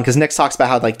Lupin, because Nix talks about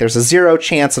how like there's a 0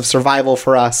 chance of survival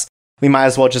for us. we might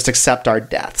as well just accept our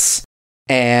deaths.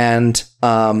 And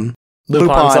Lupin's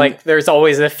Lupin, like, there's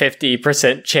always a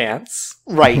 50% chance.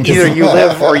 right, either you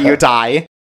live or you die.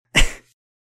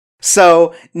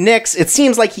 So Nyx, it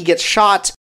seems like he gets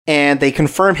shot, and they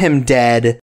confirm him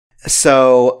dead.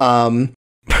 So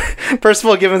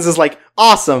Percival Givens is like,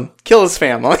 awesome, kill his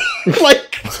family.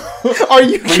 Like, are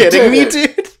you kidding me,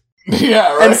 dude?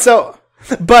 Yeah, right. And so,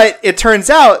 but it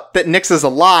turns out that Nyx is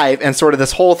alive, and sort of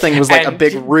this whole thing was like And a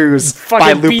big ruse by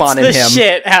Fucking beats Lupin the and him.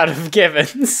 shit out of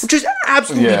Gibbons. Just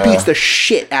absolutely beats the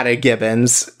shit out of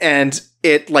Gibbons. And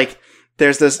it, like,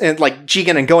 there's this, and like,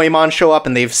 Jigen and Goemon show up,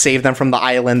 and they've saved them from the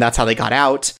island. That's how they got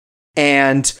out.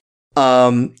 And Da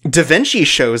Vinci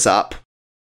shows up.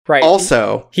 Right.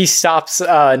 Also, he stops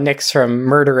Nyx from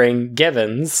murdering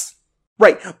Gibbons.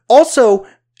 right. Also,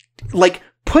 like,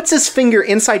 puts his finger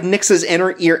inside Nyx's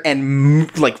inner ear and,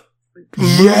 moves it,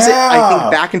 I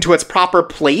think, back into its proper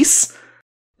place.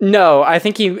 No, I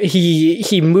think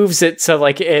he moves it so,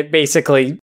 like, it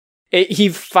basically... he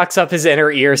fucks up his inner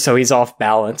ear so he's off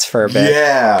balance for a bit.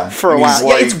 Yeah. For a He's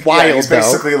while. Yeah, it's wild, he's though.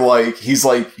 basically he's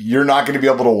like, you're not going to be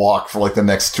able to walk for, like, the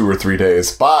next 2 or 3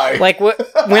 days. Bye. Like,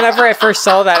 whenever I first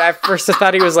saw that, I first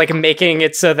thought he was, like, making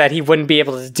it so that he wouldn't be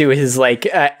able to do his, like,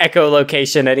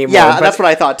 echolocation anymore. Yeah, that's what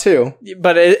I thought, too.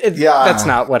 But that's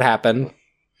not what happened.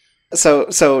 So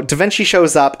Da Vinci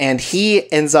shows up, and he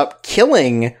ends up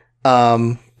killing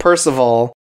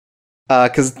Percival,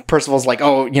 because Percival's like,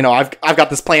 oh, you know, I've got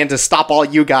this plan to stop all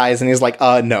you guys, and he's like,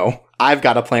 no, I've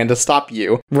got a plan to stop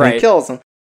you. Right. And he kills him.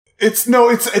 It's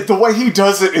the way he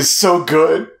does it is so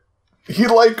good. He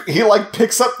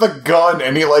picks up the gun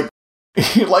and he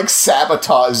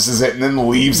sabotages it and then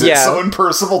leaves it. Yeah. So when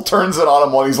Percival turns it on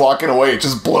him while he's walking away, it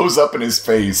just blows up in his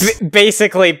face.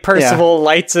 Basically, Percival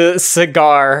lights a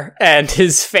cigar and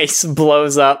his face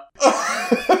blows up.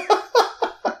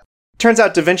 Turns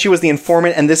out Da Vinci was the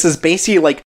informant, and this is basically,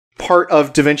 like, part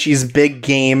of Da Vinci's big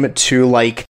game to,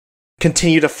 like,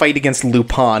 continue to fight against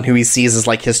Lupin, who he sees as,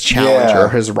 like, his challenger,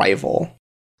 his rival.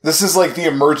 This is like the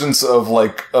emergence of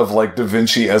Da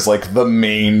Vinci as like the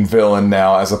main villain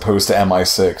now, as opposed to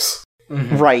MI6.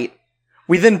 Mm-hmm. Right.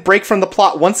 We then break from the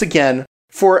plot once again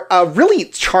for a really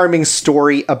charming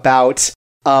story about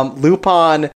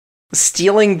Lupin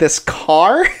stealing this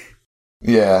car,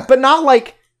 Yeah. but not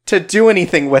like to do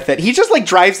anything with it. He just like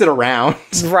drives it around.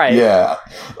 Right. Yeah.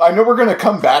 I know we're gonna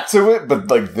come back to it, but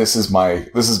like this is my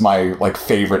like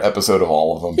favorite episode of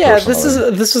all of them. Yeah,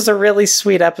 personally. this was a really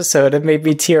sweet episode. It made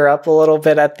me tear up a little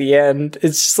bit at the end.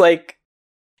 It's just like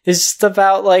it's just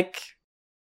about like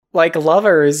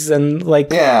lovers and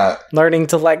like learning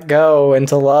to let go and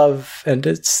to love, and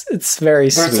it's very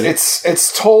sweet.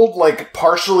 It's told like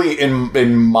partially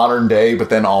in modern day, but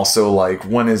then also like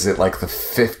when is it, like the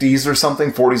 50s or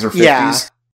something, 40s or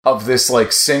 50s of this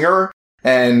like singer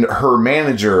and her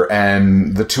manager,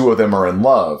 and the two of them are in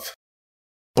love.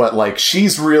 But like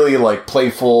she's really like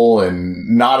playful and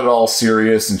not at all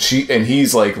serious, and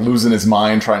he's like losing his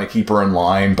mind trying to keep her in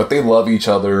line, but they love each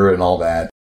other and all that.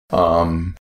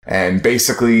 And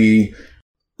basically,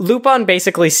 Lupin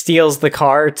basically steals the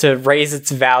car to raise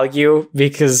its value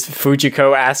because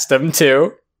Fujiko asked him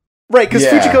to. Right, because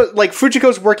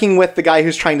Fujiko's working with the guy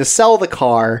who's trying to sell the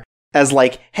car as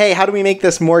like, hey, how do we make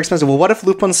this more expensive? Well, what if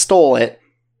Lupin stole it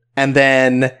and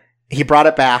then he brought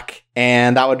it back,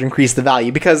 and that would increase the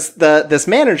value? Because this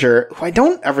manager, who I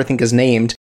don't ever think is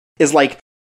named, is like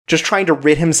just trying to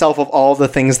rid himself of all the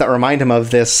things that remind him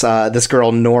of this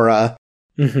girl Nora.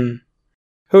 Mm-hmm.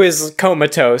 Who is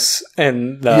comatose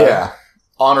and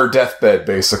on her deathbed,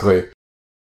 basically.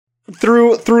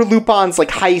 Through Lupin's like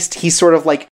heist, he sort of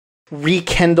like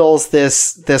rekindles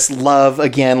this love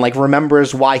again, like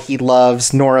remembers why he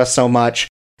loves Nora so much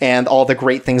and all the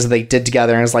great things that they did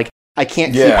together, and is like, I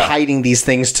can't keep hiding these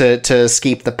things to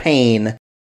escape the pain,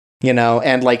 you know.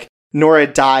 And like Nora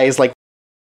dies like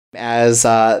as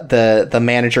the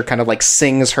manager kind of like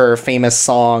sings her famous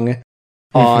song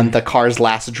on the car's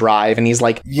last drive, and he's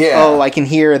like, oh, I can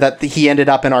hear that he ended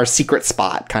up in our secret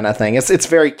spot, kind of thing. It's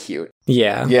very cute.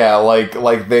 Yeah, like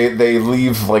they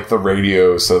leave like the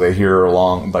radio so they hear her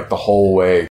along like the whole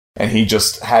way, and he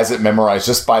just has it memorized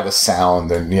just by the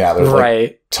sound. And they're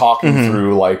like talking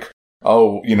through like,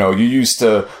 oh, you know, you used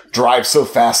to drive so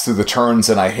fast through the turns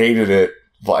and I hated it.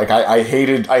 Like I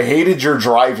hated your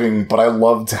driving, but I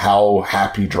loved how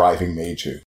happy driving made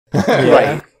you.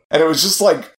 Right. And it was just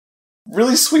like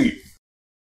really sweet.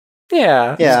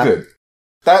 Yeah. It was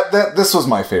good. This was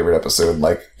my favorite episode,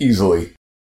 like easily.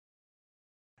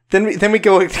 Then we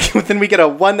get a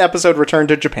one episode return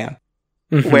to Japan,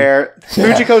 where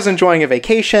Fujiko's enjoying a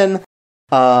vacation.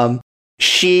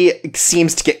 She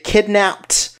seems to get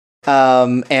kidnapped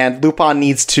and Lupin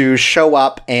needs to show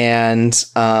up and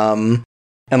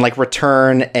like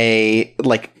return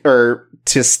or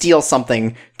to steal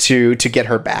something to get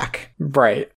her back.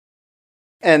 Right.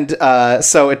 And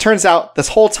so it turns out this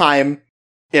whole time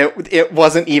it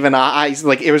wasn't even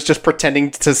it was just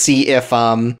pretending to see if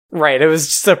Right, it was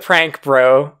just a prank,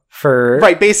 bro.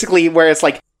 Right, basically where it's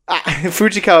like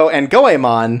Fujiko and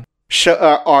Goemon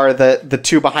are the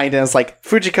two behind it. And it's like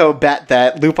Fujiko bet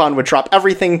that Lupin would drop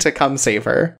everything to come save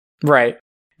her. Right.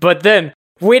 But then,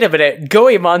 wait a minute,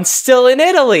 Goemon's still in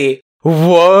Italy.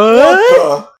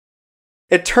 What?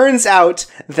 It turns out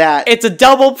that it's a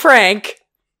double prank.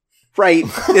 Right.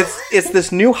 It's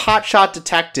this new hotshot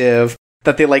detective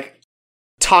that they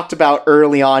talked about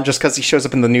early on just because he shows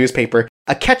up in the newspaper.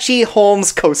 Akechi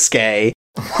Holmes Kosuke,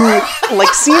 who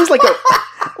seems like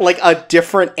a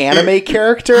different anime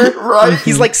character. Right.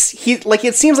 He's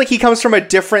it seems like he comes from a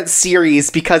different series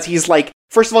because he's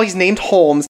first of all, he's named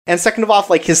Holmes, and second of all,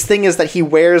 his thing is that he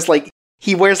wears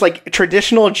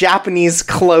traditional Japanese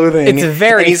clothing. It's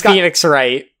very Phoenix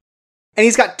Wright. And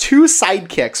he's got two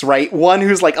sidekicks, right? One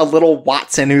who's a little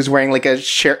Watson who's wearing a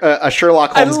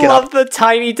Sherlock Holmes get up. I love the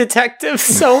tiny detective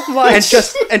so much.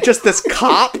 and just this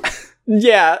cop.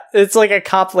 Yeah, it's like a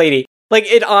cop lady.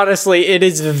 It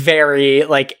is very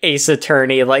Ace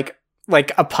Attorney, like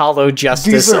Apollo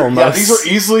Justice almost. Yeah, these are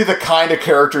easily the kind of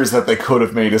characters that they could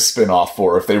have made a spin-off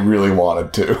for if they really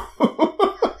wanted to.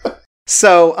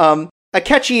 So,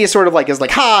 Akechi is sort of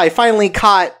ha, I finally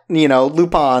caught,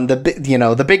 Lupin,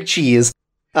 the big cheese,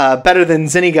 better than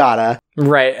Zenigata.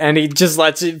 Right, and he just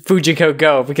lets Fujiko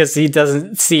go because he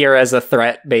doesn't see her as a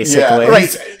threat, basically. Yeah, right.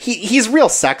 He's real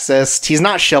sexist. He's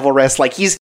not chivalrous.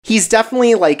 He's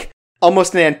definitely,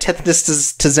 almost an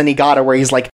antithesis to Zenigata, where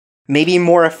he's, maybe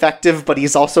more effective, but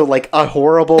he's also, a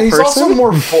horrible person. He's also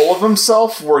more full of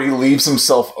himself, where he leaves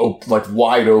himself,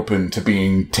 wide open to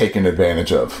being taken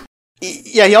advantage of.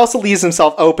 Yeah, he also leaves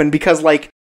himself open because,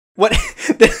 what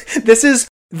this is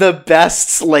the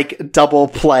best double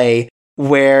play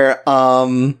where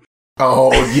oh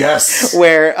yes,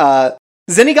 where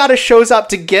Zenigata shows up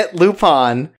to get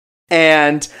Lupin,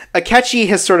 and Akechi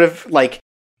has sort of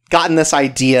gotten this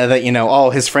idea that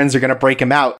his friends are gonna break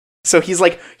him out, so he's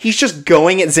just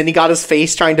going at Zenigata's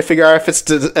face trying to figure out if it's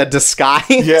a disguise.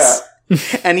 Yeah,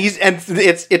 and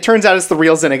it turns out it's the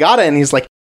real Zenigata, and he's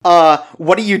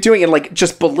what are you doing? And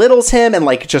just belittles him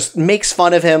and just makes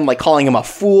fun of him, calling him a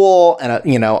fool and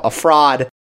a fraud.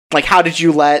 How did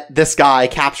you let this guy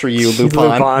capture you,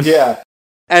 Lupin? Yeah.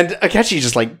 And Akechi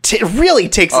just really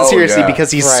takes it seriously because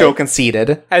he's so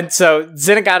conceited. And so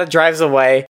Zenigata drives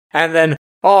away, and then,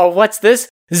 oh, what's this?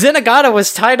 Zenigata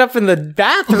was tied up in the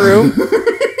bathroom.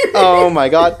 Oh my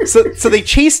god. So they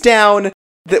chase down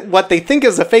what they think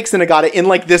is a fake Zenigata in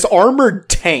this armored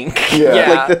tank.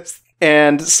 Yeah. This.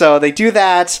 And so they do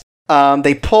that.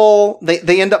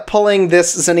 They end up pulling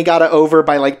this Zenigata over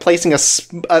by placing a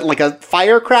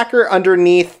firecracker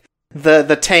underneath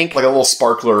the tank, like a little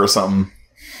sparkler or something,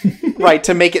 right,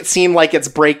 to make it seem like it's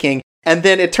breaking. And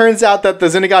then it turns out that the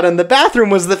Zenigata in the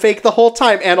bathroom was the fake the whole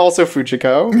time, and also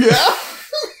Fujiko. Yeah.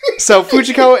 So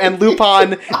Fujiko and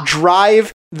Lupin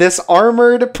drive this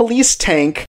armored police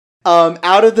tank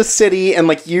out of the city and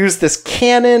use this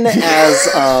cannon as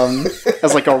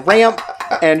a ramp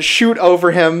and shoot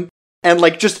over him and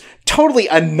just totally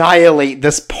annihilate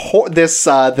this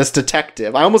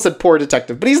detective. I almost said poor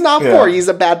detective, but he's not poor. He's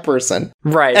a bad person.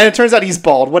 Right. And it turns out he's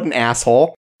bald. What an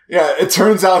asshole. Yeah, it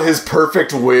turns out his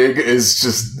perfect wig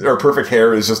perfect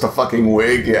hair is just a fucking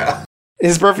wig. Yeah.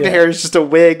 His perfect hair is just a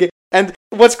wig. And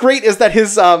what's great is that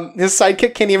his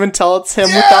sidekick can't even tell it's him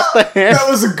without the hair. That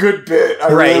was a good bit. I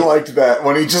really liked that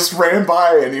when he just ran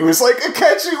by and he was like,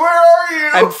 Akechi, where are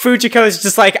you? And Fujiko's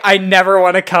just I never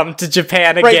want to come to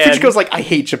Japan again. Right, Fujiko's I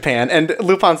hate Japan. And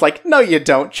Lupin's no, you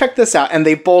don't. Check this out. And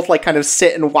they both kind of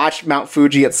sit and watch Mount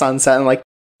Fuji at sunset and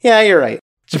yeah, you're right.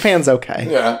 Japan's okay.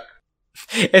 Yeah.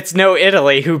 It's no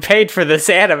Italy who paid for this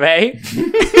anime.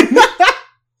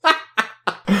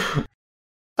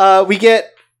 We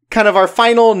get kind of our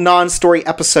final non-story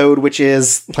episode, which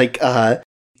is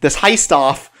this heist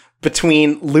off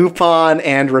between Lupin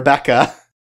and Rebecca.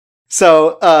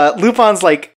 So Lupin's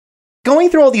going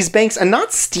through all these banks and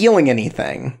not stealing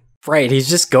anything. Right, he's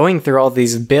just going through all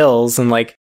these bills and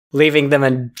leaving them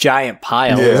in giant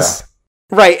piles. Yeah.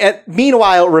 Right, and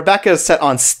meanwhile, Rebecca is set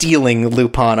on stealing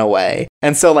Lupin away.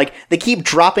 And so they keep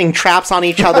dropping traps on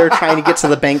each other, trying to get to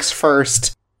the banks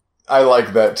first. I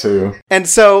like that too. And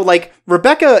so,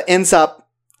 Rebecca ends up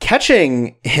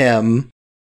catching him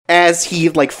as he,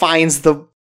 finds the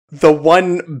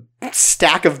one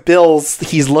stack of bills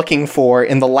he's looking for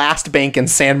in the last bank in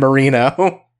San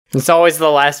Marino. It's always the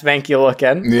last bank you look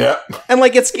in. Yeah. And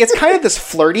like it's kind of this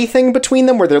flirty thing between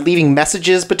them where they're leaving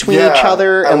messages between each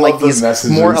other and like these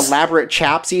more elaborate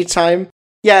chaps each time.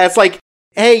 Yeah, it's like,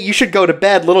 hey, you should go to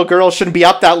bed. Little girls shouldn't be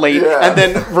up that late. Yeah. And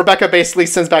then Rebecca basically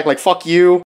sends back like, fuck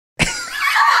you.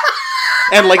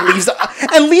 And like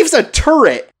leaves a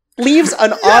turret. Leaves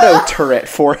an auto turret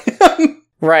for him.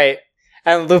 Right.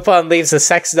 And Lupin leaves a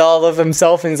sex doll of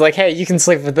himself and he's like, hey, you can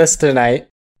sleep with this tonight.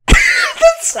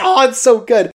 It's so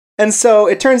good. And so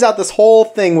it turns out this whole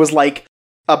thing was like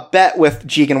a bet with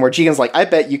Jigen, where Jigen's like, I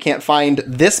bet you can't find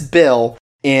this bill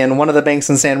in one of the banks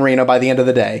in San Marino by the end of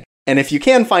the day. And if you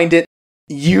can find it,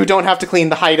 you don't have to clean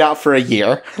the hideout for a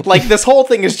year. Like, this whole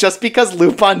thing is just because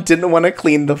Lupin didn't want to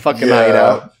clean the fucking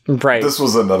hideout. Right. This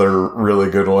was another really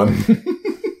good one.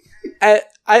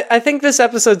 I think this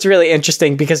episode's really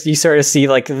interesting because you sort of see,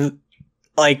 like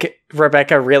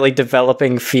Rebecca really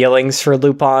developing feelings for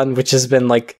Lupin, which has been,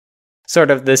 like, sort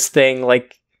of this thing,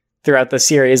 like, throughout the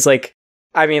series. Like,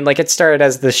 I mean, like, it started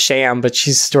as the sham, but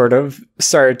she's sort of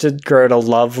started to grow to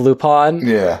love Lupin.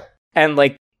 Yeah. And,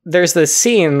 like, there's this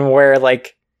scene where,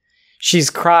 like, she's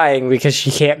crying because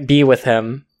she can't be with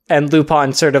him, and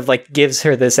Lupin sort of, like, gives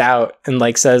her this out and,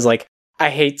 like, says, like,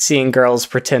 I hate seeing girls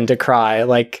pretend to cry.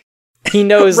 Like, he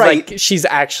knows, right. like, she's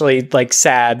actually, like,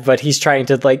 sad, but he's trying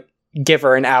to, like, give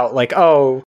her an out, like,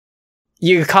 oh,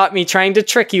 you caught me trying to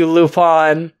trick you,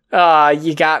 Lupin.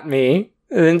 You got me.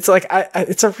 And it's like,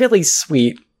 it's a really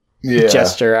sweet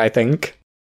gesture, I think.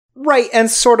 Right, and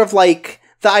sort of like,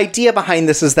 the idea behind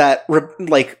this is that,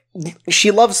 like, she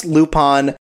loves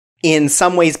Lupin in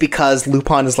some ways because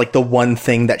Lupin is, like, the one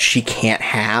thing that she can't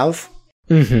have.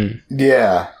 Mm-hmm.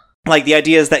 Yeah. Like, the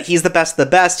idea is that he's the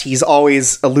best, he's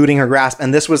always eluding her grasp,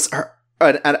 and this was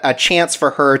a chance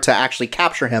for her to actually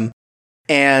capture him.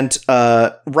 And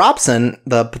Robson,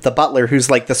 the butler, who's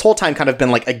like this whole time kind of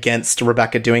been like against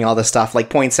Rebecca doing all this stuff, like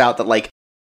points out that like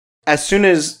as soon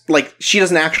as like she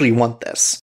doesn't actually want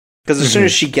this, because as soon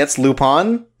as she gets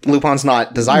Lupin's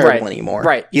not desirable anymore.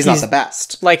 Right, he's not the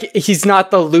best. Like, he's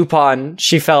not the Lupin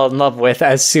she fell in love with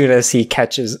as soon as he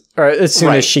catches, or as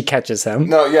soon as she catches him.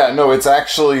 No, it's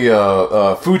actually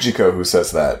Fujiko who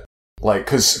says that. Like,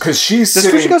 cause she's Does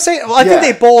sitting... Fujiko say it? Well, I think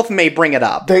they both may bring it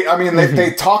up.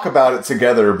 They talk about it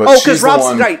together, but she's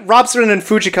Robson and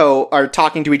Fujiko are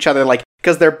talking to each other, like,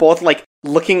 because they're both, like,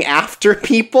 looking after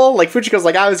people. Like, Fujiko's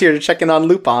like, I was here to check in on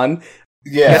Lupin.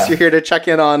 Yeah. Guess you're here to check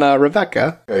in on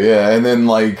Rebecca. Yeah, and then,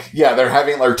 like,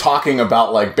 they're talking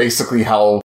about, like, basically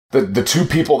how the two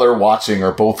people they're watching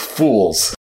are both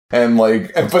fools. And,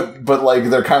 like, but like,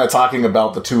 they're kind of talking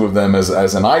about the two of them as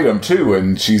an item, too,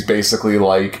 and she's basically,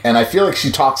 like, and I feel like she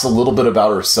talks a little bit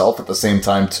about herself at the same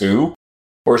time, too,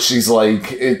 or she's, like,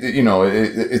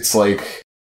 it's, like,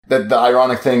 that the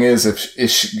ironic thing is, if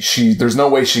she there's no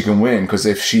way she can win, because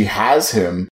if she has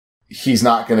him, he's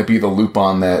not going to be the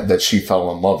Lupin that she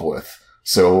fell in love with.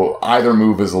 So, either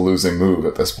move is a losing move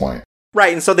at this point.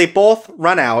 Right, and so they both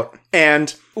run out,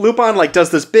 and Lupin, like,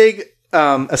 does this big,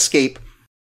 escape.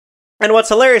 And what's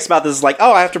hilarious about this is like,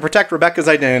 I have to protect Rebecca's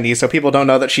identity so people don't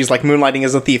know that she's like moonlighting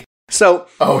as a thief. So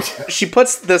she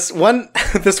puts this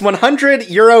 100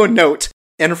 euro note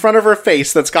in front of her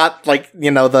face that's got like,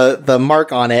 the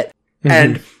mark on it. Mm-hmm.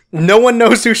 And no one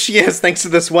knows who she is thanks to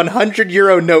this 100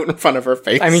 euro note in front of her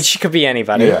face. I mean, she could be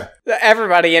anybody. Yeah.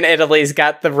 Everybody in Italy's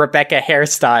got the Rebecca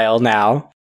hairstyle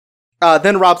now.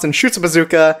 Then Robson shoots a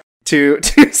bazooka to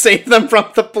save them from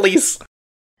the police.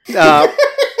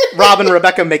 Rob and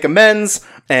Rebecca make amends,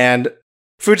 and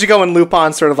Fujiko and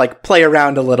Lupin sort of, like, play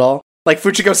around a little. Like,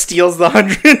 Fujiko steals the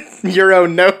 100 euro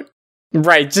note.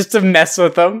 Right, just to mess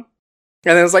with them.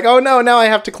 And then it's like, oh no, now I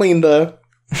have to clean the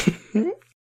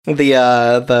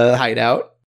the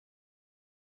hideout.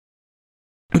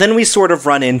 Then we sort of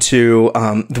run into,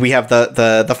 we have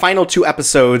the final 2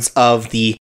 episodes of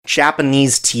the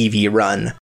Japanese TV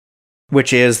run,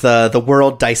 which is the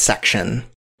World Dissection.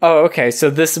 Oh, okay,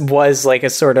 so this was, like, a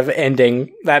sort of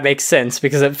ending. That makes sense,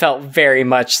 because it felt very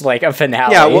much like a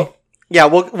finale.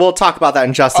 We'll talk about that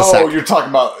in just a sec. Oh, you're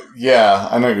talking about... Yeah,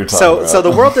 I know what you're talking about. So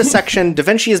the World Dissection, Da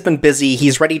Vinci has been busy.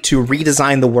 He's ready to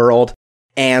redesign the world,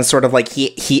 and sort of, like,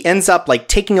 he ends up, like,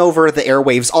 taking over the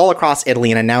airwaves all across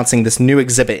Italy and announcing this new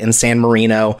exhibit in San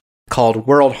Marino called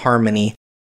World Harmony.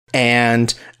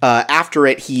 And after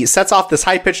it, he sets off this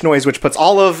high-pitched noise, which puts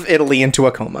all of Italy into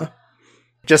a coma.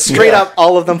 Just straight up,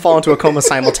 all of them fall into a coma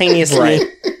simultaneously. Right.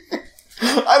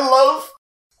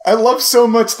 I love so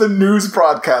much the news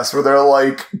broadcast where they're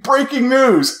like, breaking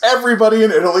news, everybody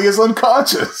in Italy is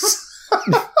unconscious.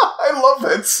 I love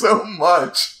that so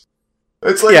much.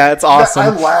 It's like, yeah, it's awesome. I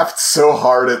laughed so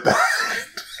hard at that.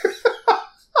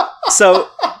 So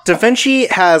Da Vinci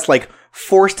has like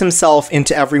forced himself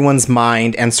into everyone's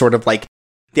mind, and sort of like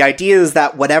the idea is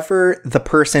that whatever the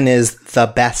person is the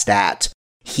best at,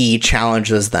 he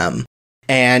challenges them.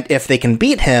 And if they can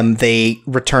beat him, they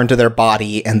return to their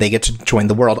body and they get to join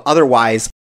the world. Otherwise,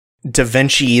 Da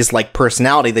Vinci's like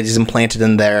personality that he's implanted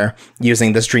in there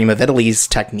using this Dream of Italy's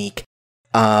technique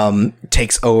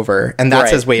takes over. And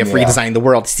that's his way of redesigning the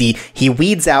world. See, he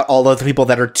weeds out all of the people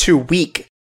that are too weak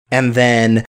and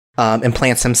then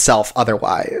implants himself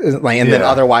otherwise. Then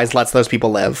otherwise lets those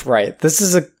people live. Right. This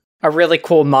is a really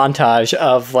cool montage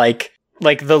of like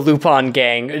the Lupin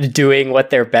gang doing what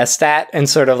they're best at, and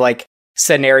sort of like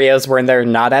scenarios where they're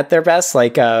not at their best.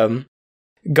 Like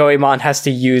Goemon has to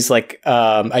use like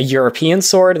a European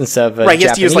sword instead of a Japanese. He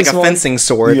has to use like a one. fencing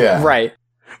sword. Yeah. Right.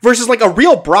 Versus like a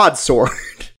real broadsword.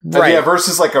 Right. Yeah,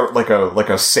 versus like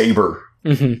a saber.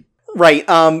 Mm-hmm. Right.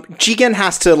 Jigen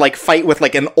has to like fight with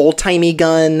like an old-timey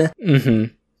gun.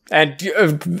 Mm-hmm.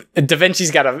 And Da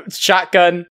Vinci's got a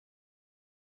shotgun.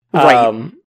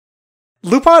 Right.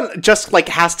 Lupin just like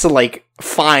has to like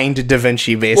find Da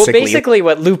Vinci basically. Well, basically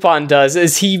what Lupin does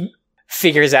is he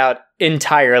figures out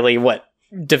entirely what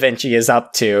Da Vinci is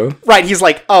up to. Right, he's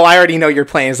like, oh, I already know your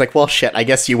plan. He's like, well, shit, I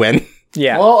guess you win.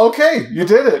 Yeah. Well, okay, you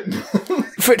did it.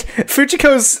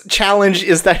 Fujiko's challenge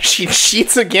is that she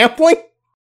cheats at gambling.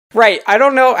 Right. I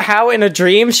don't know how in a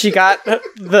dream she got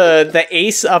the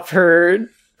ace up her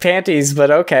panties,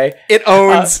 but okay. It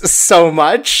owns so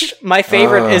much. My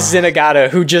favorite is Zenigata,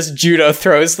 who just judo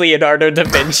throws Leonardo da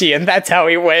Vinci, and that's how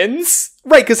he wins.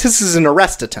 Right, because this is an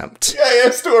arrest attempt. Yeah, he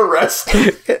has to arrest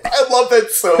him. I love that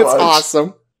so much. It's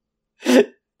awesome.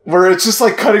 Where it's just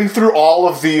like cutting through all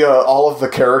of the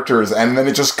characters, and then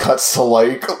it just cuts to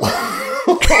like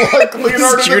like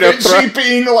Leonardo da Vinci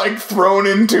being like thrown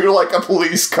into like a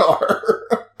police car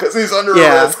because he's under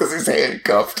arrest because he's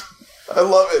handcuffed. I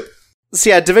love it.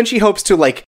 So yeah, Da Vinci hopes to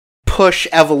like push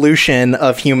evolution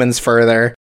of humans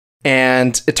further,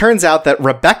 and it turns out that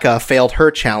Rebecca failed her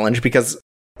challenge because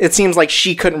it seems like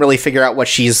she couldn't really figure out what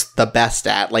she's the best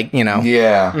at, like, you know.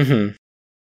 Yeah. Mm-hmm.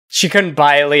 She couldn't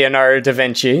buy Leonardo da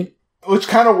Vinci. Which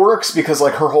kind of works because,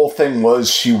 like, her whole thing was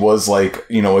she was, like,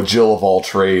 you know, a Jill of all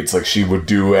trades. Like, she would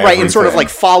do everything. Right, and sort of, like,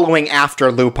 following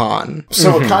after Lupin.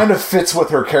 So it kind of fits with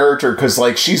her character because,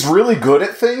 like, she's really good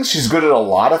at things. She's good at a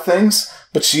lot of things,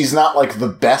 but she's not, like, the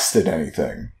best at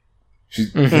anything.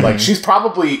 She's, like, she's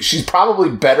probably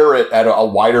better at a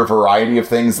wider variety of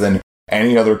things than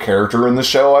any other character in the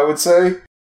show, I would say.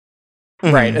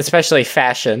 Right, especially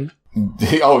fashion.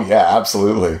 Oh, yeah,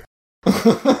 absolutely.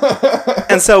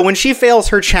 And so when she fails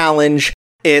her challenge,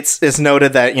 it's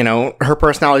noted that, you know, her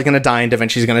personality is going to die and Da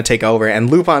Vinci's going to take over. And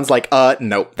Lupin's like,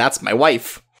 nope, that's my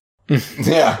wife.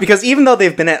 Yeah. Because even though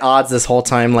they've been at odds this whole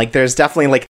time, like, there's definitely,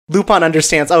 like, Lupin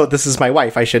understands, oh, this is my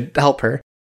wife, I should help her.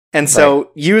 And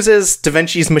so uses Da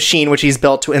Vinci's machine, which he's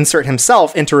built, to insert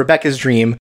himself into Rebecca's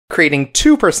dream, creating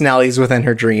two personalities within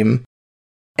her dream.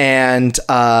 And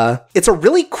it's a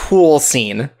really cool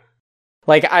scene.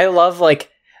 Like, I love, like,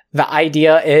 the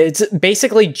idea, it's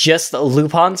basically just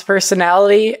Lupin's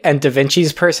personality and Da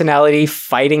Vinci's personality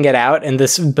fighting it out in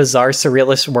this bizarre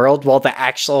surrealist world while the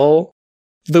actual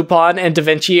Lupin and Da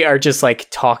Vinci are just, like,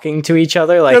 talking to each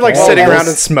other. Like, they're, like, sitting around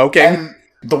and smoking. And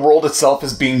the world itself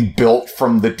is being built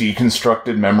from the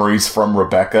deconstructed memories from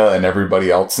Rebecca and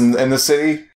everybody else in the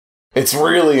city. It's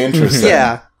really interesting.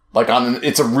 Yeah. Like,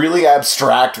 it's a really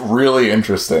abstract, really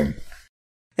interesting.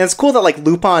 And it's cool that, like,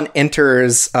 Lupin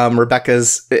enters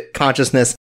Rebecca's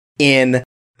consciousness in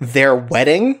their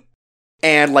wedding.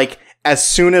 And, like, as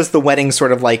soon as the wedding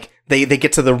sort of, like, they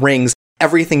get to the rings,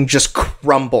 everything just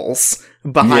crumbles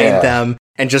behind them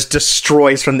and just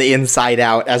destroys from the inside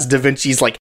out as Da Vinci's,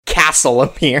 like, castle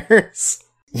appears.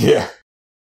 Yeah.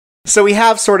 So we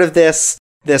have sort of this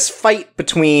fight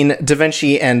between Da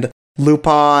Vinci and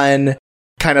Lupin,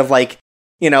 kind of like,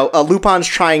 you know, Lupin's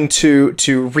trying to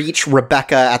reach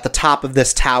Rebecca at the top of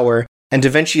this tower, and Da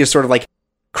Vinci is sort of like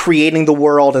creating the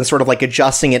world and sort of like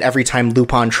adjusting it every time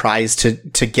Lupin tries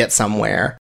to get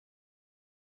somewhere.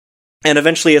 And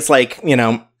eventually it's like, you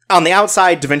know, on the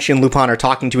outside, Da Vinci and Lupin are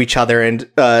talking to each other, and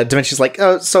Da Vinci's like,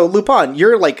 so Lupin,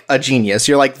 you're like a genius.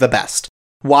 You're like the best.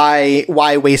 Why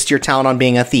waste your talent on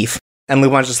being a thief? And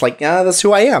Lupin's just like, yeah, that's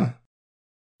who I am.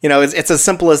 You know, it's as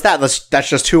simple as that. That's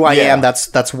just who I am.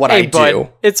 That's what I do.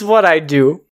 It's what I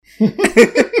do. And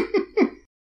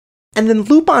then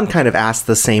Lupin kind of asks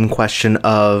the same question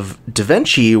of Da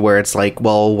Vinci, where it's like,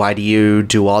 well, why do you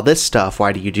do all this stuff?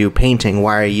 Why do you do painting?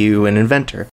 Why are you an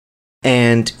inventor?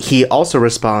 And he also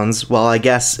responds, well, I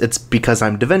guess it's because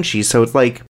I'm Da Vinci. So it's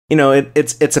like, you know,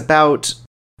 it's about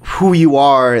who you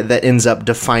are that ends up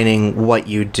defining what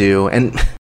you do. And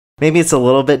maybe it's a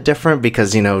little bit different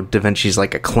because, Da Vinci's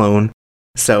like a clone.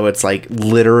 So it's like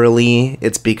literally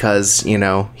it's because,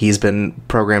 he's been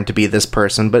programmed to be this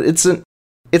person, but it's an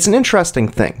interesting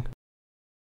thing.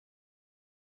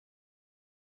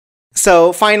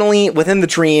 So finally, within the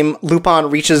dream, Lupin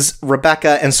reaches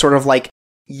Rebecca and sort of like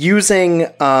using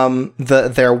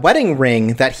their wedding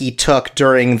ring that he took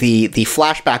during the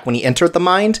flashback when he entered the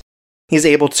mind. He's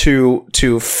able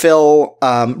to fill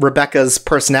Rebecca's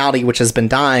personality, which has been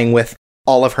dying, with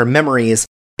all of her memories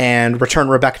and return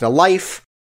Rebecca to life.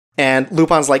 And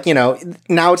Lupin's like,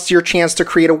 now it's your chance to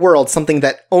create a world, something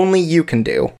that only you can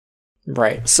do.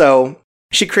 Right. So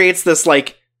she creates this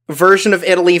like version of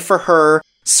Italy for her,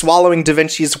 swallowing Da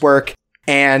Vinci's work,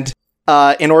 and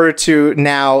in order to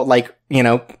now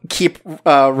keep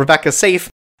Rebecca safe,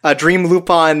 Dream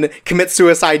Lupin commits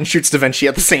suicide and shoots Da Vinci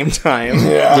at the same time.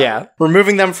 Yeah.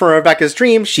 Removing them from Rebecca's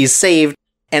dream, she's saved,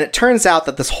 and it turns out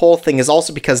that this whole thing is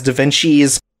also because Da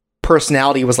Vinci's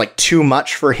personality was like too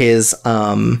much for his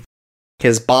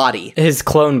body. His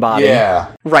clone body.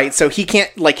 Yeah. Right, so he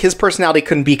can't, his personality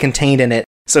couldn't be contained in it,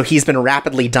 so he's been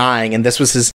rapidly dying, and this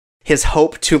was his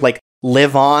hope to,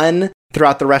 live on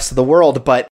throughout the rest of the world,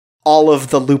 but all of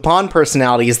the Lupin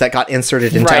personalities that got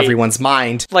inserted into everyone's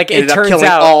mind it turns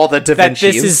out all the Da Vinci's.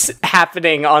 that this is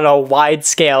happening on a wide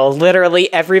scale.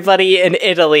 Literally everybody in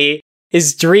Italy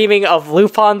is dreaming of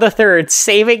Lupin III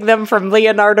saving them from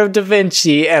Leonardo da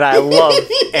Vinci, and I love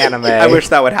anime. I wish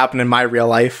that would happen in my real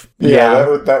life.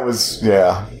 Yeah. That was,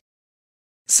 yeah.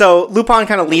 So Lupin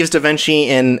kind of leaves Da Vinci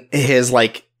in his,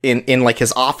 in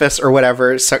his office or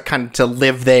whatever, so kind of to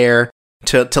live there,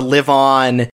 to live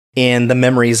on in the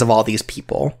memories of all these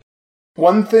people.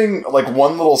 One thing,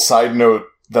 one little side note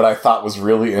that I thought was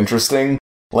really interesting,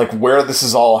 where this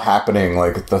is all happening,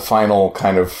 the final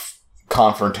kind of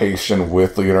confrontation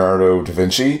with Leonardo da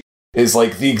Vinci is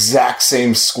the exact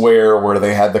same square where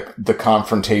they had the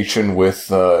confrontation with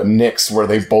Nyx, where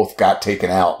they both got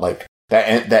taken out.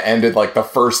 That ended the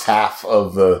first half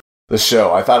of the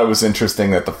show. I thought it was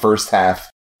interesting that the first half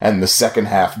and the second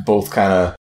half both kind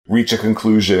of reach a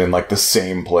conclusion in the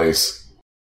same place.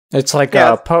 It's like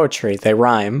poetry. They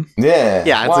rhyme. Yeah.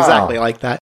 Yeah, it's exactly like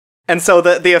that. And so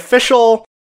the official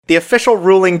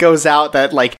ruling goes out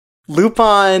that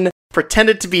Lupin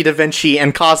pretended to be Da Vinci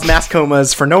and caused mass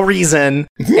comas for no reason,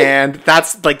 and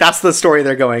that's the story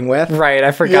they're going with. Right,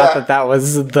 I forgot that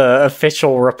was the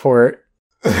official report.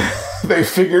 They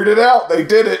figured it out. They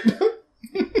did it.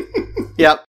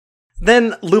 Yep.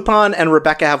 Then Lupin and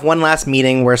Rebecca have one last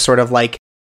meeting where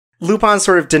Lupin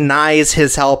sort of denies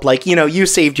his help, you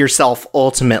saved yourself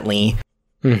ultimately.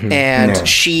 Mm-hmm. And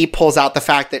she pulls out the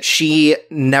fact that she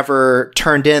never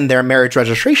turned in their marriage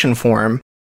registration form,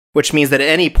 which means that at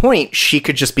any point she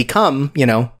could just become,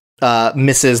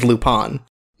 Mrs. Lupin.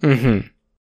 Mm-hmm.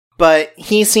 But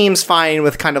he seems fine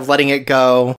with kind of letting it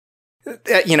go.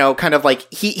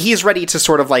 He's ready to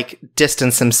sort of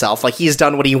distance himself. He's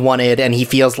done what he wanted, and he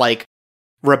feels like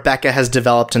Rebecca has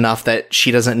developed enough that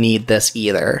she doesn't need this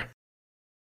either.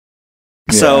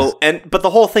 Yeah. So, but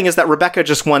the whole thing is that Rebecca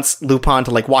just wants Lupin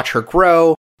to watch her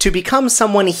grow to become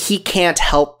someone he can't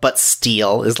help but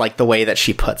steal, is the way that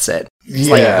she puts it.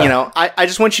 It's I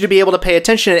just want you to be able to pay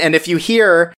attention, and if you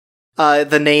hear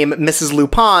the name Mrs.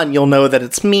 Lupin, you'll know that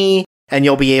it's me, and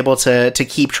you'll be able to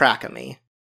keep track of me.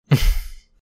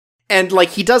 And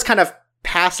he does kind of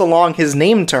pass along his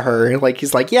name to her.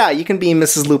 He's yeah, you can be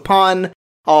Mrs. Lupin.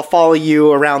 I'll follow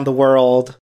you around the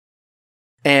world.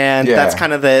 And that's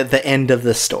kind of the end of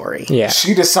the story. Yeah.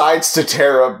 She decides to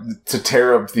tear up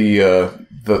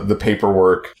the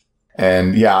paperwork,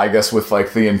 and I guess with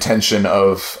the intention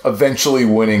of eventually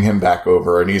winning him back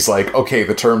over. And he's like, okay,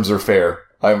 the terms are fair.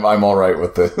 I'm all right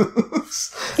with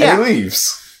this. Yeah. And he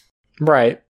leaves.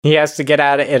 Right. He has to get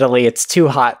out of Italy. It's too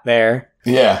hot there.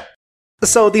 Yeah.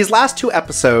 So these last two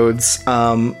episodes,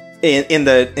 in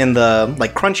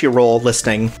the Crunchyroll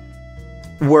listing,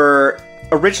 were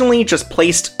originally just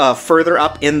placed further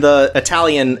up in the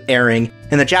Italian airing.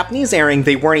 In the Japanese airing,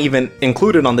 they weren't even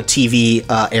included on the TV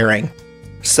airing.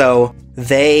 So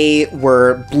they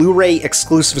were Blu-ray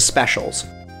exclusive specials.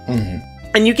 Mm-hmm.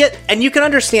 And you can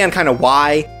understand kind of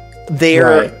why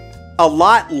they're a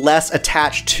lot less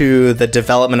attached to the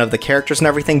development of the characters and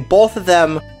everything. Both of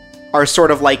them are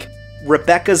sort of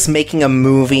Rebecca's making a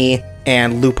movie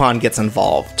and Lupin gets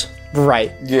involved.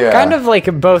 Right. Yeah. Kind of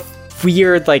both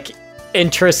weird,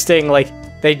 interesting,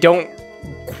 they don't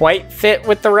quite fit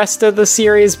with the rest of the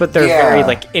series, but they're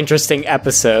very interesting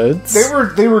episodes.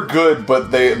 They were good,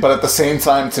 but at the same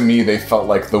time, to me, they felt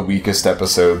like the weakest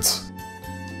episodes.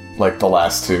 like the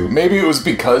last two. Maybe it was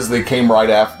because they came right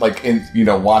after, like in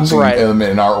watching them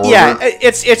in our order. Yeah,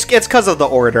 it's because of the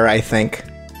order, I think.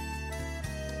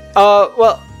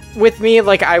 Well, with me,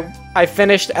 like I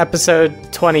finished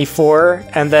episode 24,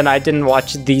 and then I didn't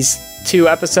watch these 2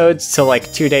 episodes till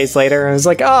like 2 days later, and I was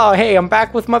like, oh, hey, I'm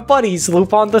back with my buddies,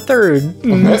 Lupin the Third.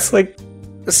 It's like,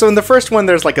 so in the first one,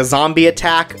 there's like a zombie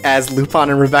attack as Lupin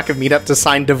and Rebecca meet up to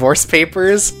sign divorce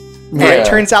papers, and it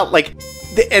turns out like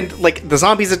the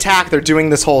zombies attack. They're doing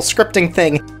this whole scripting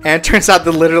thing, and it turns out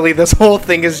that literally this whole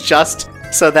thing is just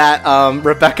so that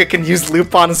Rebecca can use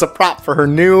Lupin as a prop for her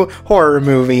new horror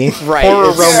movie,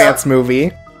 horror romance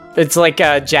movie. It's like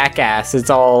a Jackass. It's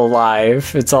all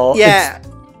alive. It's all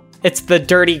It's the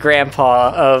dirty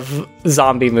grandpa of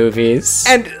zombie movies.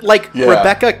 And, like,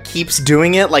 Rebecca keeps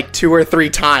doing it, like, 2 or 3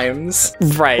 times.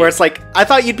 Right. Where it's like, I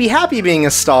thought you'd be happy being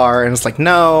a star. And it's like,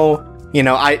 no,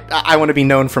 I want to be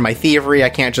known for my thievery. I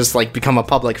can't just, like, become a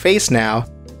public face now.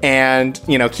 And,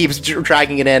 keeps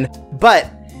dragging it in. But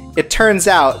it turns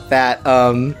out that,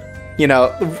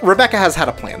 Rebecca has had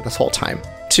a plan this whole time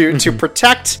to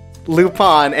protect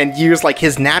Lupin and use like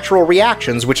his natural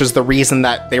reactions, which is the reason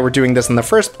that they were doing this in the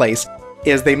first place,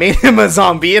 is they made him a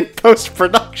zombie in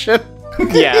post-production.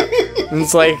 Yeah.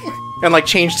 It's like, and like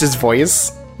changed his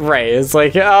voice. Right. It's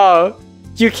like, oh,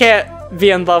 you can't be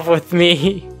in love with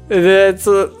me.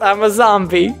 I'm a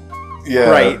zombie. Yeah.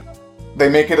 Right. They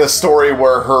make it a story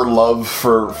where her love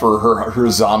for her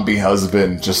zombie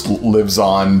husband just lives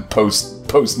on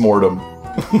post-mortem.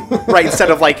 Right,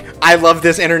 instead of like, I love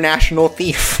this international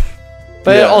thief.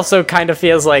 But it also kind of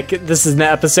feels like this is an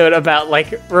episode about,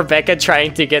 like, Rebecca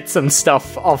trying to get some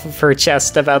stuff off of her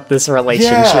chest about this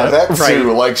relationship. Yeah, that too.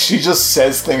 Right. Like, she just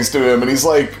says things to him, and he's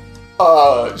like,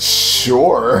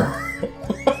 sure.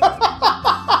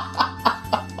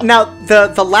 Now,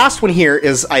 the last one here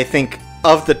is, I think,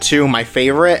 of the 2, my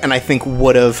favorite, and I think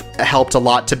would have helped a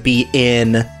lot to be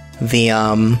in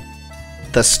the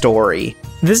story.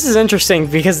 This is interesting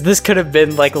because this could have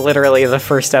been like literally the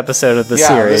first episode of the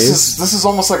series. This is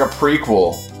almost like a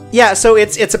prequel. Yeah, so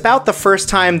it's about the first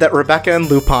time that Rebecca and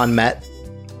Lupin met.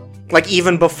 Like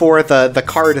even before the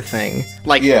card thing.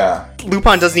 Like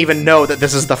Lupin doesn't even know that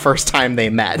this is the first time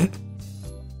they met.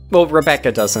 Well,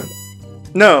 Rebecca doesn't.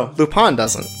 No, Lupin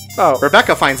doesn't. Oh.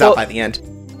 Rebecca finds out by the end.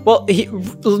 Well,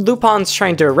 Lupin's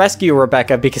trying to rescue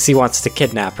Rebecca because he wants to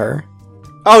kidnap her.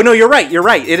 Oh, no, you're right,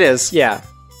 it is. Yeah.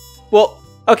 Well,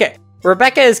 okay,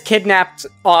 Rebecca is kidnapped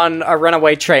on a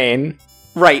runaway train.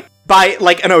 Right, by,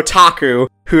 like, an otaku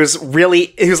who's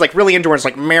really into her. It's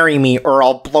like, marry me or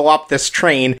I'll blow up this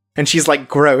train. And she's like,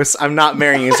 gross, I'm not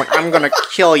marrying you. He's like, I'm gonna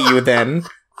kill you then.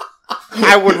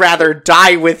 I would rather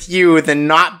die with you than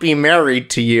not be married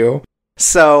to you.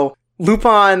 So,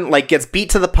 Lupin, like, gets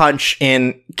beat to the punch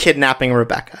in kidnapping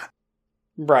Rebecca.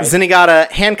 Right. Zenigata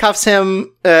handcuffs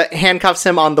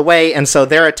him on the way, and so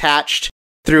they're attached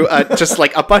through just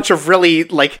like a bunch of really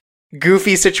like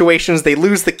goofy situations. They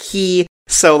lose the key,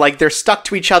 so like they're stuck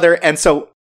to each other, and so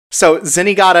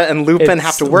Zenigata and Lupin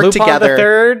have to work together. Lupin the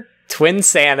Third, Twin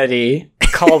Sanity,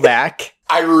 callback.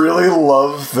 I really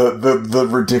love the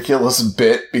ridiculous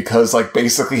bit because like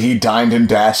basically he dined and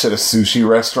dashed at a sushi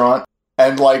restaurant.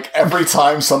 And, like, every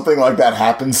time something like that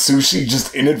happens, sushi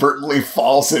just inadvertently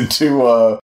falls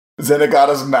into,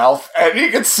 Zenigata's mouth, and he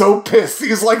gets so pissed.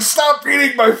 He's like, stop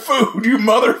eating my food, you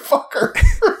motherfucker!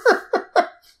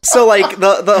 So, like,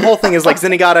 the whole thing is, like,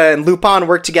 Zenigata and Lupin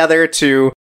work together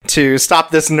to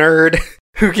stop this nerd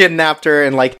who kidnapped her,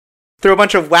 and, like, through a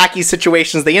bunch of wacky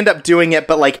situations, they end up doing it,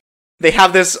 but, like, they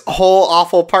have this whole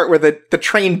awful part where the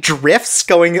train drifts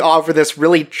going over this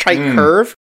really tight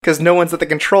curve, because no one's at the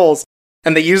controls.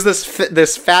 And they use this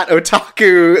fat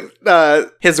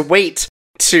otaku, his weight,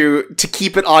 to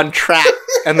keep it on track,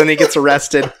 and then he gets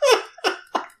arrested.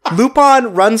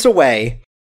 Lupin runs away,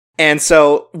 and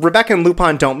so Rebecca and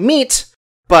Lupin don't meet,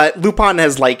 but Lupin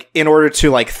has, like, in order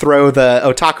to, like, throw the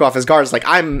otaku off his guard, is like,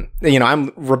 I'm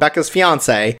Rebecca's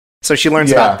fiancé, so she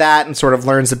learns about that, and sort of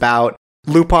learns about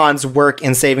Lupin's work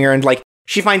in saving her, and, like,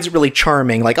 she finds it really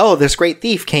charming, like, oh, this great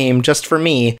thief came just for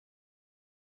me.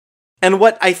 And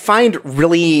what I find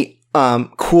really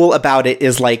cool about it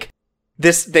is, like,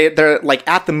 they're like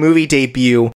at the movie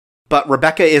debut, but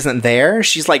Rebecca isn't there.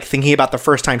 She's like thinking about the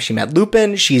first time she met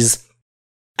Lupin. She's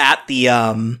at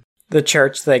the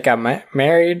church they got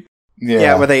married.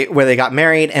 Yeah, where they got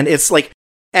married, and it's like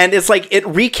it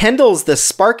rekindles this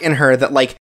spark in her that,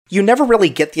 like, you never really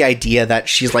get the idea that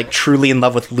she's like truly in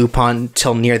love with Lupin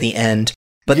till near the end.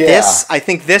 But I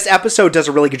think this episode does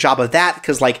a really good job of that,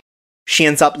 because, like, she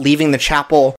ends up leaving the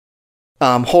chapel,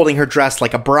 holding her dress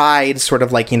like a bride, sort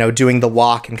of like, doing the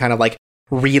walk and kind of like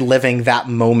reliving that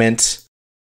moment.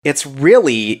 I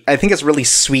think it's really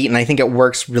sweet, and I think it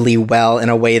works really well in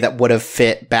a way that would have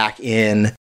fit back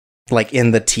in, like,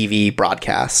 in the TV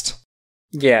broadcast.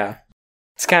 Yeah.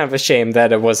 It's kind of a shame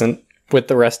that it wasn't with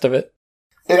the rest of it.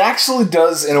 It actually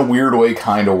does, in a weird way,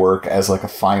 kind of work as, like, a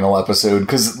final episode.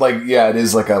 Because, like, yeah, it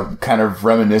is, like, a kind of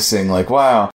reminiscing, like,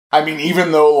 wow. I mean,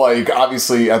 even though, like,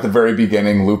 obviously, at the very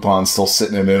beginning, Lupin's still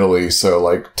sitting in Italy, so,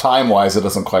 like, time-wise, it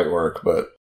doesn't quite work. But,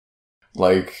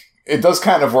 like, it does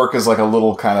kind of work as, like, a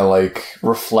little kind of, like,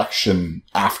 reflection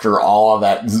after all of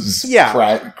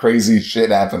that crazy shit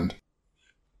happened.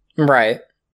 Right.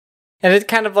 And it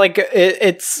kind of like,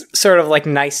 it's sort of like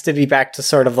nice to be back to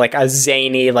sort of like a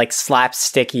zany, like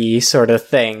slapsticky sort of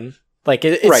thing. Like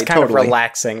it's right, kind totally. of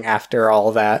relaxing after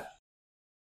all that.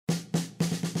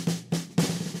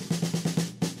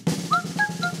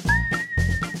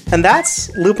 And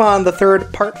that's Lupin the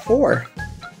Third Part 4.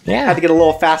 Yeah. I had to get a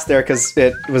little fast there because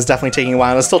it was definitely taking a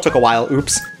while. It still took a while.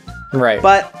 Oops. Right.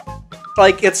 But,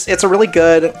 like, it's a really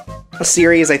good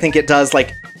series. I think it does,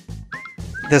 like,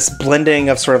 this blending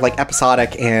of sort of, like,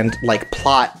 episodic and, like,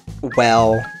 plot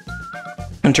well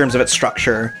in terms of its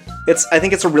structure. I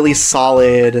think it's a really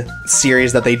solid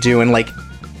series that they do and, like,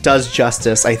 does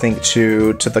justice, I think,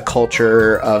 to the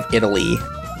culture of Italy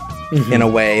in a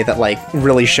way that, like,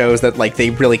 really shows that, like, they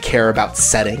really care about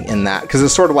setting in that. Because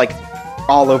it's sort of, like,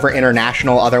 all over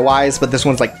international otherwise, but this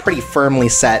one's, like, pretty firmly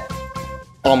set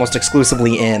almost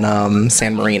exclusively in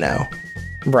San Marino.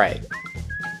 Right.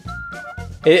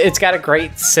 It's got a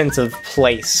great sense of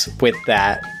place with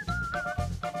that.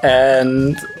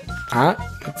 And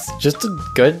it's just a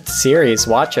good series.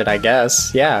 Watch it, I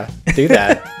guess. Yeah, do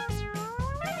that.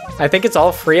 I think it's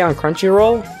all free on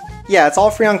Crunchyroll. Yeah, it's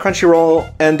all free on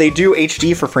Crunchyroll, and they do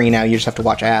HD for free now. You just have to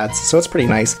watch ads, so it's pretty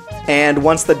nice. And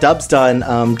once the dub's done,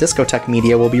 Discotech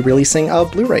Media will be releasing a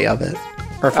Blu-ray of it.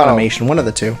 Or Funimation, one of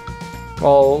the two.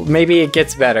 Well, maybe it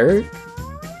gets better.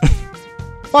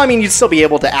 Well, I mean, you'd still be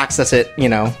able to access it, you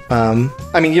know.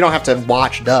 I mean, you don't have to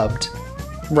watch dubbed.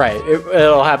 Right,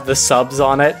 it'll have the subs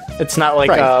on it. It's not like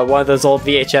one of those old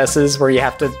VHSs where you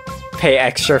have to pay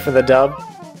extra for the dub.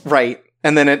 Right,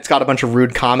 and then it's got a bunch of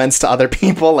rude comments to other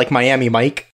people, like Miami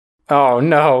Mike. Oh,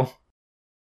 no.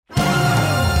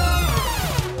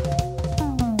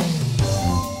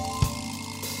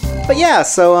 But yeah,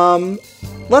 so,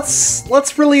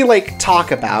 let's really, like,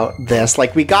 talk about this.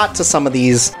 Like, we got to some of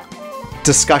these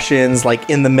discussions,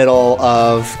 like, in the middle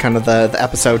of kind of the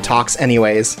episode talks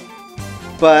anyways.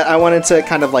 But I wanted to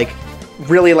kind of, like,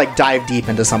 really, like, dive deep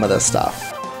into some of this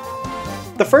stuff.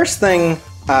 The first thing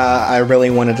I really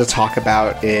wanted to talk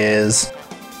about is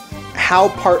how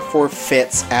Part 4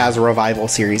 fits as a revival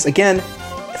series. Again,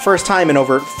 first time in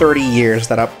over 30 years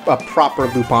that a proper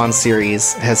Lupin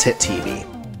series has hit TV.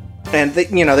 And,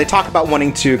 they talk about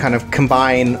wanting to kind of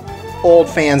combine old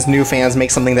fans, new fans, make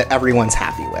something that everyone's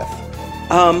happy with.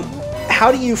 How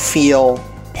do you feel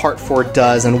Part 4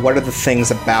 does, and what are the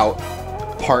things about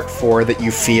Part 4 that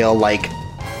you feel like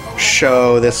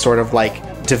show this sort of,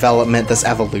 like, development, this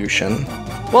evolution?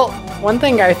 Well, one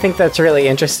thing I think that's really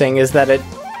interesting is that it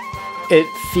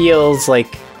feels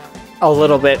like a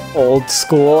little bit old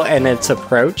school in its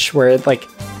approach, where, like,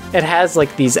 it has,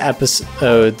 like, these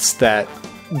episodes that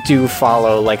do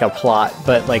follow, like, a plot,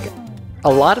 but, like,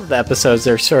 a lot of the episodes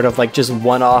are sort of, like, just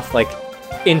one-off, like,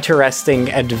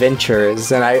 interesting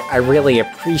adventures, and I really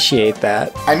appreciate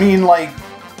that. I mean, like,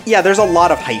 yeah, there's a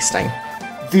lot of heisting.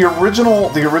 The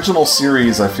original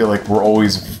series, I feel like, were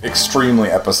always extremely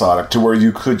episodic, to where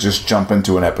you could just jump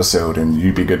into an episode and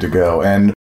you'd be good to go.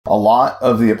 And a lot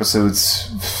of the episodes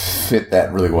fit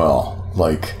that really well.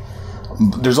 Like,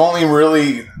 there's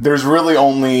really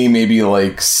only maybe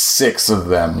like 6 of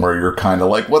them where you're kind of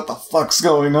like, what the fuck's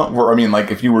going on? Where, I mean,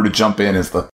 like, if you were to jump in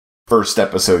as the first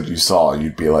episode you saw,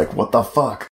 you'd be like, what the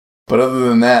fuck? But other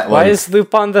than that, like, why is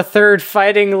Lupin the Third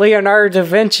fighting Leonardo da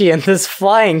Vinci in this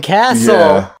flying castle?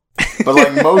 Yeah. But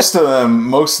like most of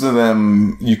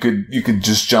them, you could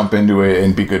just jump into it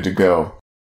and be good to go,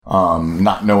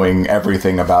 not knowing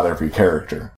everything about every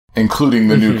character, including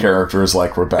the new characters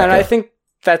like Rebecca. And I think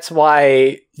that's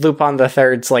why Lupin the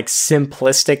Third's like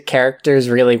simplistic characters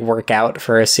really work out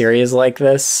for a series like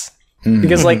this,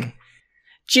 because like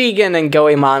Jigen and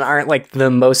Goemon aren't like the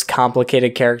most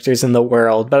complicated characters in the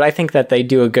world, but I think that they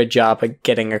do a good job at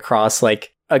getting across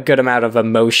like a good amount of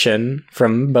emotion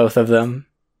from both of them.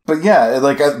 But yeah,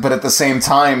 like, but at the same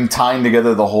time, tying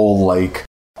together the whole like,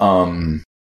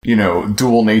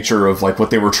 dual nature of like what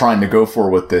they were trying to go for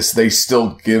with this, they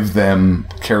still give them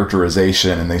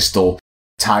characterization and they still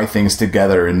tie things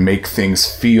together and make things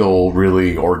feel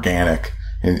really organic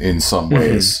in some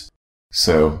ways.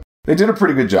 So They did a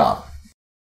pretty good job.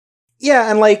 Yeah,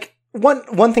 and like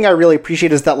one thing I really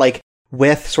appreciate is that like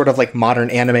with sort of like modern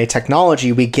anime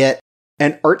technology, we get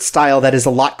an art style that is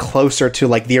a lot closer to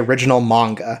like the original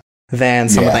manga than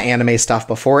some of the anime stuff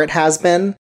before it has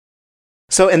been.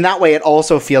 So in that way, it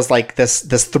also feels like this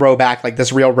throwback, like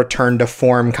this real return to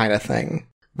form kind of thing.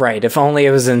 Right. If only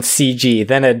it was in CG,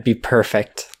 then it'd be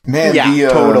perfect. Man, yeah,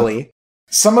 totally.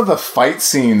 Some of the fight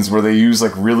scenes where they use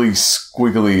like really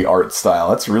squiggly art style,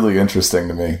 that's really interesting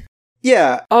to me.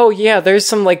 Yeah. Oh yeah, there's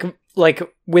some like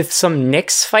with some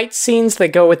Nyx fight scenes that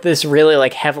go with this really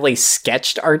like heavily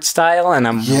sketched art style, and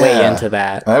I'm way into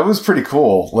that. That was pretty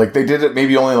cool. Like they did it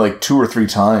maybe only like 2 or 3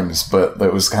 times, but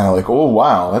it was kind of like, oh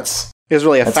wow, it was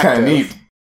really effective. That's kind of neat.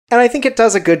 And I think it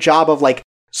does a good job of like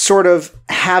sort of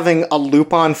having a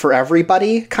Lupin for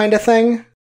everybody kind of thing.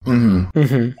 Mm-hmm.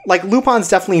 Mm-hmm. Like Lupin's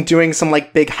definitely doing some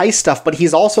like big heist stuff, but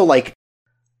he's also like,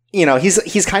 you know,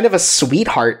 he's kind of a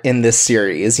sweetheart in this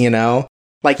series, you know?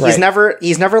 Like he's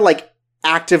never like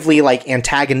actively like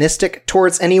antagonistic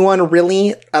towards anyone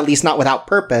really, at least not without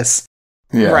purpose.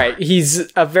 Yeah. Right.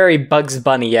 He's a very Bugs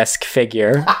Bunny-esque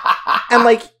figure. And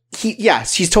like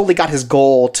he's totally got his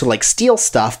goal to like steal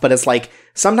stuff, but it's like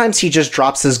sometimes he just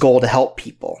drops his goal to help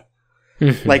people.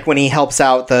 Mm-hmm. Like when he helps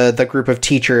out the group of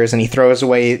teachers and he throws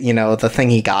away, you know, the thing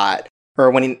he got. Or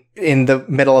when he, in the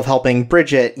middle of helping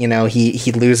Bridget, you know,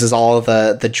 he loses all of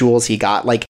the jewels he got.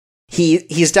 Like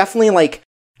he's definitely like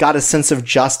got a sense of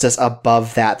justice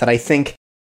above that I think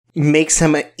makes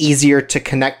him easier to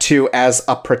connect to as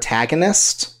a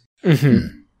protagonist.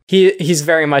 Mm-hmm. He's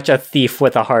very much a thief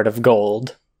with a heart of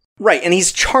gold. Right, and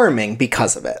he's charming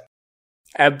because of it.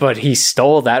 But he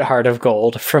stole that heart of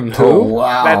gold from who? Oh,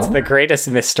 wow. That's the greatest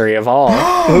mystery of all.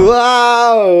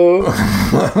 Wow!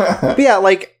 But yeah,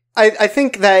 like, I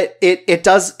think that it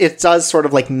does sort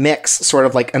of like mix sort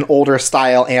of like an older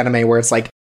style anime where it's like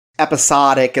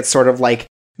episodic, it's sort of like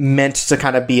meant to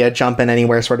kind of be a jump in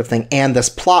anywhere sort of thing, and this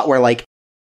plot where like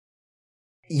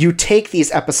you take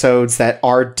these episodes that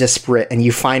are disparate and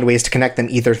you find ways to connect them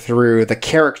either through the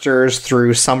characters,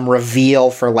 through some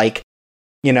reveal for like,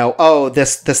 you know, oh,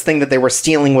 this thing that they were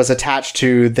stealing was attached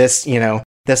to this, you know,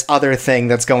 this other thing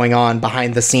that's going on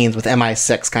behind the scenes with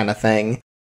MI6 kind of thing.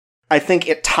 I think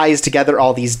it ties together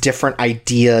all these different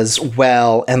ideas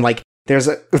well, and like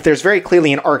there's very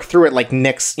clearly an arc through it, like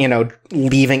Nyx, you know,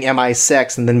 leaving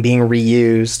MI6 and then being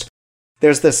reused.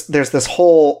 There's this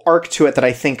whole arc to it that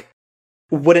I think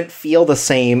wouldn't feel the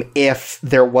same if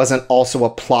there wasn't also a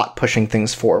plot pushing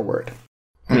things forward.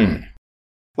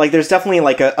 Like there's definitely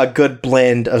like a good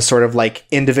blend of sort of like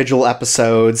individual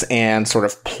episodes and sort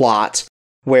of plot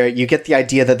where you get the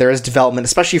idea that there is development,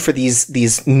 especially for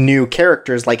these new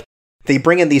characters. Like they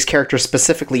bring in these characters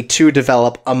specifically to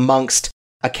develop amongst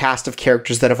a cast of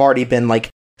characters that have already been like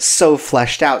so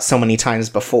fleshed out so many times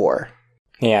before.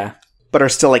 Yeah. But are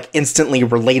still like instantly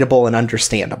relatable and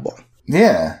understandable.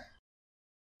 Yeah.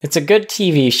 It's a good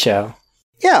TV show.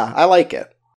 Yeah, I like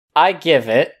it. I give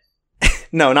it.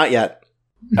 No, not yet.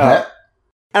 Oh.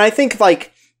 And I think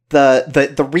like the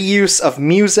reuse of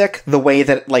music, the way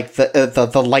that like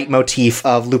the leitmotif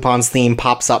of Lupin's theme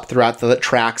pops up throughout the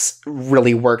tracks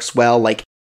really works well. Like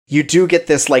you do get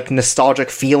this like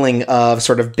nostalgic feeling of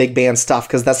sort of big band stuff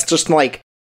because that's just like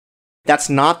that's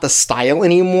not the style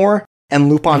anymore, and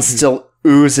Lupin still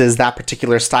oozes that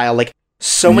particular style. Like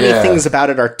so many things about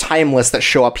it are timeless that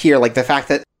show up here, like the fact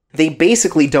that they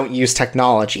basically don't use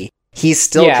technology. He's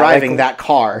still driving that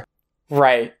car.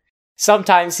 Right.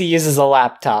 Sometimes he uses a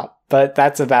laptop, but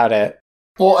that's about it.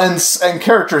 Well, and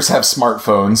characters have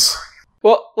smartphones.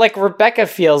 Well, like Rebecca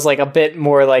feels like a bit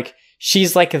more like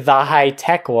she's like the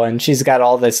high-tech one. She's got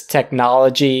all this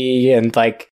technology and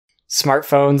like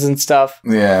smartphones and stuff.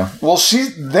 Yeah. Well,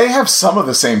 they have some of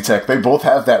the same tech. They both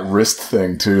have that wrist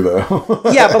thing too, though.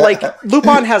 Yeah, but like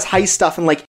Lupin has heist stuff and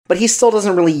like, but he still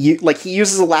doesn't really he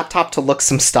uses a laptop to look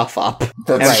some stuff up.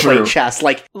 That's and true. Play chess.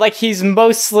 Like he's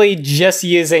mostly just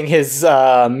using his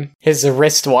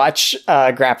wristwatch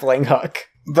grappling hook.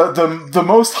 The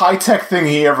most high tech thing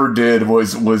he ever did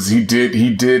was he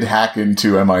did hack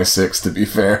into MI6. To be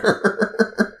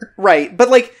fair, right? But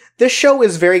like this show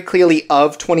is very clearly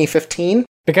of 2015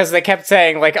 because they kept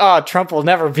saying like, "Oh, Trump will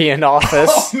never be in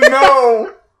office."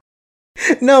 Oh,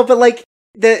 no, no, but like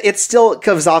it still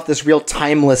gives off this real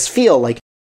timeless feel. Like,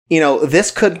 you know,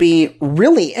 this could be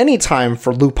really any time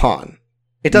for Lupin.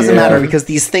 It doesn't matter because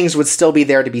these things would still be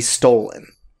there to be stolen.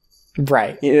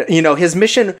 Right. You know, his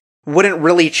mission wouldn't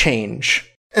really change.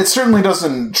 It certainly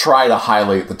doesn't try to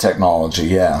highlight the technology,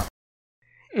 yeah.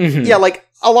 Mm-hmm. Yeah, like,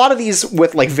 a lot of these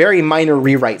with, like, very minor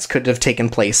rewrites could have taken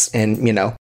place in, you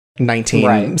know,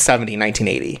 1970,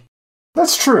 1980.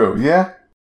 That's true, yeah.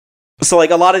 So,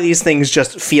 like, a lot of these things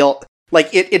just feel... Like,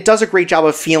 it does a great job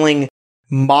of feeling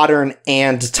modern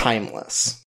and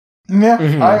timeless. Yeah,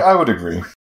 I would agree.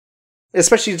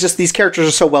 Especially just these characters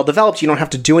are so well developed, you don't have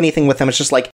to do anything with them. It's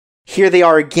just like, here they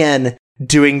are again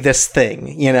doing this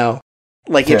thing, you know?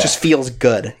 Like, it just feels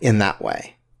good in that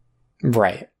way.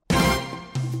 Right.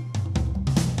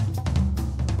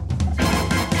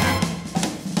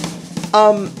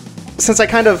 Since I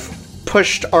kind of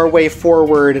pushed our way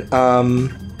forward,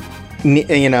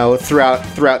 you know,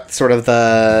 throughout sort of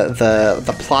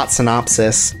the plot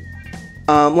synopsis,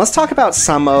 let's talk about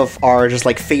some of our just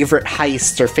like favorite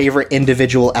heists or favorite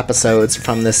individual episodes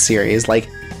from this series, like,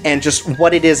 and just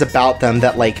what it is about them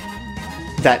that like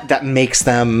that makes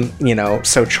them, you know,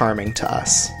 so charming to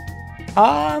us.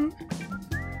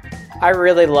 I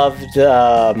really loved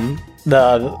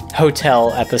the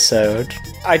hotel episode.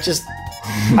 I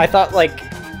thought like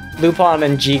Lupin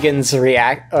and Jigen's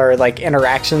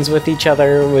interactions with each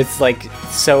other was like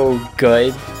so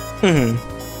good.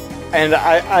 Mm-hmm. And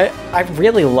I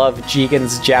really love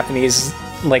Jigen's Japanese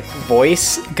like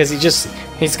voice, because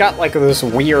he's got like this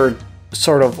weird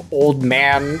sort of old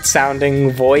man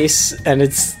sounding voice, and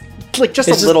it's like just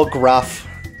a little gruff.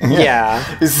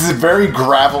 Yeah. This is a very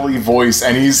gravelly voice,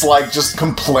 and he's like just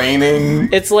complaining.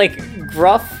 It's like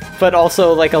gruff, but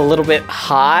also like a little bit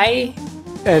high,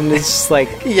 and it's just like,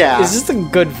 yeah, it's just a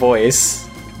good voice.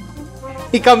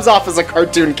 He comes off as a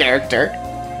cartoon character.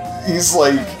 He's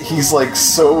like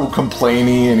so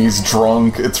complainy, and he's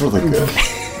drunk. It's really good.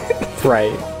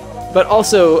 Right. But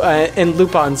also, in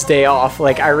Lupin's Day Off,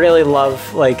 like, I really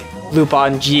love, like,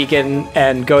 Lupin, Jigen,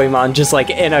 and Goemon just, like,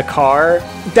 in a car.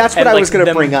 That's what I was going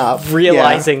to bring up.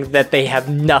 Realizing that they have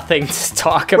nothing to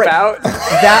talk about.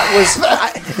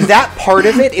 That part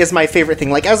of it is my favorite thing.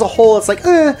 Like, as a whole, it's like,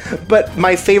 but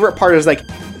my favorite part is, like,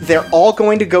 they're all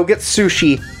going to go get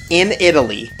sushi in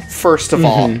Italy, first of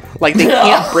all. Like, they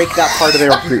can't break that part of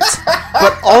their roots.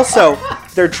 But also,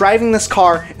 they're driving this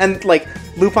car, and, like,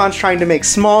 Lupin's trying to make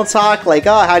small talk, like,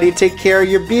 oh, how do you take care of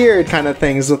your beard, kind of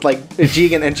things with, like,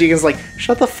 Jigen, and Jigen's like,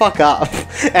 shut the fuck up.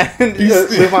 And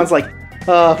Lupin's like,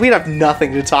 we'd have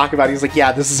nothing to talk about. He's like,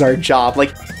 yeah, this is our job.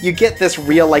 Like, you get this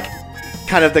real, like,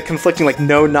 kind of the conflicting, like,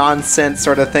 no-nonsense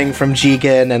sort of thing from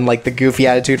Jigen, and, like, the goofy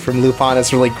attitude from Lupin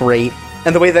is really great.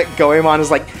 And the way that Goemon is,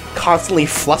 like, constantly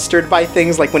flustered by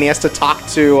things, like when he has to talk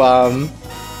to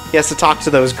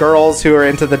those girls who are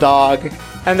into the dog.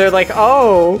 And they're like,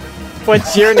 oh,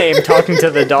 what's your name, talking to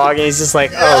the dog? And he's just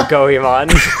like, oh, Goemon.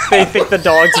 They think the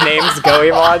dog's name's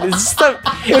Goemon.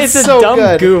 It's a so dumb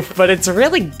good. Goof, but it's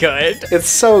really good. It's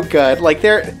so good. Like,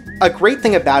 a great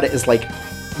thing about it is, like,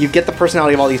 you get the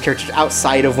personality of all these characters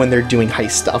outside of when they're doing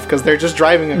heist stuff, because they're just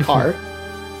driving a car.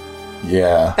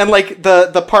 Yeah. And, like,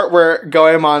 the part where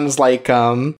Goemon's, like,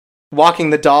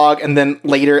 walking the dog, and then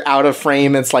later, out of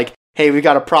frame, it's like, hey, we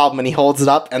got a problem, and he holds it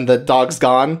up, and the dog's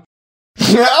gone.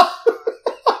 Yeah.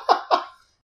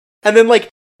 And then, like,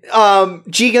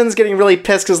 Jigen's getting really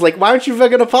pissed, because, like, why don't you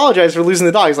fucking apologize for losing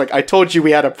the dog? He's like, I told you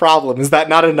we had a problem. Is that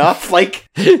not enough? Like,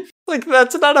 like,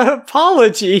 that's not an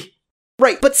apology.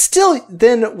 Right, but still,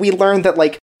 then we learn that,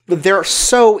 like, they're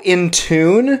so in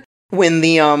tune when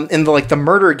the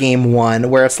murder game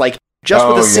one, where it's like, just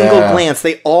with a single glance,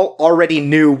 they all already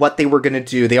knew what they were going to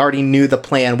do. They already knew the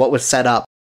plan, what was set up.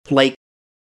 Like,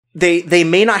 they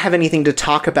may not have anything to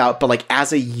talk about, but, like,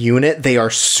 as a unit, they are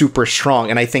super strong,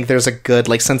 and I think there's a good,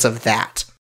 like, sense of that.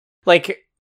 Like,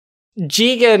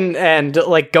 Jigen and,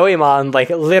 like, Goemon, like,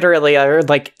 literally are,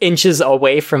 like, inches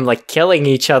away from, like, killing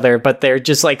each other, but they're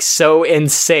just, like, so in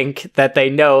sync that they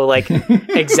know, like,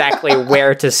 exactly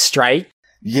where to strike.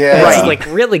 Yeah. Right. It's, like,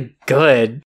 really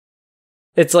good.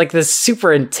 It's, like, this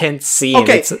super intense scene.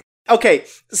 Okay,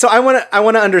 so I want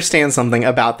to understand something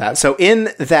about that. So in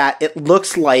that, it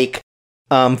looks like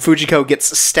Fujiko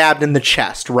gets stabbed in the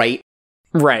chest, right?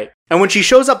 Right. And when she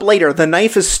shows up later, the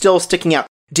knife is still sticking out.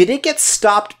 Did it get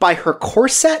stopped by her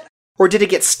corset, or did it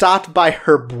get stopped by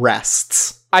her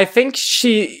breasts? I think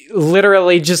she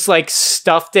literally just, like,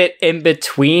 stuffed it in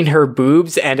between her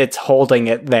boobs, and it's holding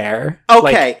it there. Okay.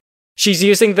 Like, she's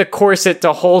using the corset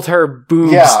to hold her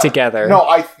boobs together. No,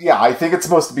 I think it's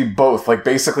supposed to be both. Like,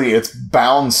 basically, it's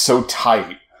bound so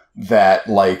tight that,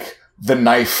 like, the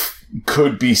knife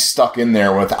could be stuck in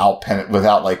there without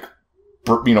like,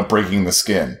 breaking the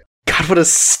skin. God, what a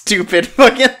stupid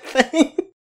fucking thing.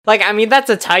 Like, I mean,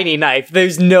 that's a tiny knife.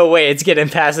 There's no way it's getting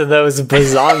past those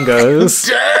bazongos.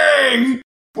 Dang!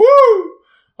 Woo!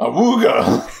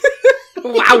 Awooga!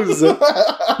 Wowza!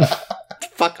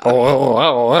 Fuck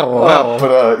off.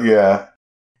 But, yeah.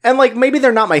 And, like, maybe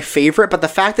they're not my favorite, but the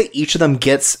fact that each of them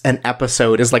gets an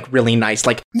episode is, like, really nice.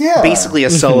 Like, basically a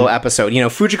solo episode. You know,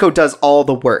 Fujiko does all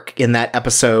the work in that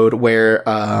episode where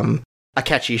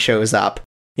Akechi shows up.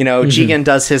 You know, Jigen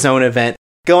does his own event.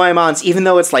 Goemon's, even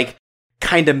though it's, like,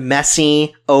 kind of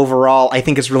messy overall, I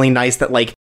think it's really nice that,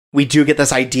 like, we do get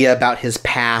this idea about his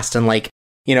past and, like,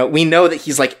 you know, we know that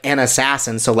he's, like, an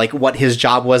assassin, so, like, what his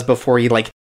job was before he, like,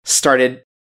 started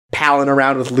palling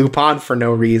around with Lupin for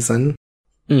no reason.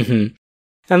 And,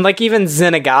 like, even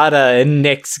Zenigata and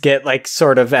Nyx get, like,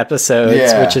 sort of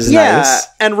episodes, which is nice.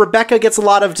 And Rebecca gets a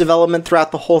lot of development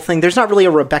throughout the whole thing. There's not really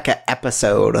a Rebecca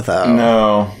episode, though.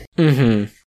 No.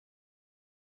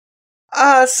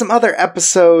 Some other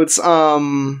episodes,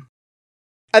 I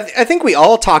think we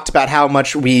all talked about how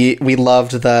much we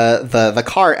loved the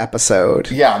car episode.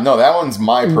 Yeah, no, that one's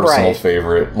my personal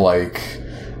favorite. Like,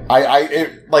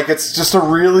 it's just a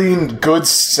really good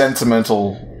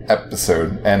sentimental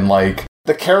episode, and like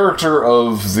the character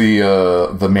of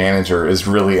the manager is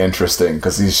really interesting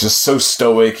because he's just so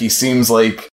stoic. He seems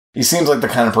like the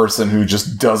kind of person who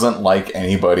just doesn't like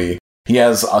anybody. He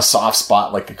has a soft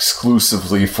spot like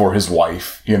exclusively for his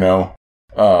wife, you know,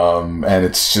 and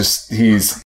it's just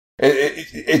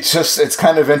it's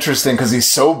kind of interesting because he's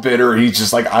so bitter. He's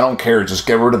just like, I don't care, just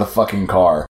get rid of the fucking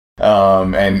car.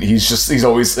 And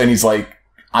he's like,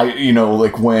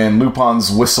 like when Lupin's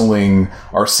whistling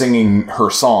or singing her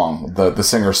song, the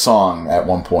singer's song at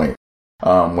one point,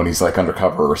 when he's like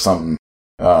undercover or something,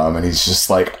 and he's just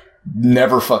like,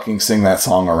 never fucking sing that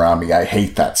song around me. I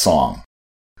hate that song.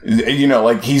 You know,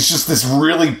 like he's just this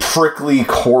really prickly,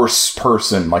 coarse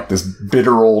person, like this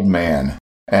bitter old man.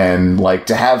 And like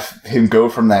to have him go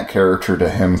from that character to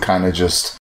him kind of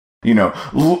just, you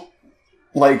know,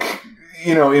 like,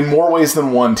 you know, in more ways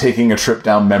than one, taking a trip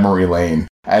down memory lane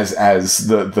as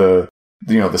the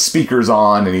speaker's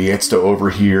on and he gets to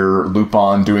overhear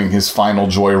Lupin doing his final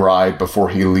joyride before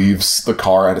he leaves the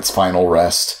car at its final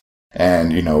rest.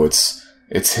 And, you know, it's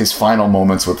his final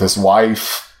moments with his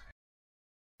wife.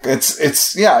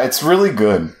 It's really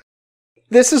good.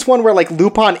 This is one where, like,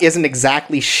 Lupin isn't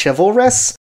exactly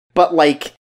chivalrous, but,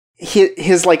 like,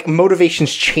 his like,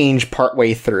 motivations change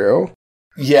partway through.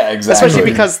 Yeah, exactly. Especially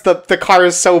because the car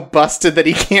is so busted that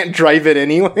he can't drive it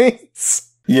anyways.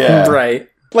 Yeah. Right.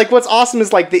 Like, what's awesome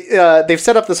is, like, they've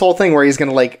set up this whole thing where he's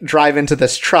gonna, like, drive into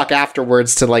this truck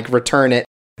afterwards to, like, return it,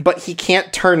 but he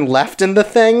can't turn left in the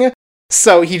thing,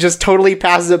 so he just totally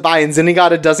passes it by, and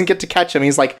Zenigata doesn't get to catch him.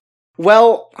 He's like,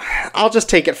 well, I'll just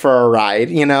take it for a ride,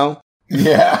 you know?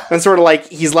 Yeah. And sort of like,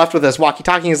 he's left with this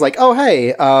walkie-talkie, he's like, oh,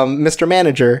 hey, Mr.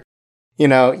 Manager, you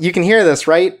know, you can hear this,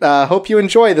 right? Hope you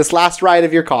enjoy this last ride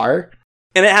of your car.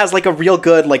 And it has, like, a real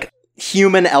good, like,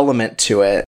 human element to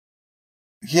it.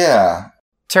 Yeah.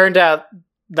 Turned out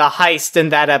the heist in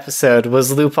that episode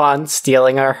was Lupin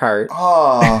stealing our heart.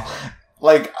 Oh,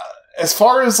 like, as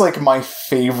far as, like, my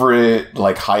favorite,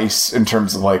 like, heists in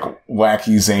terms of, like,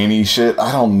 wacky, zany shit,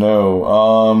 I don't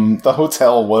know. The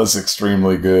hotel was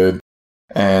extremely good.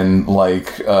 And,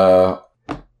 like,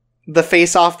 the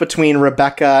face-off between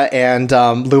Rebecca and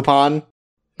Lupin.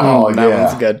 Oh, that yeah.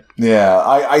 one's good. Yeah,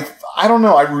 I don't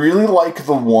know. I really like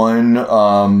the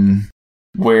one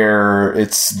where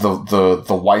it's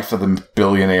the wife of the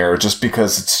billionaire, just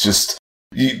because it's just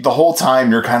the whole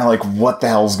time you're kind of like, what the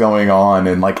hell's going on?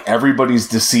 And like everybody's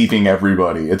deceiving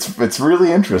everybody. It's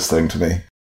really interesting to me.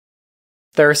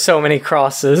 There are so many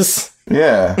crosses.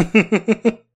 Yeah.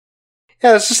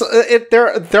 Yeah, it's just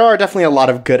there are definitely a lot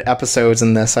of good episodes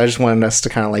in this. I just wanted us to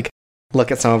kind of like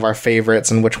look at some of our favorites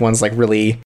and which ones like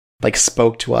really like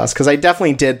spoke to us, because I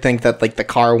definitely did think that like the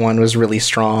car one was really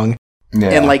strong. Yeah.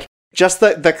 And like just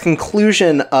the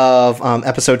conclusion of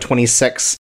episode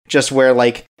 26, just where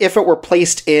like if it were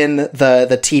placed in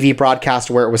the TV broadcast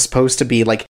where it was supposed to be,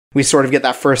 like we sort of get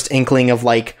that first inkling of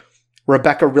like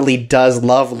Rebecca really does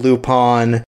love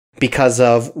Lupin because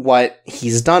of what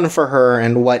he's done for her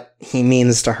and what he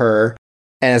means to her.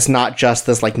 And it's not just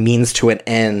this, like, means to an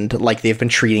end like they've been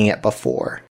treating it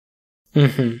before.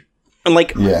 Mm-hmm. And,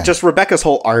 like, just Rebecca's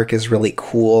whole arc is really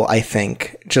cool, I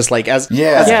think. Just, like, as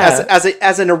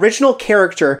an original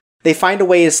character, they find a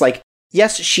way, it's like,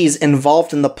 yes, she's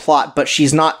involved in the plot, but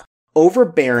she's not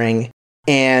overbearing,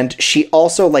 and she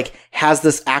also, like, has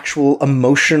this actual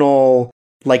emotional,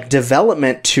 like,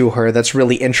 development to her that's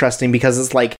really interesting, because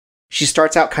it's like, she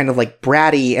starts out kind of like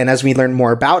bratty, and as we learn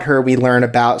more about her, we learn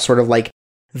about sort of like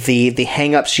the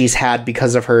hang-ups she's had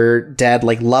because of her dead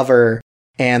like lover,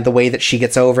 and the way that she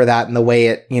gets over that, and the way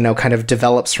it, you know, kind of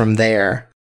develops from there.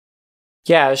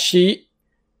 Yeah, she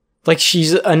like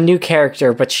she's a new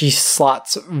character, but she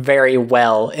slots very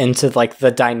well into like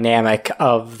the dynamic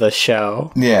of the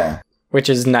show. Yeah. Which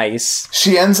is nice.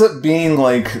 She ends up being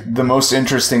like the most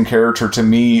interesting character to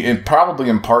me, and probably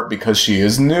in part because she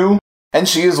is new and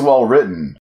she is well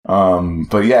written.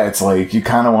 But yeah, it's like you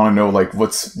kind of want to know like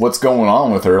what's going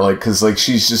on with her, like because like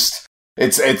she's just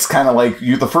it's kind of like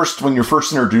when you're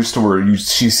first introduced to her,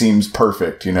 she seems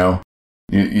perfect, you know.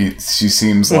 She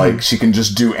seems like she can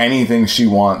just do anything she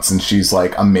wants, and she's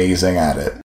like amazing at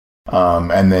it.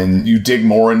 And then you dig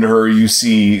more into her, you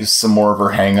see some more of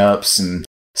her hang-ups and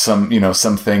some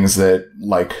things that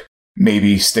like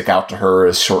maybe stick out to her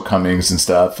as shortcomings and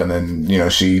stuff, and then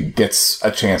she gets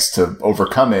a chance to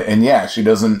overcome it. And yeah, she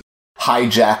doesn't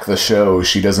hijack the show,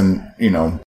 she doesn't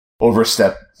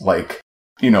overstep like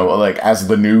as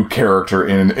the new character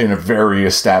in a very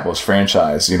established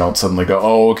franchise, suddenly go,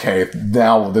 oh, okay,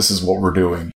 now this is what we're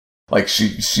doing. Like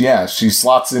she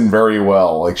slots in very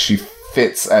well, like she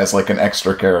fits as like an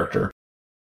extra character.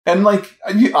 And, like,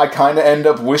 I kind of end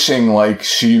up wishing, like,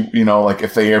 she, like,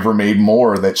 if they ever made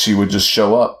more, that she would just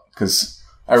show up. Because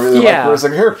I really like her as a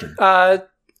character.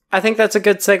 I think that's a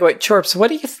good segue. Chorps, what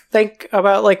do you think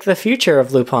about, like, the future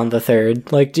of Lupin the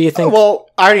Third? Like, do you think...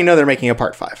 Well, I already know they're making a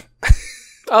Part 5.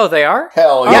 Oh, they are?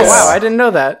 Hell yes. Oh, wow, I didn't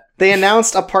know that. They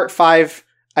announced a Part 5,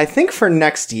 I think, for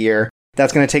next year.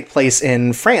 That's going to take place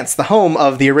in France, the home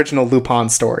of the original Lupin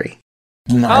story.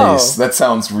 Nice. Oh. That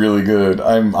sounds really good.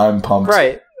 I'm pumped.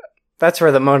 Right. That's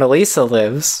where the Mona Lisa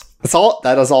lives.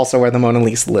 That is also where the Mona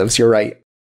Lisa lives. You're right.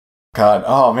 God,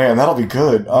 oh man, that'll be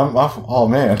good. Oh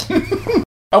man.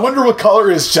 I wonder what color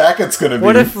his jacket's gonna be.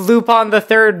 What if Lupin the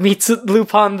Third meets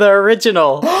Lupin the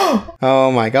original?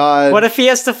 Oh my god. What if he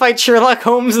has to fight Sherlock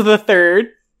Holmes the Third?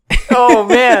 Oh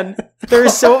man,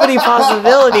 there's so many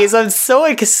possibilities. I'm so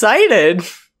excited.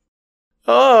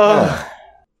 Oh.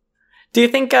 Do you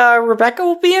think Rebecca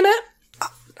will be in it?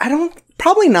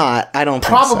 Probably not. I don't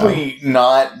think so. Probably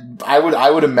not. I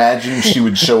would imagine she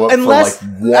would show up unless, for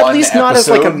like one at least episode. Not as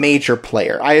like a major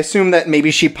player. I assume that maybe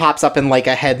she pops up in like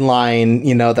a headline,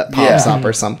 that pops up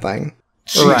or something.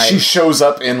 She shows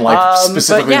up in like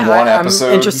specifically one episode.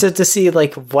 I'm interested to see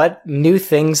like what new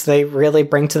things they really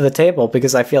bring to the table,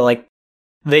 because I feel like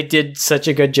they did such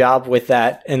a good job with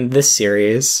that in this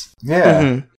series. Yeah.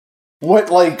 Mm-hmm.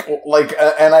 What,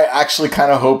 and I actually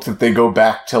kind of hope that they go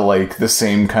back to, like, the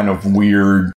same kind of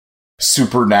weird,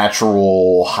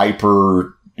 supernatural,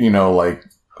 hyper,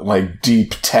 like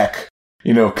deep tech,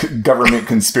 government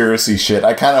conspiracy shit.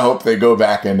 I kind of hope they go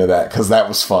back into that, because that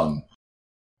was fun.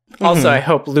 Also, I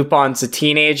hope Lupin's a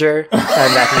teenager, and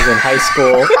that he's in high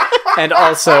school, and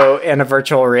also in a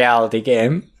virtual reality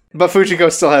game. But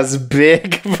Fujiko still has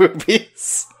big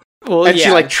boobies. Well, and she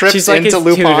like trips she's like into his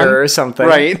Lupin tutor or something,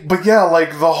 right? But yeah,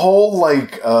 like the whole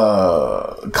like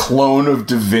clone of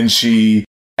Da Vinci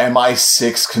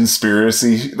MI6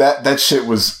 conspiracy, that shit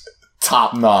was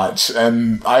top notch,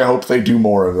 and I hope they do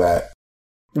more of that.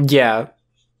 Yeah,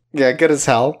 good as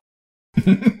hell.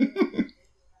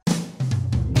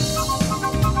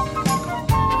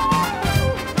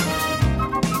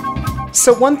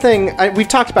 So one thing, we've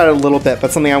talked about it a little bit,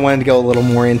 but something I wanted to go a little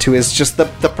more into is just the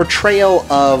portrayal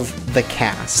of the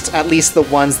cast. At least the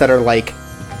ones that are, like,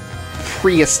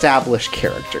 pre-established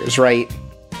characters, right?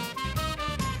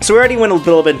 So we already went a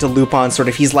little bit into Lupin, sort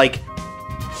of. He's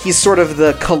sort of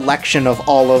the collection of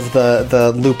all of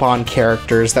the Lupin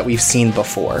characters that we've seen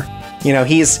before.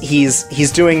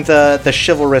 He's doing the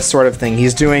chivalrous sort of thing.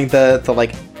 He's doing the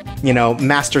like,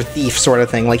 master thief sort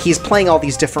of thing. Like, he's playing all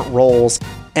these different roles.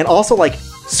 And also, like,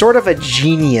 sort of a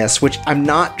genius, which I'm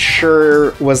not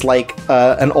sure was, like,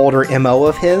 an older MO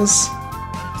of his.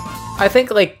 I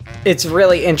think, like, it's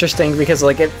really interesting because,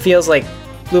 like, it feels like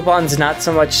Lupin's not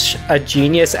so much a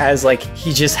genius as, like,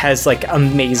 he just has, like,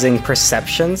 amazing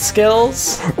perception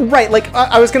skills. Right, like,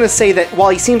 I was gonna say that while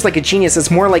he seems like a genius, it's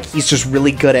more like he's just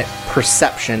really good at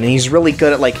perception, and he's really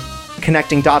good at, like,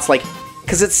 connecting dots, like,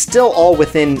 because it's still all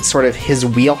within sort of his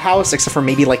wheelhouse, except for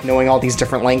maybe, like, knowing all these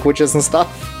different languages and stuff.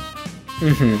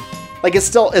 Mm-hmm. Like, it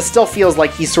still feels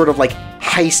like he's sort of, like,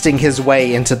 heisting his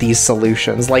way into these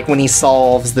solutions. Like, when he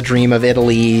solves the Dream of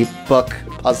Italy book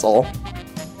puzzle.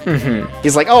 Mm-hmm.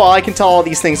 He's like, oh, I can tell all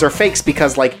these things are fakes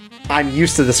because, like, I'm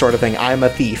used to this sort of thing. I'm a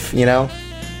thief, Yeah.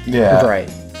 Right.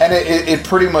 And it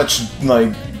pretty much,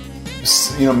 like,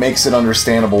 makes it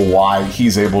understandable why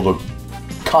he's able to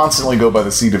constantly go by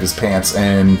the seat of his pants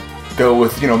and go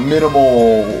with,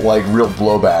 minimal, like, real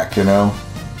blowback,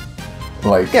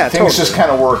 Like, yeah, things totally. just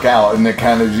kind of work out, and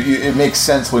it makes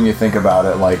sense when you think about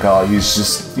it. Like, he's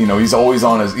just, he's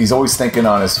always thinking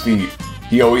on his feet.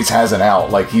 He always has an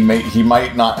out. Like, he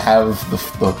might not have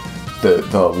the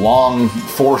the long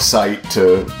foresight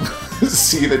to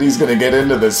see that he's going to get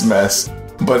into this mess,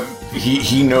 but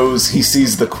he knows, he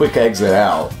sees the quick exit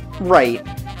out. Right.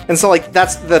 And so, like,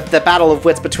 that's the battle of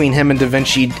wits between him and Da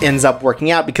Vinci ends up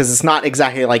working out, because it's not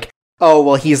exactly like, oh,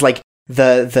 well, he's like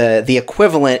the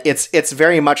equivalent. It's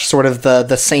very much sort of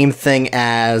the same thing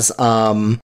as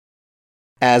like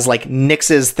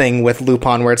Nyx's thing with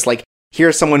Lupin, where it's like,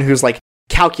 here's someone who's like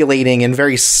calculating and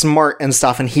very smart and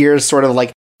stuff, and here's sort of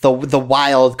like the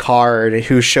wild card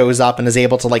who shows up and is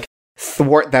able to like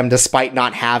thwart them despite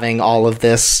not having all of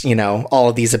this, you know, all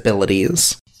of these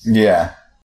abilities. Yeah.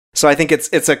 So I think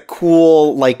it's a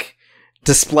cool like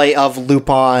display of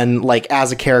Lupin like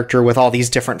as a character with all these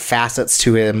different facets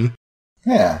to him.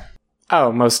 Yeah.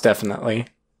 Oh, most definitely.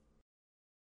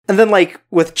 And then like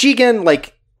with Jigen,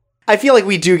 like I feel like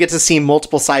we do get to see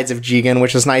multiple sides of Jigen,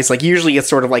 which is nice. Like usually it's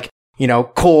sort of like, you know,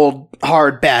 cold,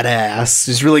 hard badass.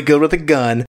 He's really good with a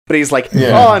gun. But he's like,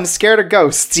 oh, I'm scared of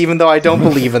ghosts, even though I don't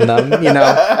believe in them. You know,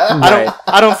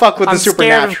 I don't fuck with the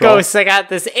supernatural. I'm scared of ghosts. I got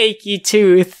this achy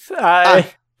tooth. God,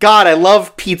 I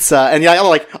love pizza, and you're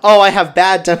like, oh, I have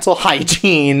bad dental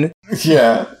hygiene.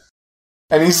 Yeah,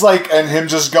 and he's like, and him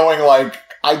just going like,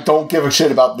 I don't give a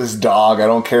shit about this dog. I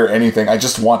don't care anything. I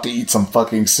just want to eat some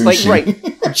fucking sushi. Like, right.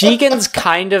 Jigen's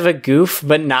kind of a goof,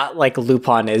 but not like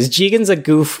Lupin is. Jigen's a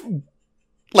goof.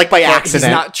 Like by accident.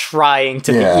 He's not trying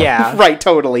to be. Yeah. Right,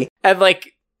 totally. And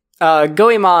like,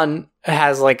 Goemon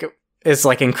is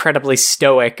like incredibly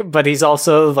stoic, but he's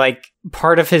also like,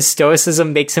 part of his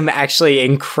stoicism makes him actually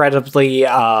incredibly,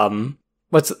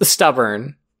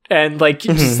 stubborn. And like,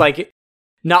 just like,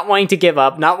 not wanting to give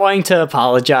up, not wanting to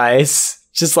apologize,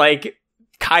 just like,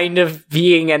 kind of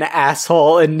being an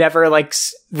asshole and never like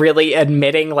really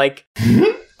admitting like,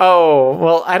 oh,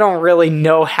 well, I don't really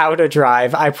know how to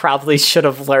drive. I probably should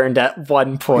have learned at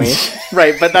one point.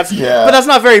 Right, but that's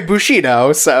not very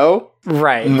Bushido, so.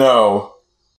 Right. No.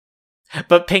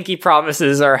 But pinky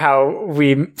promises are how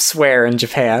we swear in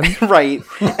Japan. Right.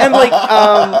 And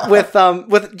like with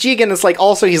Jigen, it's like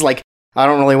also he's like, I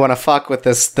don't really want to fuck with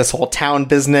this whole town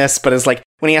business, but it's like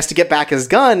when he has to get back his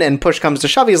gun and push comes to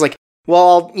shove, he's like,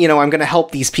 well, you know, I'm gonna help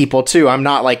these people too. I'm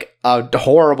not like a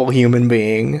horrible human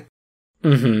being.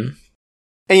 Mm-hmm.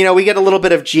 And, you know, we get a little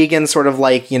bit of Jigen sort of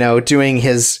like, you know, doing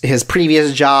his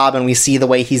previous job, and we see the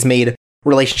way he's made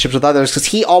relationships with others, because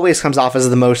he always comes off as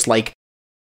the most, like,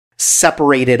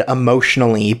 separated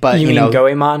emotionally, but, you know...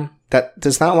 Goemon?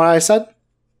 That's not what I said?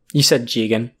 You said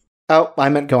Jigen. Oh, I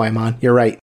meant Goemon. You're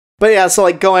right. But yeah, so,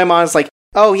 like, Goemon is like,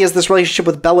 oh, he has this relationship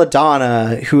with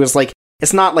Belladonna, who is, like,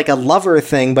 it's not, like, a lover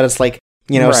thing, but it's, like,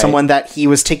 you know, someone that he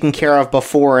was taking care of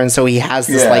before, and so he has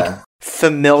this, like...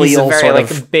 familial He's a very, sort like,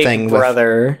 of big thing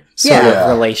brother sort of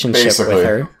relationship basically. with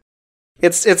her.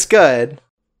 It's good.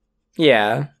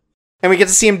 Yeah. And we get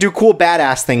to see him do cool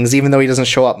badass things, even though he doesn't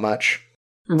show up much.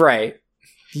 Right.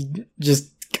 He just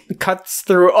cuts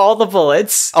through all the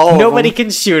bullets. All of Nobody them. can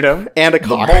shoot him. And a The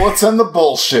car. bullets and the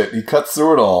bullshit. He cuts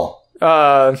through it all.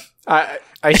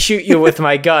 I shoot you with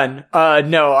my gun.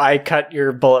 No, I cut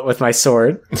your bullet with my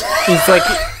sword. He's like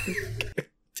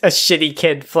a shitty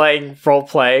kid playing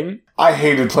role-playing. I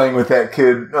hated playing with that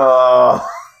kid.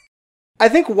 I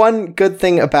think one good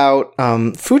thing about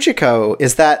Fujiko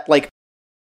is that, like,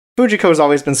 Fujiko has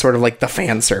always been sort of like the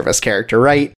fan service character,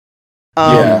 right?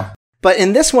 Yeah. But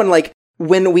in this one, like,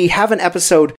 when we have an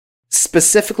episode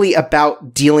specifically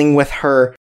about dealing with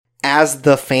her as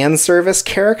the fan service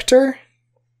character,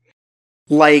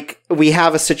 like, we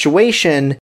have a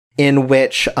situation in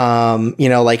which, you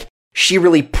know, like, she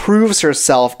really proves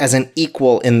herself as an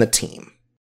equal in the team.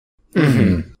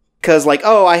 Mm-hmm. Because, like,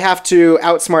 oh, I have to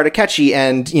outsmart Akechi,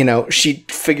 and, you know, she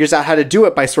figures out how to do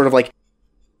it by sort of, like,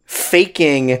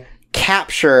 faking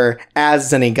capture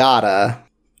as Zenigata.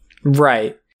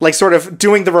 Right. Like, sort of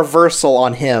doing the reversal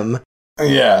on him.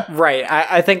 Yeah. Right.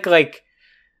 I think, like,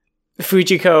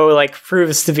 Fujiko, like,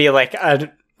 proves to be, like,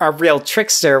 a real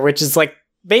trickster, which is, like,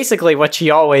 basically what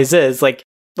she always is. Like,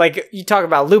 you talk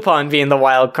about Lupin being the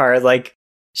wild card, like,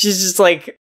 she's just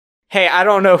like, hey, I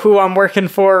don't know who I'm working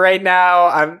for right now.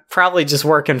 I'm probably just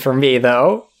working for me,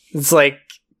 though. It's, like,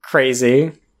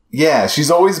 crazy. Yeah, she's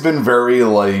always been very,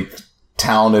 like,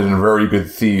 talented and a very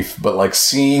good thief, but, like,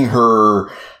 seeing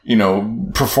her, you know,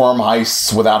 perform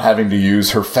heists without having to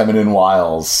use her feminine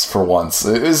wiles for once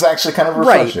is actually kind of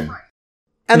refreshing. Right.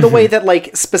 And the way that,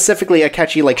 like, specifically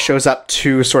Akechi, like, shows up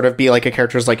to sort of be, like, a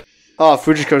character is like, oh,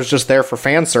 Fujiko's just there for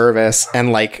fan service,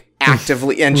 and, like,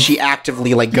 actively, and she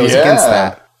actively, like, goes against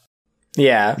that.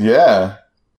 Yeah. Yeah.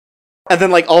 And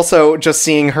then, like, also just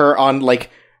seeing her on, like,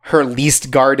 her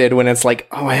least guarded when it's like,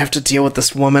 oh, I have to deal with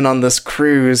this woman on this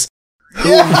cruise.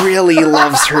 who really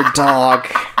loves her dog.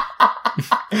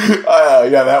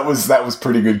 Yeah, that was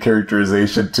pretty good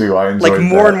characterization too. I enjoyed Like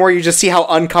more that. and more, you just see how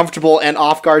uncomfortable and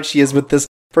off guard she is with this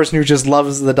person who just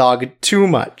loves the dog too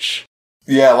much.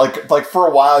 Yeah, like for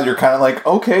a while you're kind of like,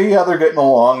 okay, yeah, they're getting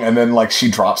along, and then like she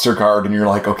drops her guard, and you're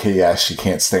like, okay, yeah, she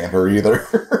can't stand her either.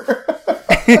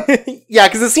 Yeah,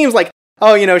 because it seems like,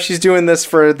 oh, she's doing this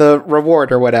for the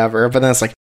reward or whatever, but then it's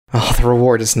like, oh, the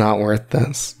reward is not worth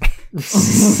this.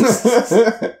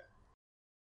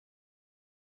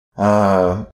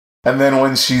 And then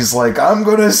when she's like, I'm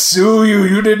gonna sue you,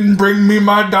 you didn't bring me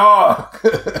my dog.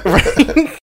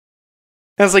 Right?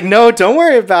 I was like, no, don't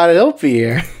worry about it, it'll be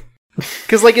here.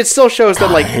 Because, like, it still shows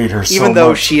that, like, I hate her so even though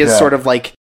much. she is sort of,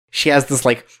 like, she has this,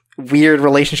 like, weird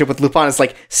relationship with Lupin, it's,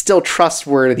 like, still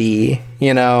trustworthy,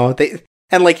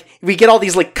 and, like, we get all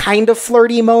these, like, kind of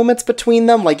flirty moments between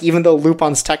them, like, even though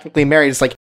Lupin's technically married, it's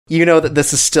like, that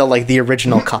this is still, like, the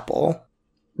original couple.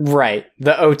 Right.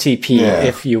 The OTP, Yeah.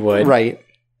 if you would. Right.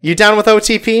 You down with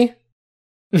OTP?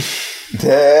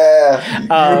 Yeah, you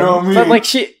know me.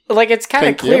 But it's kind of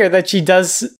Thank clear you. that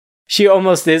she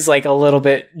almost is like a little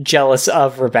bit jealous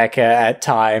of Rebecca at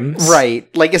times.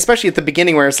 Right. Like, especially at the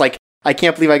beginning where it's like, I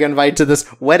can't believe I got invited to this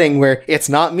wedding where it's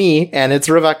not me and it's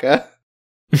Rebecca.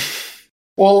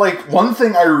 Well, like, one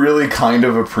thing I really kind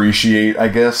of appreciate, I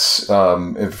guess,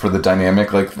 for the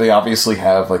dynamic, like, they obviously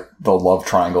have, like, the love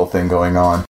triangle thing going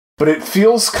on. But it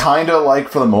feels kind of like,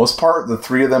 for the most part, the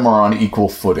three of them are on equal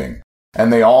footing.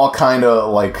 And they all kind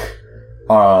of, like,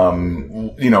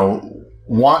 want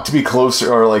to be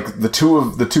closer, or, like, the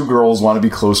two girls want to be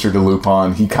closer to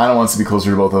Lupin. He kind of wants to be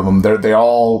closer to both of them.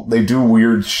 They do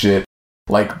weird shit,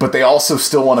 like, but they also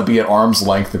still want to be at arm's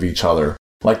length of each other.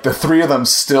 Like, the three of them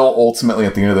still ultimately,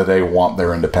 at the end of the day, want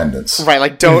their independence. Right,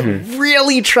 like, don't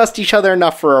really trust each other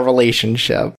enough for a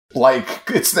relationship. Like,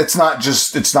 it's not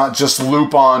just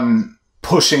Lupin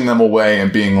pushing them away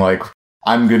and being like,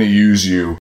 I'm gonna use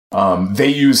you. They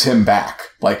use him back.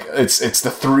 Like, it's the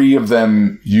three of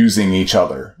them using each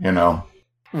other,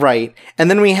 Right. And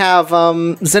then we have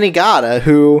Zenigata,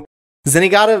 who...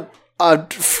 Zenigata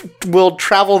will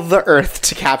travel the Earth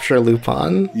to capture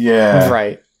Lupin. Yeah.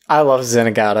 Right. I love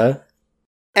Zenigata.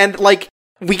 And, like,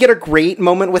 we get a great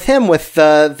moment with him with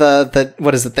the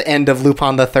what is it, the end of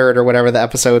Lupin the Third or whatever the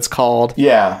episode's called.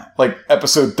 Yeah, like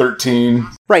episode 13.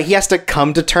 Right, he has to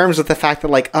come to terms with the fact that,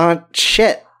 like,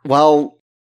 shit, well...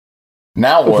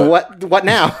 Now what? What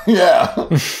now? Yeah.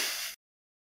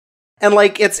 And,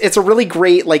 like, it's a really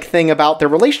great, like, thing about their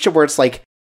relationship where it's, like,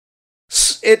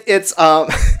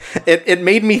 it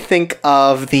made me think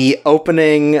of the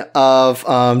opening of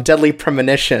Deadly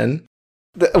Premonition,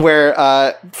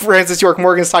 where Francis York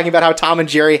Morgan's talking about how Tom and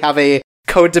Jerry have a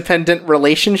codependent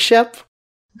relationship,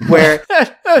 where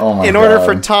in order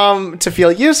for Tom to feel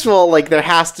useful, like, there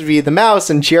has to be the mouse,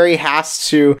 and Jerry has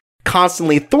to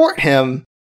constantly thwart him,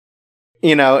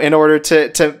 in order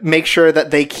to make sure that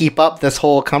they keep up this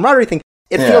whole camaraderie thing.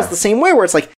 It feels the same way, where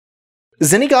it's like,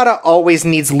 Zenigata always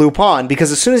needs Lupin,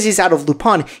 because as soon as he's out of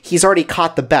Lupin, he's already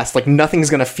caught the best. Like,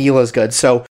 nothing's gonna feel as good.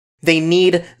 So they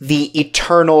need the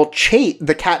eternal chase,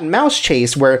 the cat and mouse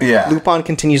chase, where Lupin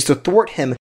continues to thwart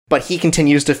him, but he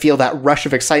continues to feel that rush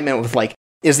of excitement with, like,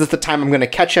 is this the time I'm gonna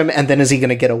catch him, and then is he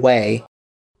gonna get away?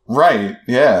 Right,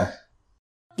 yeah.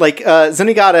 Like,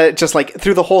 Zenigata, just, like,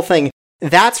 through the whole thing,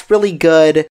 that's really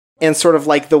good. And sort of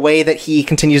like the way that he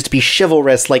continues to be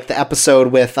chivalrous, like the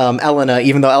episode with Elena,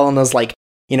 even though Elena's like,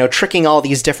 tricking all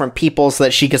these different people so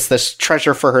that she gets this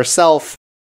treasure for herself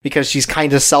because she's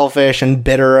kind of selfish and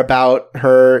bitter about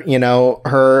her,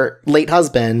 her late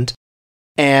husband.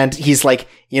 And he's like,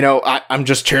 I'm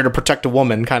just here to protect a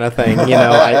woman kind of thing.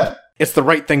 It's the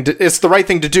right thing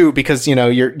to do because,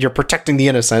 you're protecting the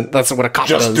innocent. That's what a cop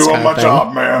does. Just doing my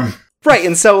job, man. Right,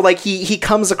 and so, like, he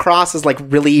comes across as, like,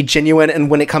 really genuine and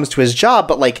when it comes to his job,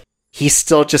 but, like, he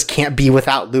still just can't be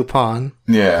without Lupin.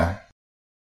 Yeah.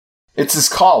 It's his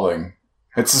calling.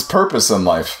 It's his purpose in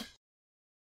life.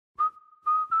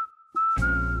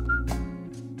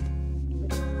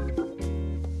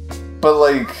 But,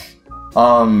 like,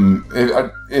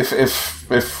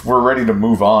 if we're ready to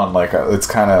move on, like, it's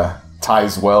kind of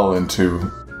ties well into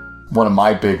one of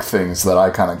my big things that I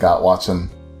kind of got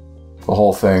watching the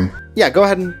whole thing. Yeah, go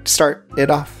ahead and start it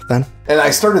off, then. And I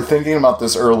started thinking about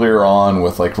this earlier on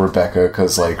with, like, Rebecca,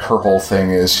 because, like, her whole thing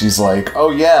is, she's like, oh,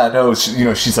 yeah, no,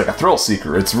 she's like a thrill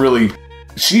seeker. It's really,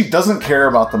 she doesn't care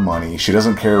about the money. She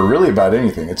doesn't care really about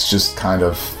anything. It's just kind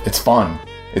of, it's fun.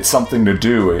 It's something to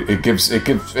do.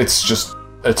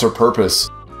 It's her purpose.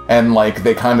 And, like,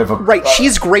 they kind of... Right,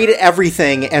 she's great at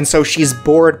everything, and so she's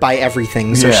bored by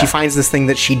everything. So she finds this thing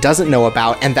that she doesn't know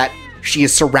about, and that she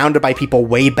is surrounded by people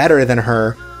way better than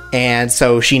her, and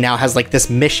so she now has like this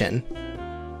mission.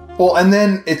 Well, and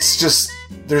then it's just,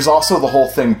 there's also the whole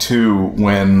thing too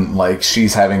when like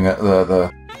she's having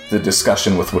the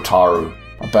discussion with Wataru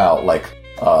about like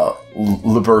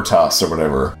libertas or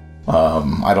whatever.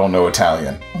 I don't know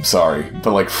Italian, I'm sorry,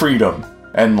 but like freedom,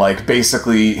 and like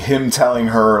basically him telling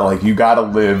her like, you gotta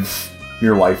live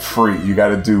your life free, you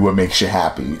gotta do what makes you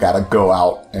happy, you gotta go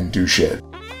out and do shit.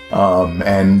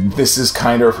 And this is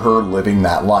kind of her living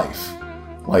that life.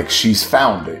 Like, she's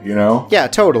found it, you know? Yeah,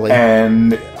 totally.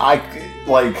 And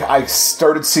I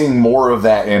started seeing more of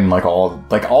that in like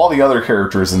all the other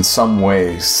characters in some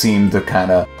way seem to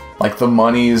kind of like, the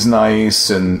money is nice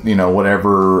and, you know,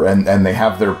 whatever, and they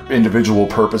have their individual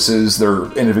purposes,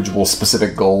 their individual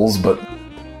specific goals, but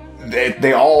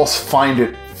they all find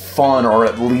it fun or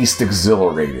at least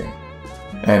exhilarating,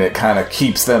 and it kind of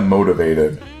keeps them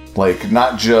motivated. Like,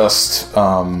 not just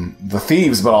the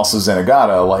thieves, but also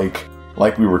Zenigata.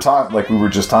 Like we were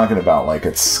just talking about. Like,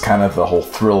 it's kind of the whole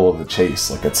thrill of the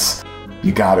chase. Like, it's,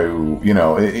 you got to, you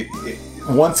know,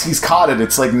 once he's caught it,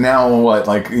 it's like, now what?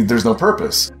 Like, there's no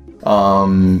purpose.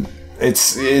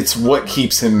 It's what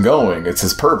keeps him going. It's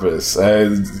his purpose.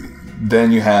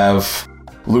 Then you have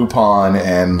Lupin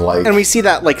and we see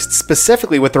that like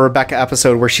specifically with the Rebecca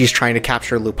episode where she's trying to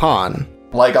capture Lupin.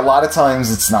 Like, a lot of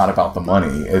times it's not about the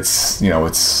money. It's, you know,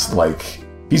 it's like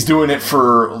he's doing it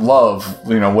for love,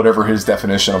 you know, whatever his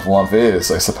definition of love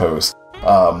is, I suppose.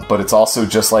 But it's also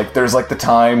just like, there's like the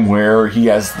time where he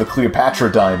has the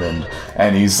Cleopatra diamond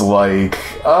and he's like,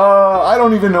 I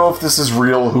don't even know if this is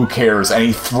real, who cares? And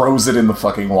he throws it in the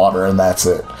fucking water and that's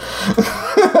it.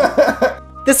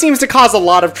 This seems to cause a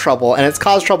lot of trouble, and it's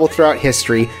caused trouble throughout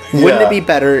history. Wouldn't it be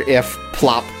better if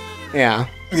plop? Yeah.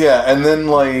 Yeah, and then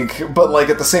like, but like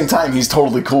at the same time, he's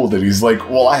totally cool that he's like,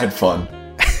 well, I had fun.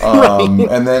 Right.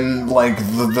 And then like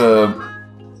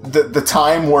the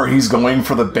time where he's going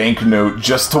for the banknote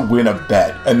just to win a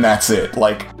bet, and that's it.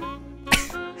 Like,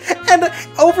 and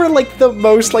over like the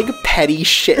most like petty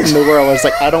shit in the world, it's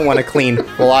like, I don't want to clean.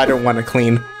 Well, I don't want to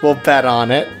clean. We'll bet on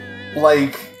it.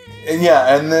 Like,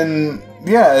 yeah, and then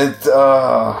yeah,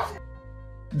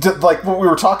 like what we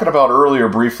were talking about earlier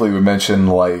briefly, we mentioned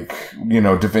like, you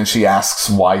know, Da Vinci asks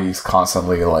why he's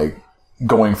constantly like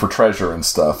going for treasure and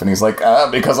stuff, and he's like,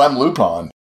 because I'm Lupin.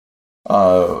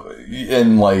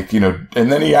 And like, you know,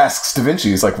 and then he asks Da Vinci,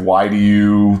 he's like, why do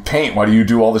you paint? Why do you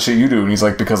do all the shit you do? And he's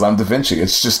like, because I'm Da Vinci.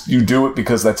 It's just, you do it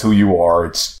because that's who you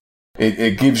are.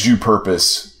 It gives you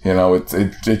purpose, you know,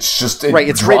 it's just, it right,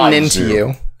 it's written into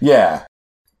you. Yeah.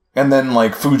 And then,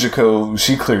 like, Fujiko,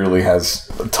 she clearly has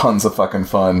tons of fucking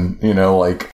fun, you know,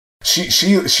 like,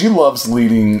 she loves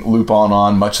leading Lupin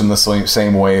on much in the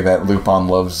same way that Lupin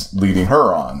loves leading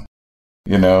her on,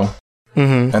 you know?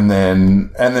 Mm-hmm. And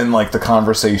then, like, the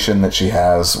conversation that she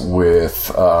has with,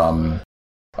 Rob,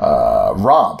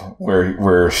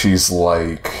 where she's,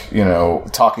 like, you know,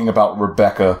 talking about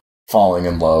Rebecca falling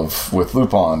in love with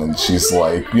Lupin, and she's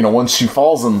like, you know, once she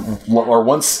falls in, or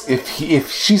once if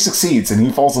she succeeds and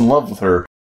he falls in love with her,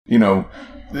 you know,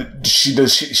 she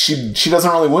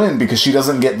doesn't really win because she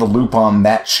doesn't get the Lupin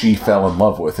that she fell in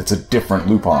love with. It's a different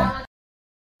Lupin.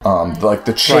 Like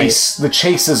the chase, right. The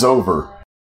chase is over.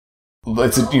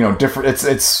 It's a, you know, different.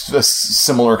 It's a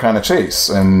similar kind of chase,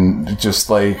 and just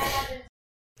like.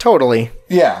 Totally.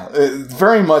 Yeah,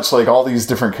 very much like all these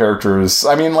different characters.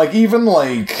 I mean, like, even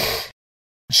like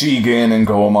Jigen and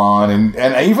Goemon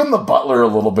and even the butler a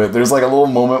little bit. There's like a little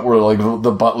moment where like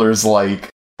the butler's like,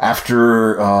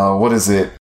 after what is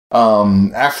it?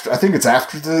 After, I think it's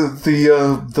after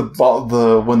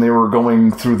the when they were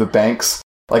going through the banks.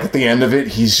 Like at the end of it,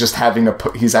 he's just having a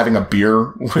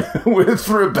beer with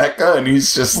Rebecca, and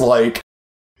he's just like,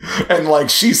 and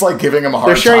like she's like giving him a hard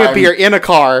time. They're sharing a beer in a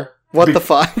car. What the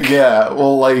fuck? Yeah,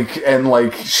 well, like, and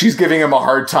like, she's giving him a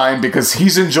hard time because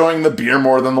he's enjoying the beer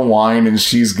more than the wine, and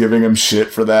she's giving him shit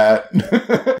for that.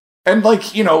 And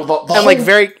like, you know, the and whole... like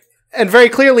very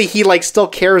clearly, he like still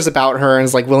cares about her and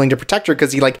is like willing to protect her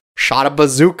because he like shot a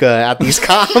bazooka at these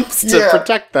cops to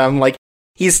protect them. Like,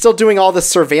 he's still doing all this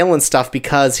surveillance stuff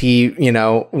because he, you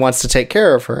know, wants to take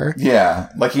care of her. Yeah,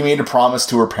 like he made a promise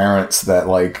to her parents that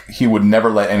like he would never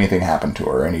let anything happen to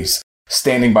her, and he's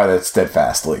standing by that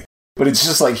steadfastly. But it's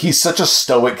just like, he's such a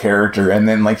stoic character, and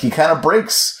then like he kind of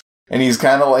breaks, and he's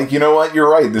kind of like, you know what, you're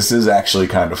right, this is actually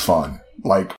kind of fun.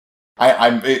 Like,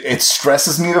 it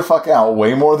stresses me the fuck out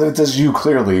way more than it does you,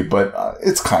 clearly, but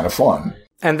it's kind of fun.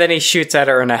 And then he shoots at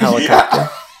her in a helicopter.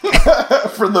 Yeah.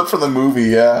 for the movie,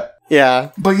 yeah.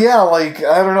 Yeah. But yeah, like,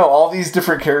 I don't know, all these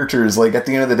different characters, like, at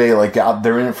the end of the day, like,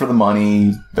 they're in it for the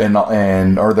money,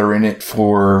 and or they're in it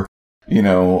for,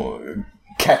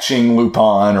 catching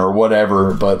Lupin or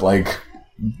whatever, but like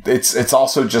it's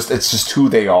also just who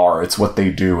they are. It's what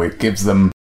they do. It gives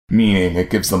them meaning. It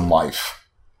gives them life.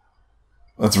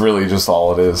 That's really just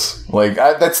all it is. Like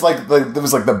that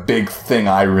was like the big thing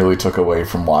I really took away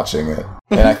from watching it,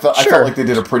 and I felt like they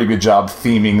did a pretty good job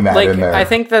theming that in there. I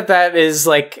think that is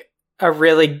like a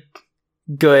really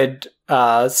good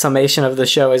summation of the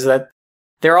show, is that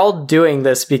they're all doing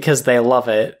this because they love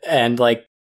it, and like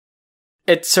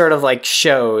it sort of like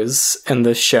shows in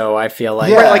the show. I feel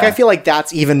like, right, like I feel like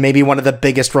that's even maybe one of the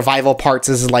biggest revival parts,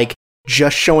 is like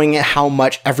just showing how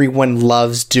much everyone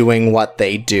loves doing what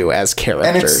they do as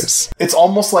characters. And it's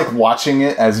almost like watching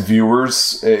it as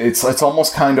viewers. It's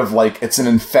almost kind of like it's an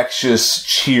infectious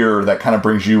cheer that kind of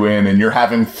brings you in, and you're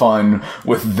having fun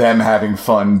with them having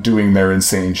fun doing their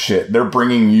insane shit. They're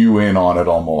bringing you in on it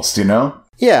almost,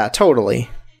 Yeah, totally.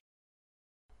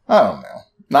 I don't know.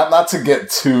 Not to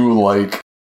get too like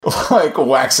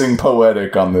waxing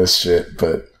poetic on this shit,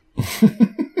 but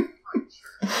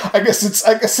I guess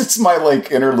it's my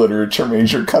like inner literature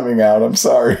major coming out. I'm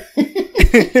sorry.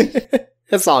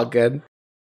 It's all good.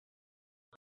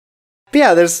 But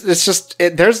yeah, there's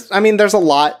a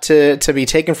lot to be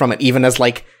taken from it, even as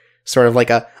like sort of like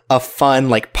a fun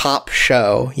like pop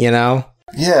show,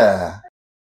 Yeah.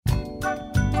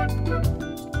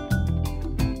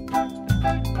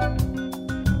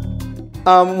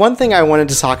 One thing I wanted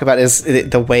to talk about is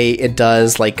the way it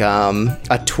does like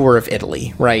a tour of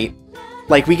Italy, right?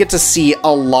 Like we get to see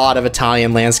a lot of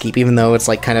Italian landscape, even though it's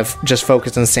like kind of just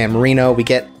focused on San Marino. We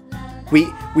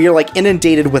are like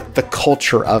inundated with the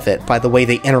culture of it by the way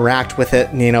they interact with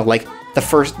it. Like the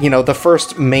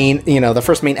first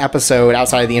main episode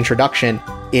outside of the introduction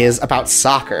is about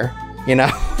soccer.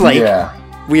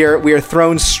 We are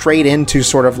thrown straight into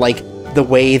sort of like the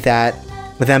way that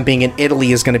them being in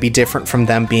Italy is going to be different from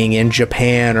them being in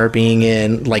Japan or being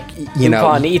in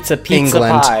Lupin eats a pizza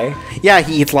England. Pie. Yeah,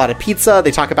 he eats a lot of pizza.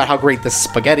 They talk about how great the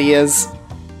spaghetti is.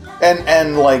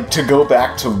 And like to go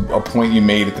back to a point you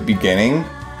made at the beginning,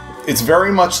 it's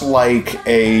very much like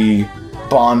a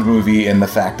Bond movie in the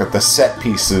fact that the set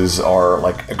pieces are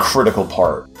like a critical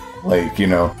part. Like,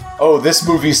 this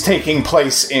movie's taking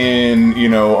place in,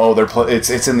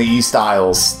 it's in the East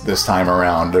Isles this time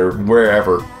around or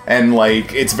wherever. And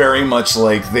like, it's very much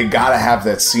like they gotta have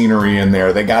that scenery in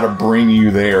there. They gotta bring you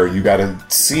there. You gotta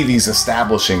see these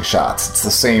establishing shots. It's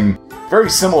the same, very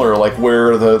similar, like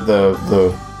where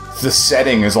the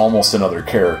setting is almost another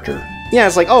character. Yeah,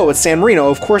 it's like, it's San Marino.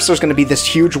 Of course there's going to be this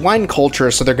huge wine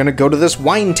culture, so they're going to go to this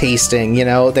wine tasting,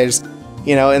 there's,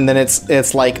 and then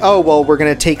it's like, we're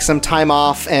going to take some time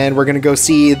off and we're going to go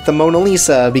see the Mona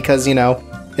Lisa because,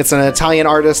 it's an Italian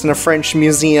artist in a French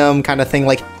museum kind of thing.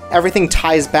 Like, everything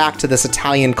ties back to this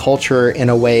Italian culture in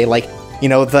a way, like,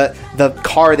 the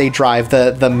car they drive,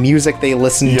 the music they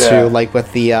listen to, like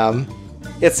with the,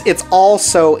 it's all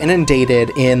so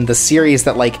inundated in the series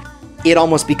that, like, it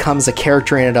almost becomes a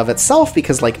character in and of itself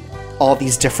because, like, all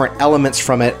these different elements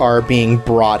from it are being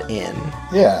brought in.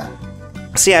 Yeah.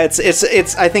 So yeah,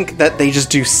 it's I think that they just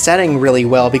do setting really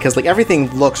well because, like, everything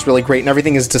looks really great and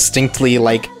everything is distinctly,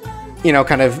 like,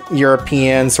 kind of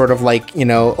European, sort of like, a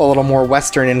little more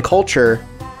Western in culture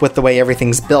with the way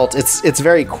everything's built. It's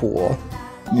very cool.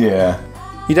 Yeah.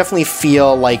 You definitely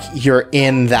feel like you're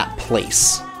in that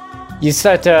place. You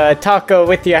start to taco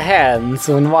with your hands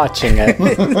when watching it.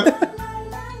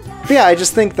 Yeah, I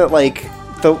just think that, like,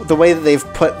 the way that they've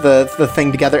put the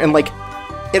thing together, and, like,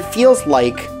 it feels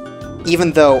like,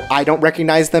 even though I don't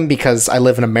recognize them because I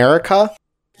live in America,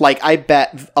 like, I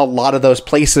bet a lot of those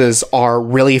places are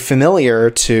really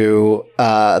familiar to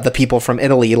the people from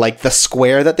Italy, like the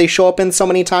square that they show up in so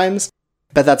many times.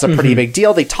 But that's a pretty big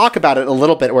deal. They talk about it a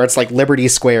little bit where it's like Liberty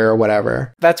Square or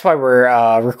whatever. That's why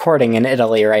we're recording in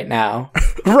Italy right now.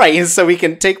 Right, so we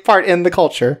can take part in the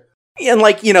culture. And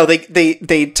like, they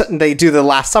do the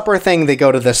Last Supper thing. They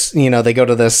go to this,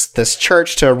 this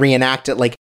church to reenact it.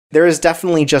 Like, there is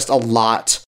definitely just a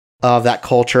lot of that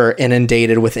culture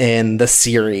inundated within the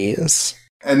series.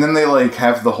 And then they like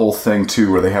have the whole thing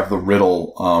too, where they have the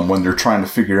riddle when they're trying to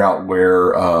figure out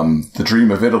where the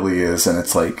Dream of Italy is, and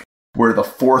it's like where the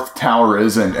fourth tower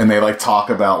is, and they like talk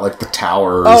about like the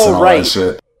towers and all that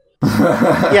shit.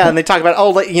 Yeah, and they talk about,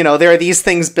 there are these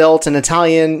things built in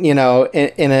Italian, in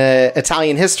a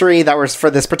Italian history that was for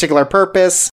this particular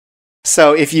purpose.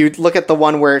 So if you look at the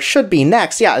one where it should be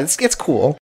next, yeah, it's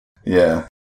cool. Yeah.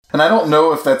 And I don't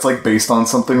know if that's like based on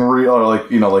something real or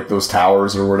like, like those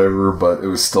towers or whatever, but it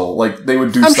was still like they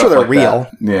would do stuff sure they're like real.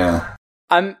 That. Yeah.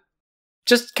 I'm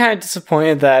just kind of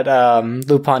disappointed that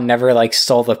Lupin never like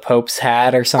stole the Pope's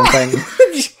hat or something.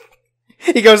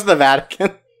 He goes to the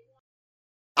Vatican.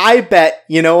 I bet,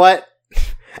 you know what?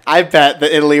 I bet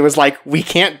that Italy was like, we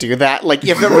can't do that. Like,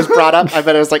 if it was brought up, I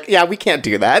bet it was like, yeah, we can't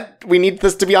do that. We need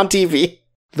this to be on TV.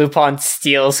 Lupin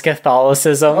steals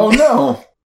Catholicism. Oh no!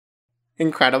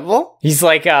 Incredible. He's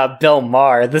like Bill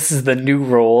Maher. This is the new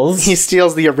rules. He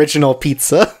steals the original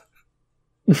pizza.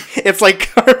 It's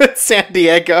like Carmen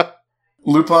Sandiego.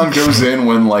 Lupin goes in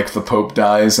when, like, the Pope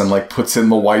dies and, like, puts in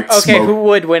the white Okay, smoke. who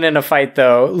would win in a fight,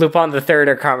 though? Lupin the Third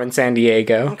or Carmen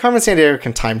Sandiego? Carmen Sandiego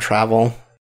can time travel.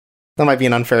 That might be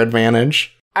an unfair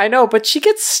advantage. I know, but she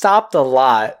gets stopped a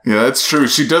lot. Yeah, that's true.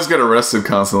 She does get arrested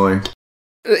constantly.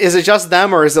 Is it just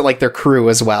them, or is it like their crew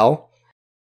as well?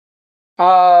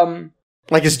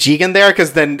 Like, is Jigen there?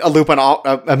 Because then Lupin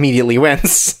immediately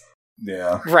wins.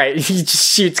 Yeah. Right, he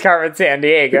just shoots Carmen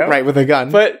Sandiego. Right, with a gun.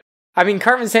 But, I mean,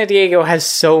 Carmen Sandiego has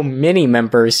so many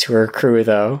members to her crew,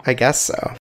 though. I guess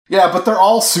so. Yeah, but they're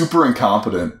all super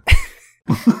incompetent.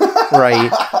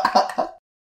 Right.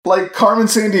 Like, Carmen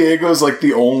Sandiego's, like,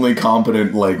 the only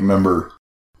competent, like, member.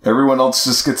 Everyone else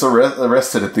just gets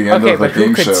arrested at the end of the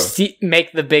game show.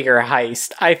 Make the bigger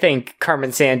heist? I think Carmen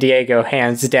Sandiego,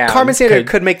 hands down. Carmen Sandiego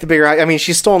could make the bigger... I mean,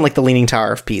 she's stolen, like, the Leaning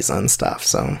Tower of Pisa and stuff,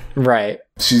 so... Right.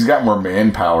 She's got more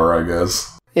manpower, I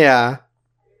guess. Yeah.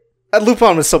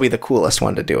 Lupin would still be the coolest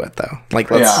one to do it, though. Like,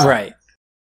 let's... Yeah. Right.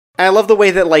 And I love the way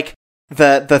that, like,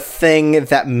 the thing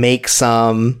that makes,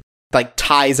 like,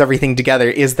 ties everything together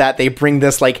is that they bring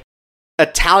this, like,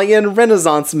 Italian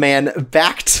Renaissance man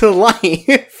back to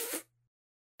life.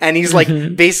 And he's, like,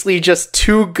 basically just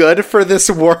too good for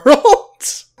this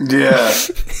world. Yeah.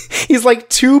 He's, like,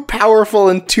 too powerful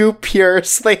and too pure,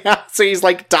 so he's,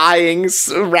 like, dying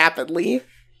so rapidly.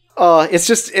 It's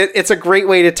just, it's a great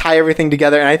way to tie everything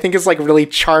together, and I think it's, like, really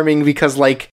charming because,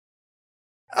 like,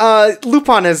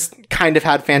 Lupin has kind of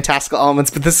had fantastical elements,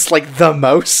 but this is, like, the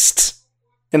most,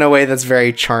 in a way that's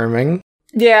very charming.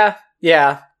 Yeah.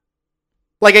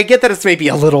 Like, I get that it's maybe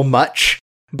a little much,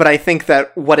 but I think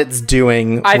that what it's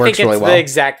doing works really well. I think it's the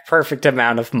exact perfect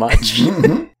amount of much.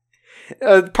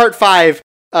 Part 5,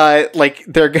 like,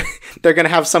 they're gonna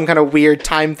have some kind of weird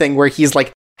time thing where he's,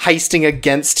 like, heisting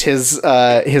against his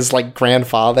like,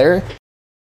 grandfather.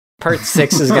 Part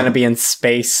 6 is gonna be in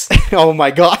space. Oh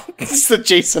my god, it's the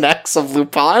Jason X of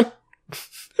Lupin.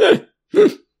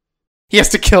 He has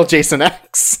to kill Jason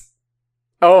X.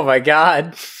 Oh my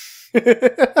god.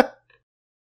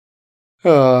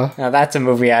 Now that's a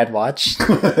movie I'd watch.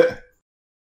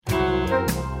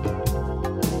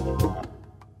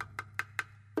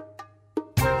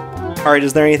 Alright,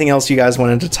 is there anything else you guys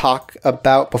wanted to talk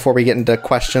about before we get into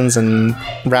questions and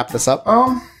wrap this up?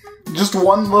 Just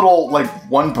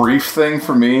one brief thing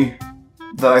for me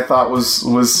that I thought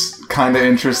was kind of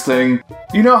interesting.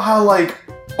 You know how, like,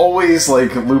 always,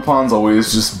 like, Lupin's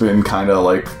always just been kind of,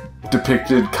 like,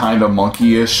 depicted kind of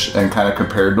monkey-ish and kind of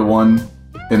compared to one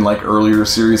in, like, earlier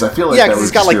series. I feel like because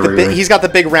he's got, like, he's got the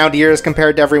big round ears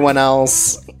compared to everyone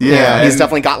else. Yeah, he's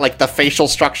definitely got, like, the facial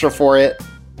structure for it.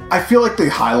 I feel like they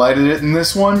highlighted it in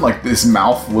this one. Like, this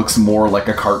mouth looks more like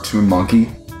a cartoon monkey,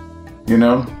 you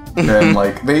know? And,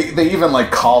 like, they even,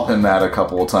 like, call him that a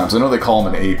couple of times. I know they call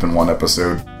him an ape in one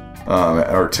episode,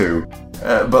 or two.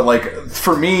 But, like,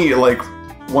 for me, like,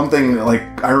 one thing, like,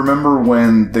 I remember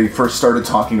when they first started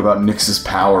talking about Nyx's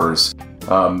powers,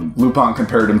 Lupin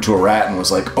compared him to a rat and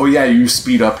was like, oh yeah, you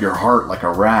speed up your heart like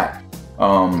a rat.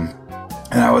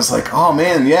 And I was like, oh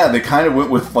man, yeah, they kind of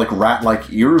went with, like, rat-like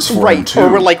ears for him, too.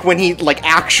 Or, like, when he, like,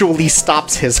 actually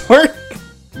stops his heart.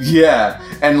 Yeah,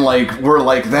 and, like, we're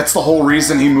like, that's the whole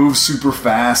reason he moves super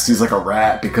fast. He's like a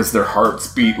rat, because their hearts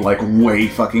beat, like, way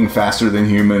fucking faster than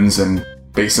humans, and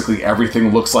basically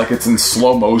everything looks like it's in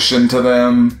slow motion to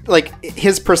them. Like,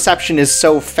 his perception is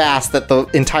so fast that the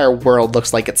entire world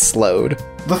looks like it's slowed.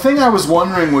 The thing I was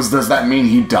wondering was, does that mean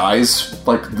he dies?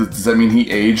 Like, does that mean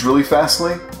he aged really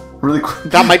fastly? Really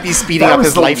quick? That might be speeding up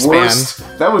his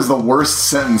lifespan. That was the worst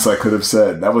sentence I could have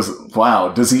said. That was, wow,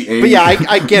 does he age? But yeah,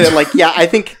 I get it. Like, yeah, I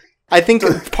think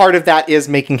part of that is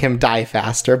making him die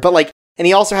faster. But, like, and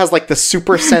he also has, like, the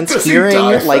super sense does hearing. He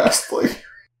die like, fastly?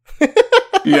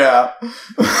 Yeah.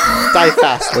 Die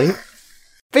fastly.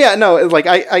 But yeah, no, like,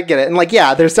 I get it. And, like,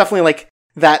 yeah, there's definitely, like,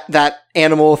 that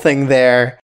animal thing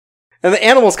there. And the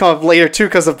animals come up later, too,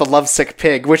 because of the lovesick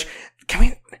pig, which,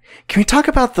 can we talk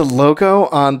about the logo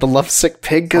on the lovesick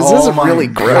pig? Because this is really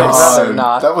gross.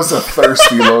 That was a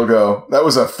thirsty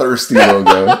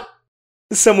logo.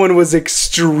 Someone was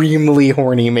extremely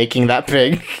horny making that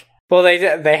pig. Well,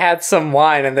 they had some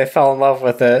wine and they fell in love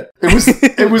with it. It was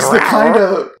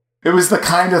the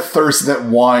kind of thirst that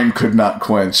wine could not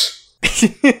quench.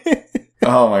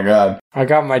 Oh my god. I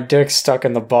got my dick stuck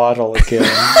in the bottle again.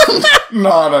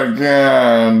 Not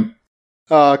again.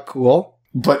 Cool.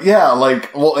 But yeah,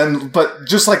 but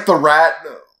just like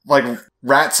the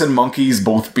rats and monkeys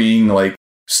both being like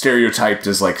stereotyped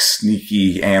as like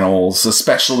sneaky animals,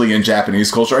 especially in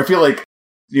Japanese culture. I feel like,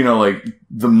 like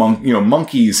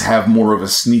monkeys have more of a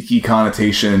sneaky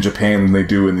connotation in Japan than they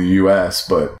do in the US,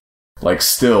 but like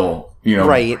still,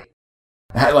 right.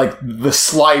 Like the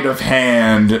sleight of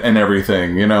hand and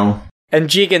everything, And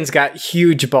Jigen's got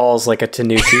huge balls like a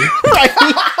tanuki. Right.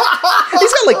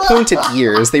 He's got like pointed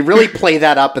ears. They really play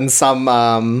that up in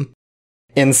some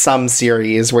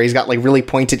series where he's got like really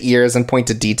pointed ears and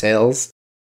pointed details.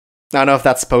 I don't know if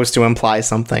that's supposed to imply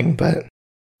something, but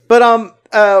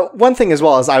one thing as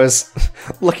well is I was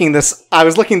looking this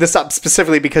up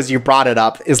specifically because you brought it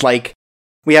up, is like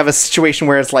we have a situation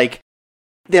where it's like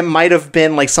there might have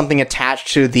been like something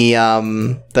attached to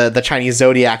the Chinese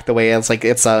zodiac, the way it's like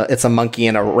it's a monkey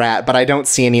and a rat, but I don't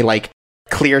see any like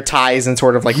clear ties and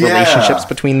sort of like relationships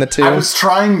between the two. I was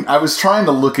trying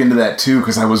to look into that too,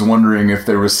 because I was wondering if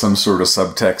there was some sort of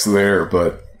subtext there,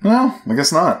 but no, I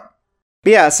guess not.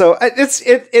 But yeah, so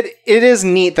it is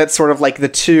neat that sort of like the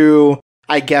two,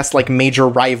 I guess, like major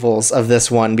rivals of this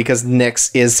one, because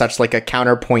Nyx is such like a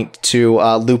counterpoint to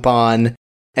Lupin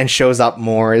and shows up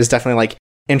more, is definitely like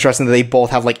interesting that they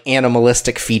both have like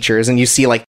animalistic features, and you see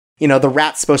like, the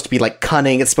rat's supposed to be like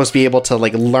cunning, it's supposed to be able to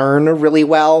like learn really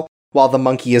well, while the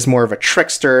monkey is more of a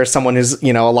trickster, someone who's,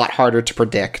 a lot harder to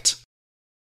predict.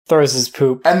 Throws his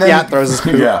poop. And then, throws his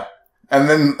poop. Yeah. And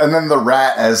then the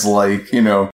rat as like,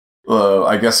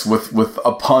 I guess with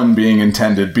a pun being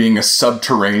intended, being a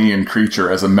subterranean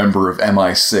creature as a member of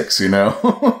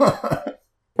MI6,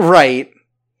 Right.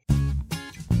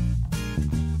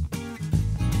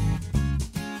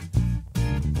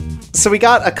 So we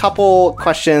got a couple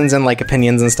questions and like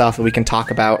opinions and stuff that we can talk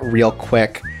about real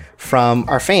quick from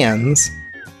our fans.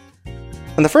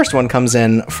 And the first one comes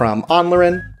in from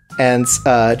Onlarin, and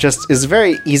just is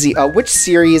very easy. Which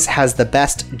series has the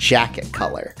best jacket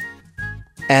color?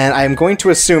 And I'm going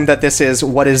to assume that this is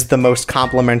what is the most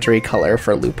complementary color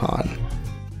for Lupin.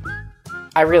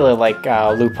 I really like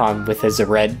Lupin with his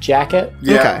red jacket.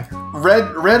 Yeah. Okay.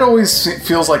 Red always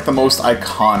feels like the most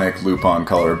iconic Lupin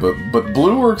color, but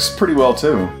blue works pretty well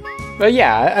too. But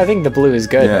yeah, I think the blue is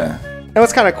good. Yeah. And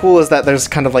what's kind of cool is that there's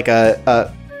kind of like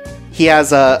he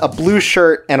has a blue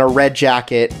shirt and a red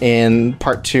jacket in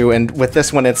part 2, and with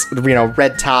this one it's,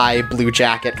 red tie, blue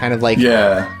jacket, kind of like...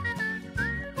 Yeah.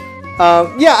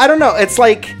 I don't know. It's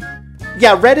like...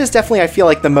 Yeah, red is definitely, I feel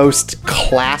like, the most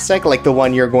classic, like the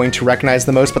one you're going to recognize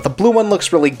the most, but the blue one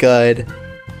looks really good.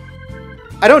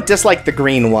 I don't dislike the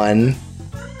green one.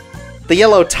 The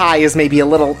yellow tie is maybe a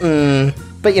little,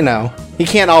 but you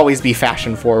can't always be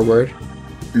fashion forward.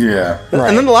 Yeah. Right.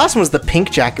 And then the last one was the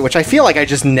pink jacket, which I feel like I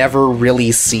just never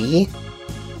really see.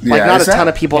 Like, not a ton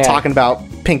of people talking about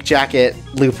pink jacket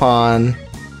Lupin.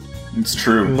 It's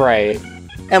true. Right.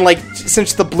 And, like,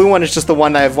 since the blue one is just the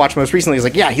one that I've watched most recently, it's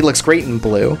like, yeah, he looks great in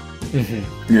blue.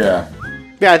 Mm-hmm. Yeah.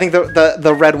 Yeah, I think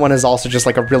the red one is also just,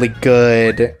 like, a really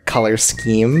good color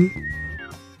scheme.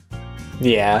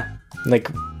 Yeah. Like,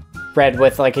 red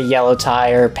with, like, a yellow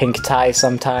tie or a pink tie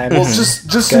sometimes. Well,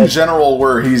 just in general,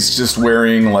 where he's just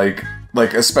wearing, like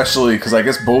especially, because I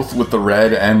guess both with the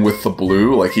red and with the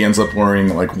blue, like, he ends up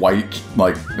wearing, like, white,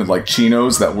 like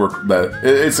chinos that work,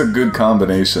 it's a good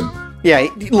combination. Yeah,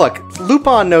 look,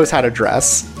 Lupin knows how to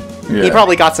dress. Yeah. He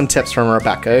probably got some tips from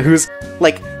Rebecca, who's,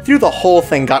 like, through the whole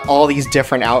thing got all these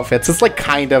different outfits. It's, like,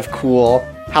 kind of cool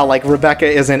how, like, Rebecca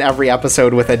is in every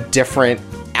episode with a different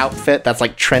outfit that's,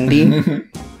 like, trendy.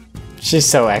 She's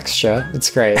so extra.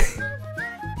 It's great.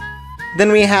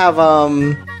 Then we have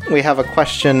a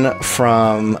question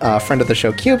from a friend of the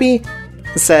show,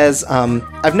 QB. It says,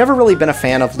 I've never really been a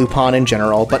fan of Lupin in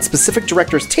general, but specific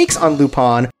directors' takes on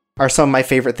Lupin are some of my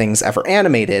favorite things ever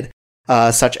animated,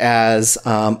 such as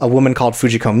A Woman Called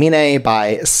Fujiko Mine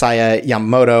by Saya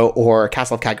Yamamoto or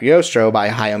Castle of Cagliostro by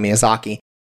Hayao Miyazaki.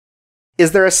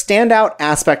 Is there a standout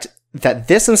aspect that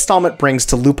this installment brings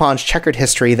to Lupin's checkered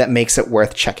history that makes it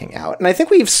worth checking out? And I think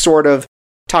we've sort of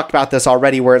talked about this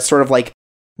already, where it's sort of like,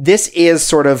 this is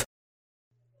sort of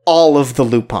all of the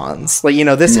Lupins. Like,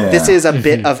 this is a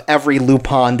bit of every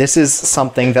Lupin. This is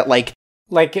something that, like,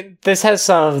 this has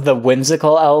some of the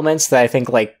whimsical elements that I think,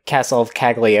 like, Castle of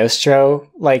Cagliostro,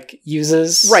 like,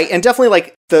 uses. Right, and definitely,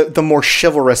 like, the more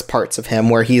chivalrous parts of him,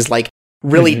 where he's, like,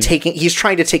 really he's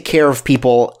trying to take care of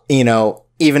people,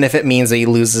 even if it means that he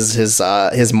loses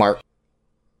his mark.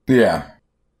 Yeah.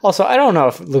 Also, I don't know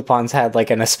if Lupin's had,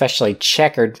 like, an especially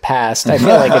checkered past. I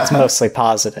feel like it's mostly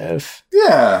positive.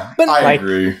 Yeah, but I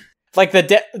agree. Like,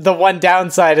 the one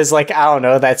downside is, like, I don't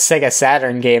know, that Sega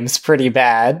Saturn game's pretty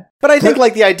bad. But I think,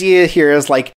 like, the idea here is,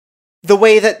 like, the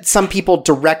way that some people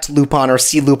direct Lupin or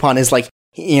see Lupin is, like,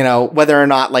 you know, whether or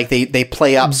not, like, they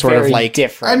play up sort Very of, like...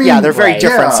 different. I mean, yeah, they're very right.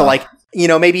 different. Yeah. So, like, you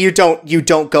know, maybe you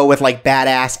don't go with, like,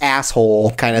 badass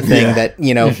asshole kind of thing that,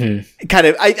 you know, kind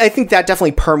of... I think that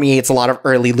definitely permeates a lot of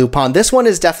early Lupin. This one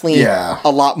is definitely a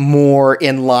lot more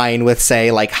in line with,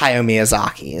 say, like, Hayao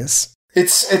Miyazaki's.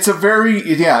 It's a very,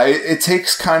 it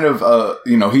takes kind of,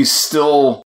 you know, he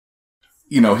still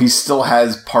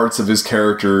has parts of his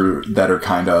character that are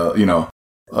kind of, you know,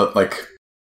 like,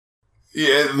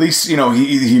 yeah, at least, you know,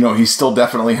 he still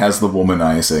definitely has the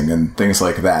womanizing and things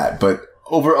like that. But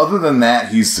other than that,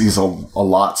 he's a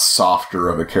lot softer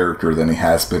of a character than he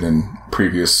has been in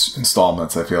previous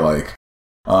installments, I feel like.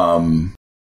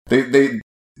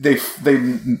 They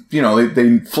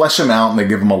flesh him out and they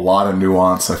give him a lot of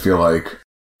nuance, I feel like.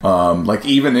 Like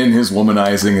even in his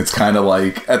womanizing, it's kind of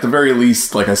like, at the very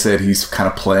least, like I said, he's kind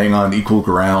of playing on equal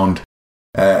ground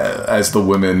as the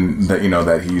women that, you know,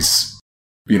 that he's,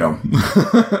 you know,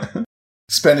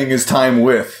 spending his time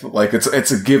with. Like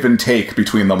it's a give and take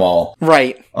between them all.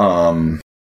 Right.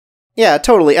 Yeah,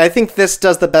 totally. I think this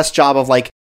does the best job of, like,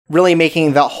 really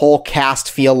making the whole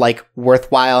cast feel, like,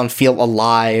 worthwhile and feel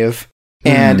alive.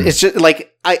 And it's just,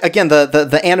 like, again,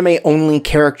 the anime-only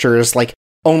characters, like,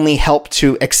 only help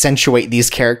to accentuate these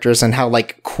characters and how,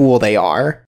 like, cool they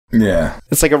are. Yeah.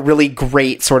 It's, like, a really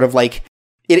great sort of, like...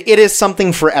 It is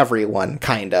something for everyone,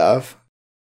 kind of.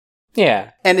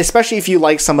 Yeah. And especially if you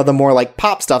like some of the more, like,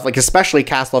 pop stuff, like, especially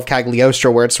Castle of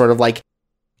Cagliostro, where it's sort of, like,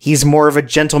 he's more of a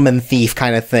gentleman thief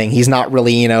kind of thing. He's not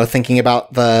really, you know, thinking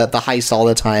about the heist all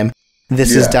the time.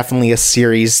 This is definitely a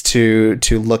series to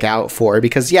look out for,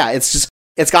 because, yeah,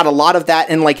 it's got a lot of that,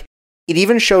 and, like, it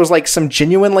even shows, like, some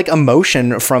genuine, like,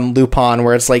 emotion from Lupin,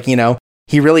 where it's, like, you know,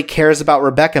 he really cares about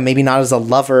Rebecca, maybe not as a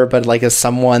lover, but, like, as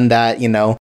someone that, you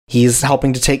know, he's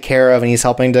helping to take care of, and he's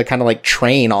helping to kind of, like,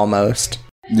 train, almost.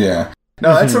 Yeah.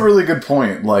 No, that's a really good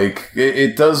point. Like,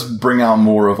 it does bring out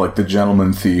more of, like, the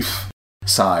gentleman thief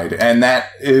side, and that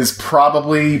is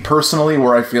probably, personally,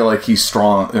 where I feel like he's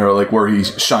strong, or, like, where he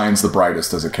shines the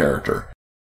brightest as a character.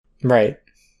 Right.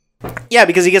 Yeah,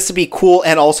 because he gets to be cool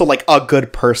and also, like, a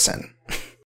good person.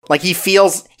 Like, he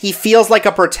feels like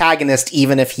a protagonist,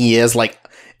 even if he is, like,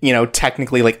 you know,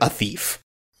 technically, like, a thief.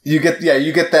 You get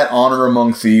that honor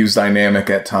among thieves dynamic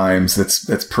at times.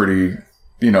 That's pretty,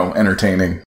 you know,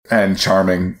 entertaining and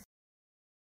charming.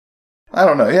 I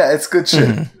don't know. Yeah, it's good shit.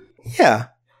 Mm-hmm. Yeah.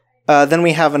 Then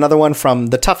we have another one from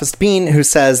The Toughest Bean, who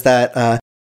says that,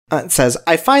 it says,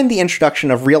 I find the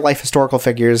introduction of real-life historical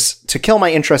figures to kill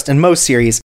my interest in most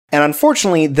series, and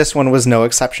unfortunately, this one was no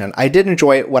exception. I did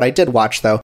enjoy what I did watch,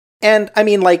 though. And, I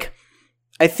mean, like,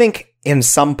 I think in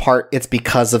some part it's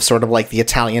because of sort of, like, the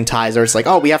Italian ties, or it's like,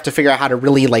 oh, we have to figure out how to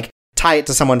really, like, tie it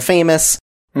to someone famous.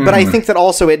 But I think that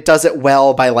also it does it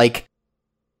well by, like,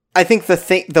 I think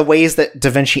the ways that Da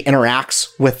Vinci interacts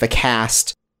with the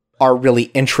cast are really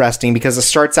interesting, because it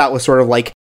starts out with sort of,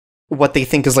 like, what they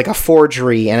think is, like, a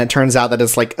forgery, and it turns out that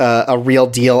it's, like, a real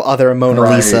deal other Mona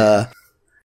Lisa.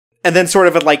 And then sort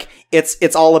of, like,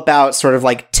 it's all about sort of,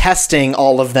 like, testing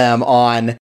all of them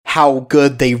on how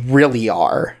good they really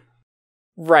are.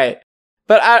 Right.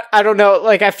 But I don't know,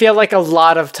 like, I feel like a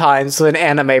lot of times when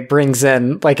anime brings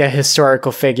in, like, a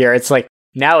historical figure, it's like,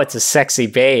 now it's a sexy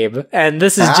babe. And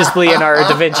this is just Leonardo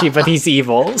da Vinci, but he's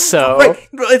evil, so... Right.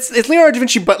 It's Leonardo da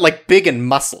Vinci, but, like, big and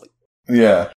muscly.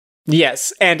 Yeah.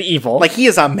 Yes, and evil. Like, he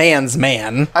is a man's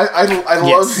man. I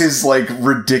love his, like,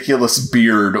 ridiculous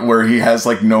beard where he has,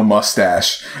 like, no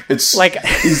mustache. It's like,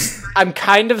 I'm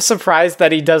kind of surprised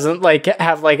that he doesn't, like,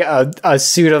 have, like, a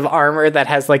suit of armor that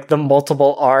has, like, the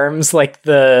multiple arms, like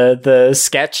the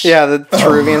sketch. Yeah, the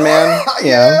Peruvian man.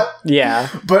 Yeah.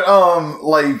 But,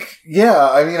 like,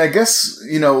 yeah, I mean, I guess,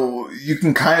 you know, you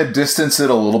can kind of distance it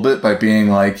a little bit by being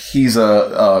like, he's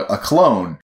a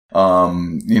clone.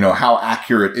 You know, how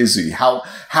accurate is he? How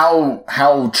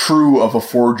true of a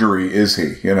forgery is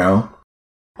he, you know?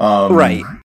 Right.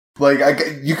 Like,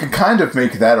 you can kind of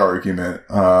make that argument,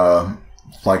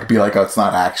 like, be like, oh, it's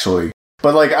not actually.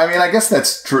 But, like, I mean, I guess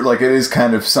that's true. Like, it is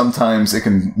kind of, sometimes it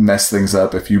can mess things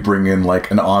up if you bring in, like,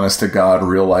 an honest-to-God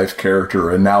real-life character,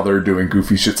 and now they're doing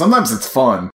goofy shit. Sometimes it's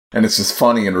fun, and it's just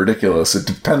funny and ridiculous. It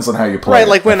depends on how you play it. Right,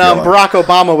 like when Barack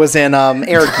Obama was in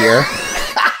Air Gear.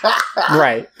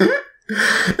 Right.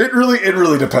 It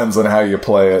really depends on how you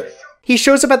play it. He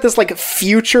shows up at this, like,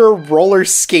 future roller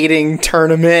skating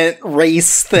tournament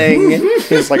race thing.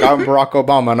 He's like, I'm Barack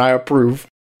Obama and I approve.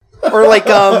 Or like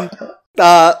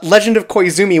Legend of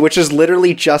Koizumi, which is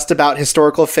literally just about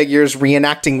historical figures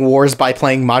reenacting wars by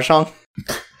playing mahjong.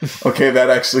 Okay, that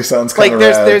actually sounds kind like of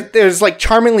rad. There's like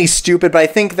charmingly stupid, but I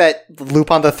think that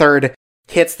Lupin III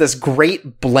hits this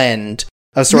great blend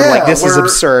of sort of like, this is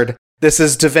absurd, this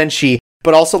is Da Vinci,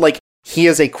 but also like he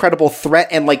is a credible threat,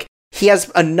 and like he has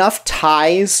enough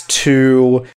ties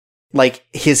to like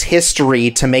his history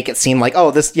to make it seem like,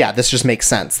 oh, this just makes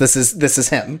sense. This is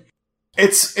him.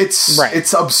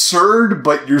 It's absurd,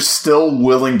 but you're still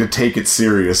willing to take it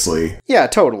seriously. Yeah,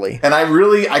 totally. And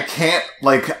I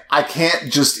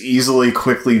can't just easily,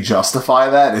 quickly justify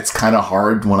that. It's kind of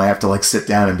hard when I have to like sit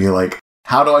down and be like,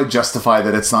 how do I justify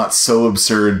that it's not so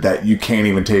absurd that you can't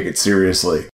even take it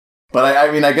seriously? But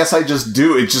I mean, I guess I just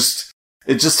do. It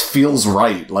just feels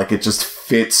right. Like it just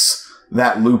fits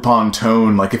that Lupin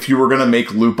tone. Like if you were going to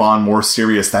make Lupin more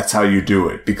serious, that's how you do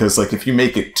it. Because like if you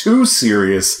make it too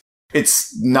serious,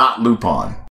 it's not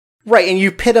Lupin. Right, and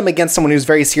you pit him against someone who's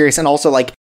very serious and also,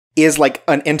 like, is, like,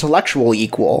 an intellectual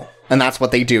equal. And that's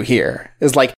what they do here.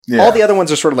 Is, like, all the other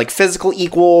ones are sort of, like, physical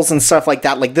equals and stuff like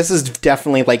that. Like, this is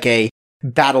definitely, like, a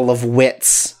battle of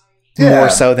wits. More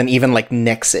so than even, like,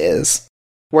 Nyx is.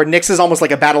 Where Nyx is almost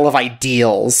like a battle of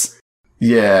ideals.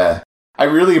 Yeah. I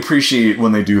really appreciate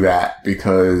when they do that,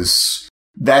 because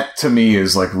that, to me,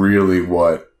 is, like, really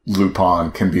what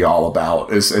Lupin can be all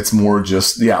about. It's more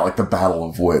just like the battle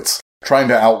of wits, trying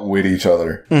to outwit each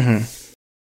other. Mm-hmm.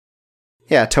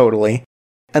 Yeah, totally.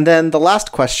 And then the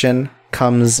last question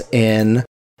comes in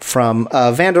from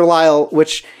Vanderlyle,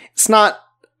 which it's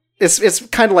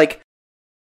kind of like,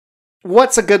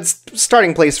 what's a good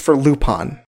starting place for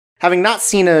Lupin? Having not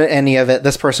seen any of it,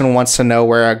 this person wants to know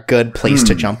where a good place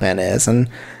to jump in is, and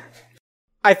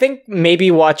I think maybe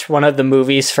watch one of the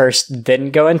movies first, then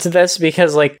go into this,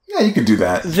 because, like... Yeah, you could do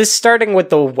that. This starting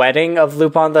with the wedding of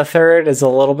Lupin III is a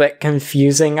little bit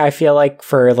confusing, I feel like,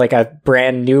 for, like, a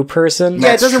brand new person.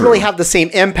 Yeah, it doesn't really have the same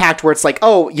impact where it's like,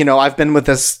 oh, you know, I've been with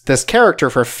this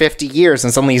character for 50 years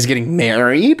and suddenly he's getting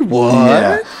married? What?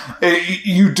 Yeah.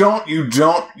 You don't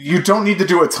need to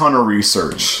do a ton of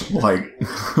research. Like...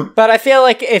 But I feel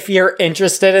like if you're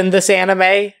interested in this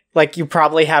anime... Like, you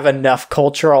probably have enough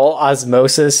cultural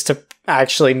osmosis to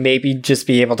actually maybe just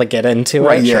be able to get into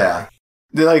it. Yeah.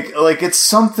 Like it's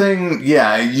something,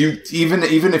 you even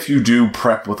if you do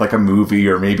prep with like a movie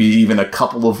or maybe even a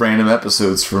couple of random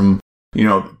episodes from, you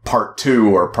know, part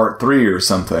 2 or part 3 or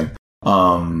something,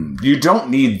 you don't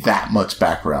need that much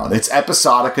background. It's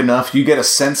episodic enough. You get a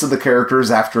sense of the characters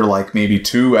after like maybe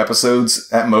 2 episodes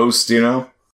at most, you know?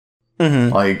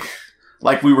 Mm-hmm.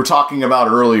 Like we were talking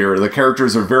about earlier, the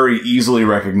characters are very easily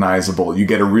recognizable. You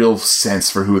get a real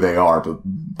sense for who they are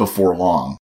before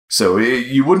long. So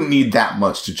you wouldn't need that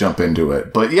much to jump into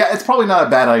it. But yeah, it's probably not a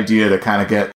bad idea to kind of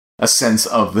get a sense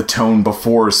of the tone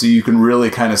before so you can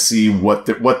really kind of see what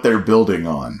they're building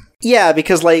on. Yeah,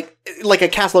 because like a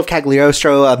Castle of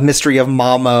Cagliostro, a Mystery of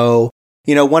Mamo,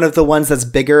 you know, one of the ones that's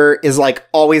bigger is like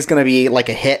always going to be like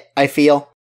a hit, I feel.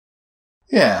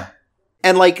 Yeah.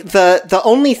 And, like, the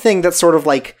only thing that's sort of,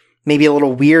 like, maybe a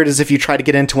little weird is if you try to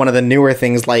get into one of the newer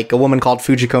things, like A Woman Called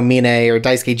Fujiko Mine or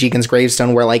Daisuke Jigen's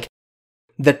Gravestone, where, like,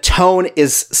 the tone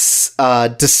is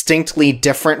distinctly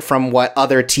different from what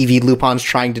other TV Lupin's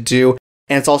trying to do.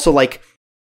 And it's also, like,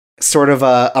 sort of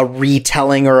a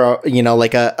retelling or,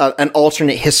 an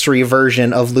alternate history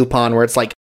version of Lupin, where it's,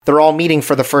 like, they're all meeting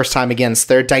for the first time again,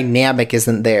 so their dynamic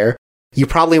isn't there. You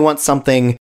probably want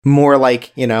something more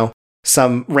like, you know,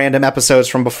 some random episodes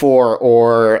from before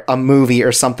or a movie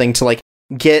or something to like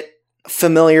get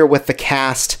familiar with the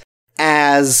cast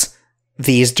as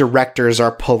these directors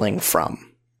are pulling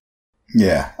from.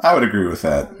 Yeah, I would agree with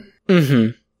that.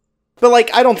 Mm-hmm. But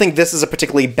like, I don't think this is a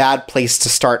particularly bad place to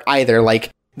start either. Like,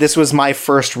 this was my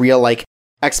first real like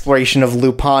exploration of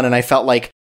Lupin, and I felt like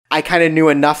I kind of knew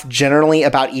enough generally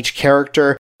about each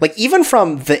character. Like, even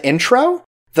from the intro,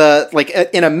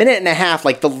 in a minute and a half,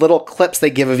 like, the little clips they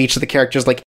give of each of the characters,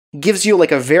 like, gives you,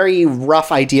 like, a very rough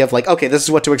idea of, like, okay, this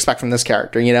is what to expect from this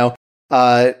character, you know?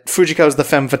 Fujiko's the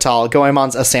femme fatale,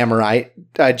 Goemon's a samurai,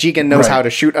 Jigen knows how to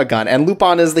shoot a gun, and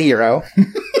Lupin is the hero.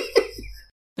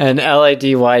 And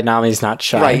Lady Nami's not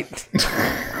shy. Right.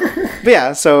 But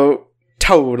yeah, so,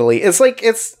 totally. It's, like,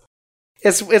 it's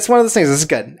one of those things, it's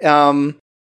good.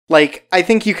 Like, I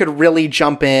think you could really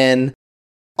jump in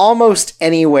almost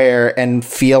anywhere and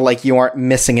feel like you aren't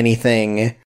missing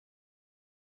anything.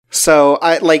 So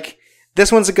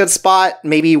this one's a good spot.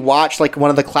 Maybe watch like one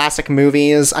of the classic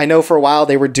movies. I know for a while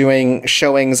they were doing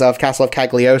showings of Castle of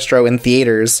Cagliostro in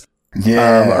theaters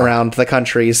around the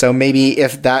country. So maybe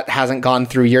if that hasn't gone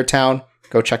through your town,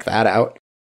 go check that out.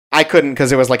 I couldn't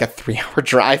because it was like a 3-hour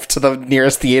drive to the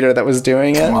nearest theater that was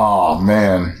doing it. Oh,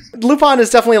 man. Lupin is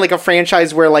definitely like a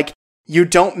franchise where like you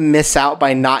don't miss out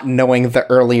by not knowing the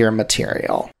earlier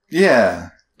material. Yeah.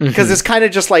 Because it's kind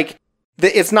of just like,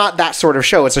 it's not that sort of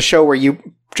show. It's a show where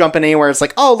you jump in anywhere. It's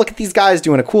like, oh, look at these guys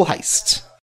doing a cool heist.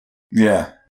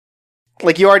 Yeah.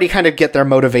 Like, you already kind of get their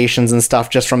motivations and stuff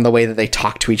just from the way that they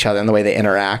talk to each other and the way they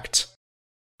interact.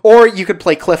 Or you could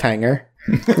play Cliffhanger.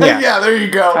 Yeah, there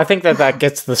you go. I think that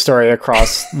gets the story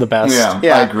across the best.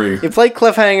 Yeah, I agree. You play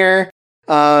Cliffhanger.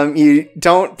 You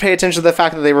don't pay attention to the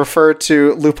fact that they refer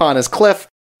to Lupin as Cliff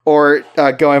or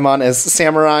Goemon as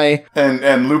Samurai.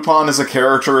 And Lupin is a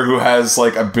character who has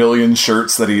like a billion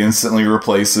shirts that he instantly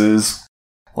replaces.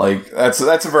 Like, that's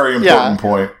a very important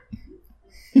point.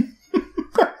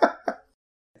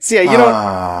 So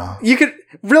yeah, you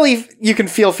can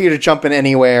feel free to jump in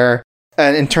anywhere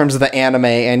in terms of the anime,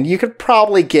 and you could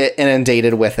probably get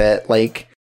inundated with it. Like,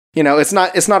 you know, it's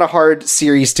not a hard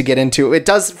series to get into. It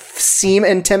does seem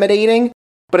intimidating,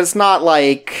 but it's not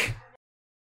like,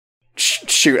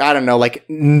 shoot, I don't know, like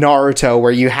Naruto,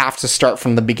 where you have to start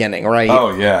from the beginning, right?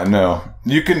 Oh yeah, no.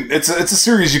 You can. It's a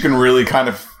series you can really kind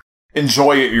of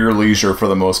enjoy at your leisure for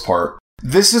the most part.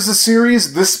 This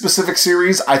specific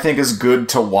series, I think is good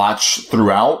to watch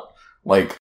throughout.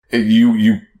 Like,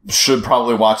 you should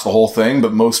probably watch the whole thing,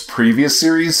 but most previous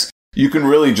series, you can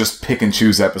really just pick and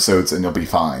choose episodes and you'll be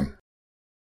fine.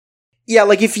 Yeah,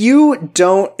 like if you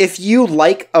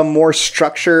like a more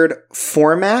structured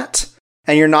format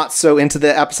and you're not so into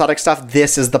the episodic stuff,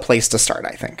 this is the place to start,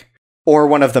 I think. Or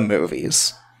one of the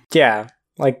movies. Yeah,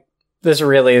 like this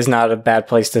really is not a bad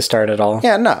place to start at all.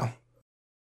 Yeah, no.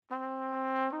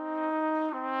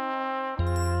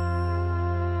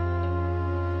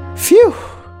 Phew.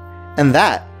 And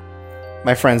that,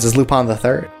 my friends, is Lupin the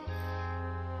Third.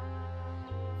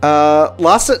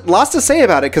 Lots to say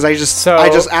about it because I just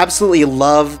absolutely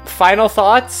love. Final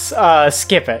thoughts?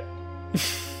 Skip it.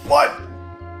 What?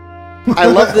 I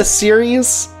love this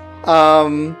series.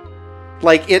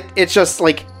 Like it's just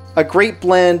like a great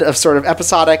blend of sort of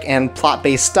episodic and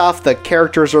plot-based stuff. The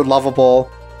characters are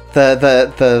lovable.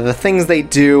 The things they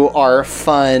do are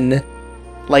fun.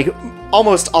 Like,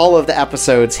 almost all of the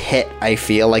episodes hit, I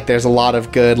feel. Like, there's a lot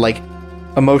of good, like,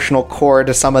 emotional core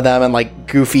to some of them and, like,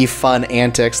 goofy, fun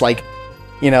antics. Like,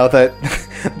 you know,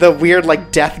 the weird,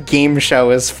 like, death game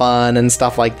show is fun and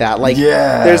stuff like that. Like,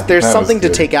 yeah, there's something to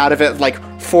take out of it,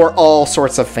 like, for all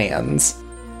sorts of fans.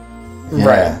 Yeah.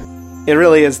 Right. It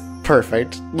really is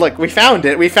perfect. Look, we found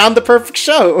it. We found the perfect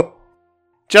show.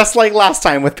 Just like last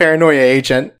time with Paranoia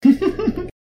Agent.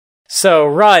 So,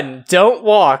 run, don't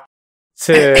walk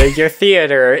to your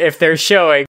theater if they're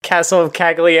showing Castle of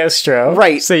Cagliostro.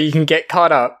 Right. So you can get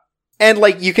caught up. And,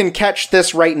 like, you can catch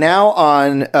this right now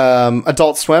on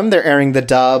Adult Swim. They're airing the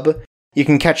dub. You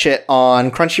can catch it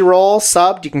on Crunchyroll,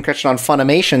 subbed. You can catch it on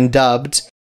Funimation, dubbed.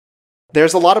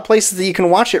 There's a lot of places that you can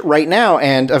watch it right now,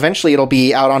 and eventually it'll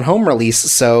be out on home release,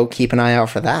 so keep an eye out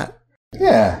for that.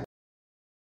 Yeah.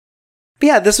 But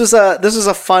yeah, this was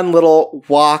a fun little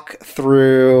walk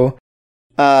through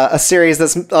a series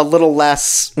that's a little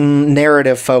less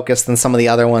narrative focused than some of the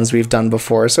other ones we've done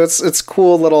before. So it's a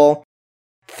cool little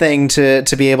thing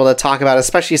to be able to talk about,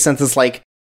 especially since it's like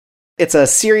it's a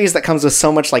series that comes with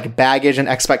so much like baggage and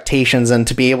expectations, and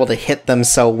to be able to hit them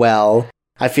so well,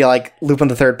 I feel like Lupin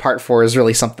the Third Part 4 is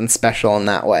really something special in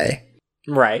that way.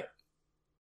 Right.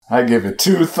 I give it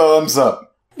 2 thumbs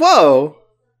up. Whoa!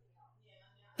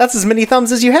 That's as many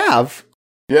thumbs as you have.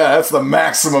 Yeah, that's the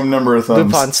maximum number of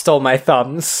thumbs. Lupin stole my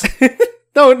thumbs.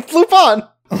 No, it's Lupin!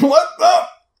 What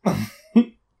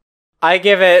the? I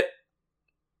give it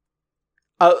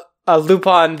a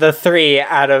Lupin the 3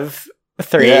 out of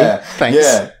 3. Yeah, Thanks.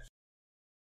 Yeah.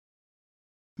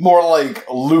 More like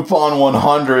Lupin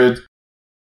 100.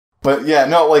 But yeah,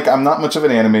 no, like, I'm not much of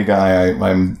an anime guy,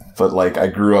 but like, I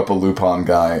grew up a Lupin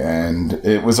guy, and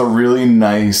it was a really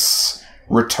nice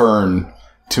return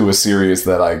to a series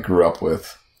that I grew up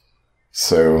with.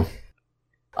 So,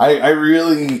 I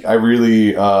really,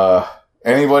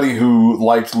 anybody who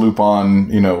liked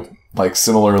Lupin, you know, like,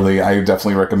 similarly, I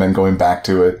definitely recommend going back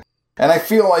to it. And I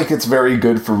feel like it's very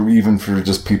good for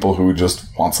just people who just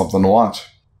want something to watch.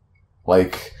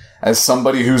 Like, as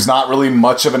somebody who's not really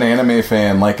much of an anime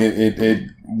fan, like, it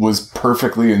was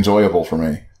perfectly enjoyable for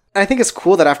me. I think it's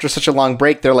cool that after such a long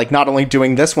break, they're like not only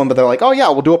doing this one, but they're like, oh yeah,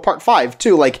 we'll do a part 5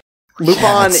 too. Like,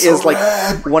 Lupin is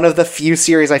like one of the few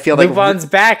series I feel like Lupin's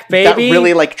back, baby. That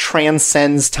really like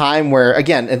transcends time, where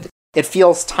again it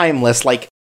feels timeless. Like,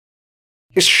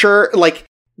 sure, like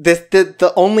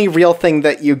the only real thing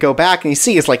that you go back and you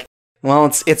see is like well,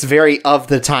 it's very of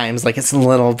the times. Like, it's a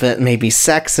little bit maybe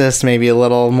sexist, maybe a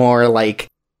little more like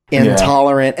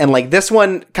intolerant, and like this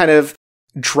one kind of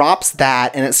drops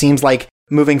that, and it seems like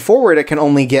moving forward it can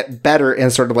only get better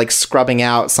in sort of like scrubbing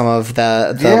out some of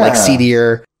the like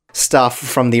seedier stuff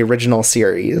from the original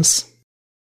series.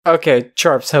 Okay,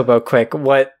 Chorps Hobo, quick,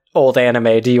 what old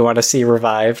anime do you want to see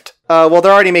revived? Well,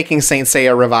 they're already making Saint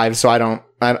Seiya revived, so I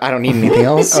don't need anything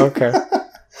else. Okay.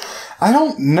 I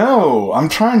don't know. I'm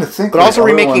trying to think. But also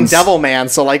remaking Devilman,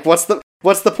 so like, what's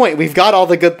the point? We've got all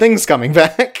the good things coming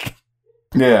back.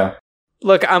 Yeah.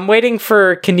 Look, I'm waiting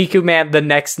for Kaneko Man, the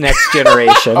next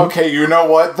generation. Okay, you know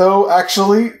what, though,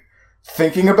 actually?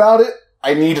 Thinking about it,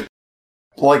 I need...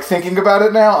 Like, thinking about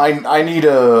it now, I need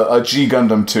a G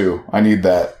Gundam 2. I need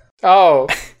that. Oh,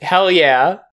 hell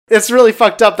yeah. It's really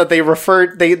fucked up that they were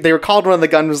called one of the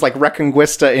Gundams like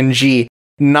Reconquista in G,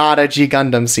 not a G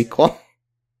Gundam sequel.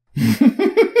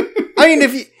 I mean,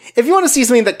 if you want to see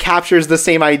something that captures the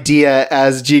same idea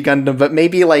as G Gundam, but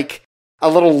maybe like a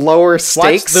little lower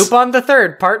stakes. Watch Lupin the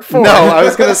Third, Part 4. No, I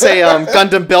was gonna say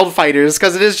Gundam Build Fighters,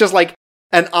 because it is just like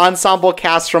an ensemble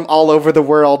cast from all over the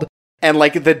world, and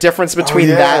like the difference between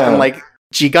that and like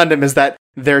G Gundam is that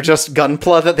they're just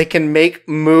Gunpla that they can make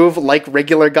move like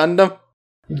regular Gundam.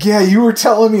 Yeah, you were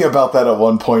telling me about that at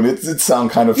one point. It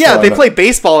sounded kind of fun. They play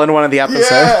baseball in one of the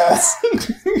episodes. Yeah.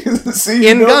 See,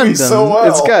 in Gundam, so well.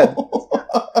 It's good.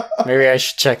 Maybe I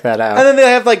should check that out. And then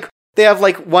they have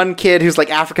like one kid who's like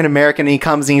African American, and he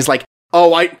comes and he's like,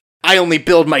 "Oh, I only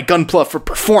build my Gunpla for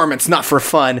performance, not for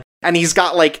fun." And he's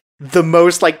got like the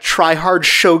most like try-hard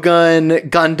Shogun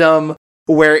Gundam,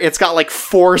 where it's got like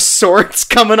 4 swords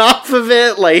coming off of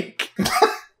it. Like,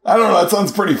 I don't know. That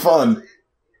sounds pretty fun.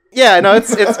 Yeah, no,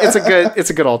 it's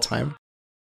a good old time.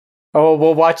 Oh,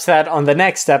 we'll watch that on the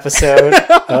next episode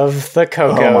of the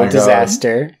Coco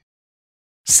disaster.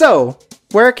 So,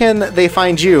 where can they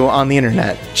find you on the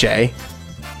internet, Jay?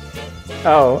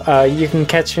 You can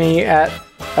catch me at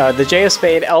the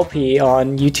JSpade LP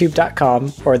on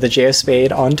YouTube.com or the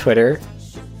JSpade on Twitter.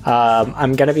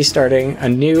 I'm gonna be starting a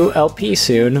new LP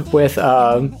soon with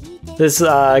this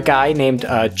guy named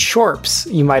Chorps.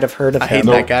 You might have heard of him.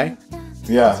 I hate that guy.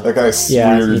 Yeah, that guy's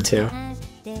weird. Yeah, me too.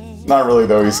 Not really,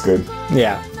 though. He's good.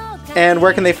 Yeah. And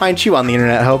where can they find you on the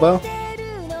internet, Hobo?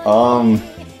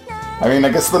 I mean, I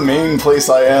guess the main place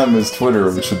I am is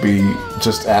Twitter, which would be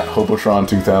just at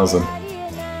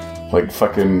Hobotron2000. Like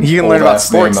fucking. You can learn about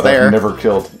sports there. I've never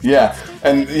killed. Yeah,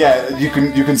 and yeah, you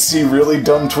can see really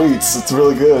dumb tweets. It's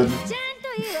really good.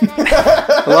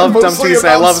 I love dumb tweets. And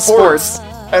I love sports.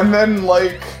 And then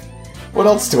like, what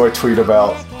else do I tweet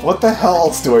about? What the hell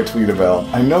else do I tweet about?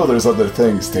 I know there's other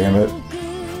things. Damn it.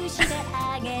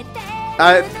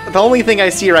 The only thing I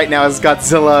see right now is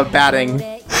Godzilla batting.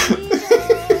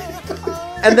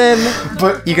 And then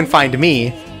you can find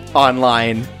me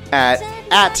online at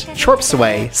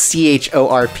Chorpsaway,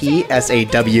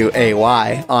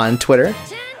 CHORPSAWAY on Twitter,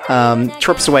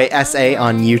 Chorpsaway SA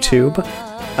on YouTube,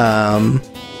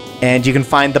 and you can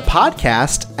find the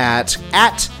podcast at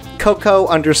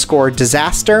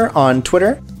Coco_disaster on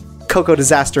Twitter,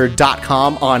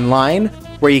 CocoDisaster.com online,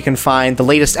 where you can find the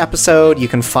latest episode, you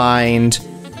can find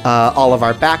all of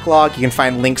our backlog, you can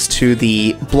find links to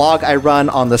the blog I run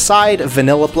on the side,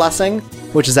 Vanilla Blessing,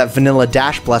 which is at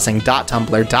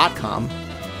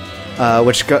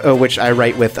vanilla-blessing.tumblr.com, which I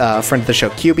write with a friend of the show,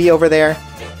 QB, over there.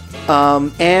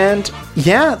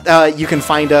 You can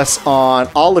find us on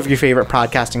all of your favorite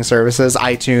podcasting services,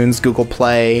 iTunes, Google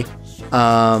Play,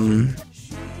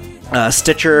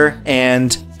 Stitcher,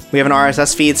 and we have an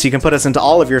RSS feed, so you can put us into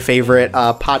all of your favorite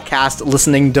podcast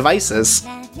listening devices.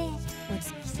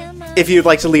 If you'd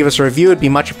like to leave us a review, it'd be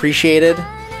much appreciated.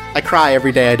 I cry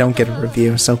every day I don't get a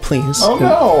review, so please. Oh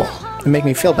no! It'd make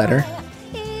me feel better.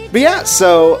 But yeah,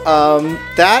 so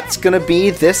that's gonna be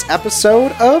this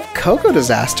episode of Coco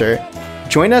Disaster.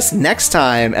 Join us next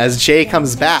time as Jay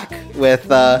comes back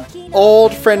with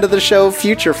old friend of the show,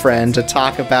 future friend, to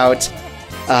talk about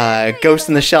Ghost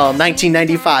in the Shell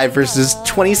 1995 versus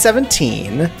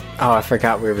 2017. Oh, I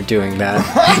forgot we were doing that.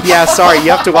 Yeah, sorry,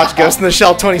 you have to watch Ghost in the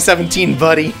Shell 2017,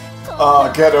 buddy.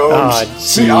 Oh, get owned. Oh,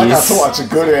 see, I got to watch a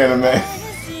good anime.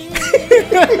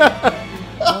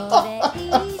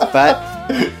 But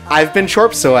I've been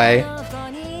Chorpsaway.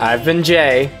 I've been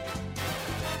Jay.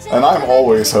 And I'm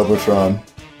always Hobotron.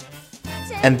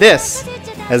 And this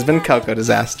has been Coco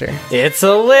Disaster. It's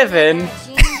a living.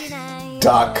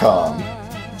 .com.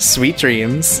 Sweet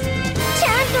dreams.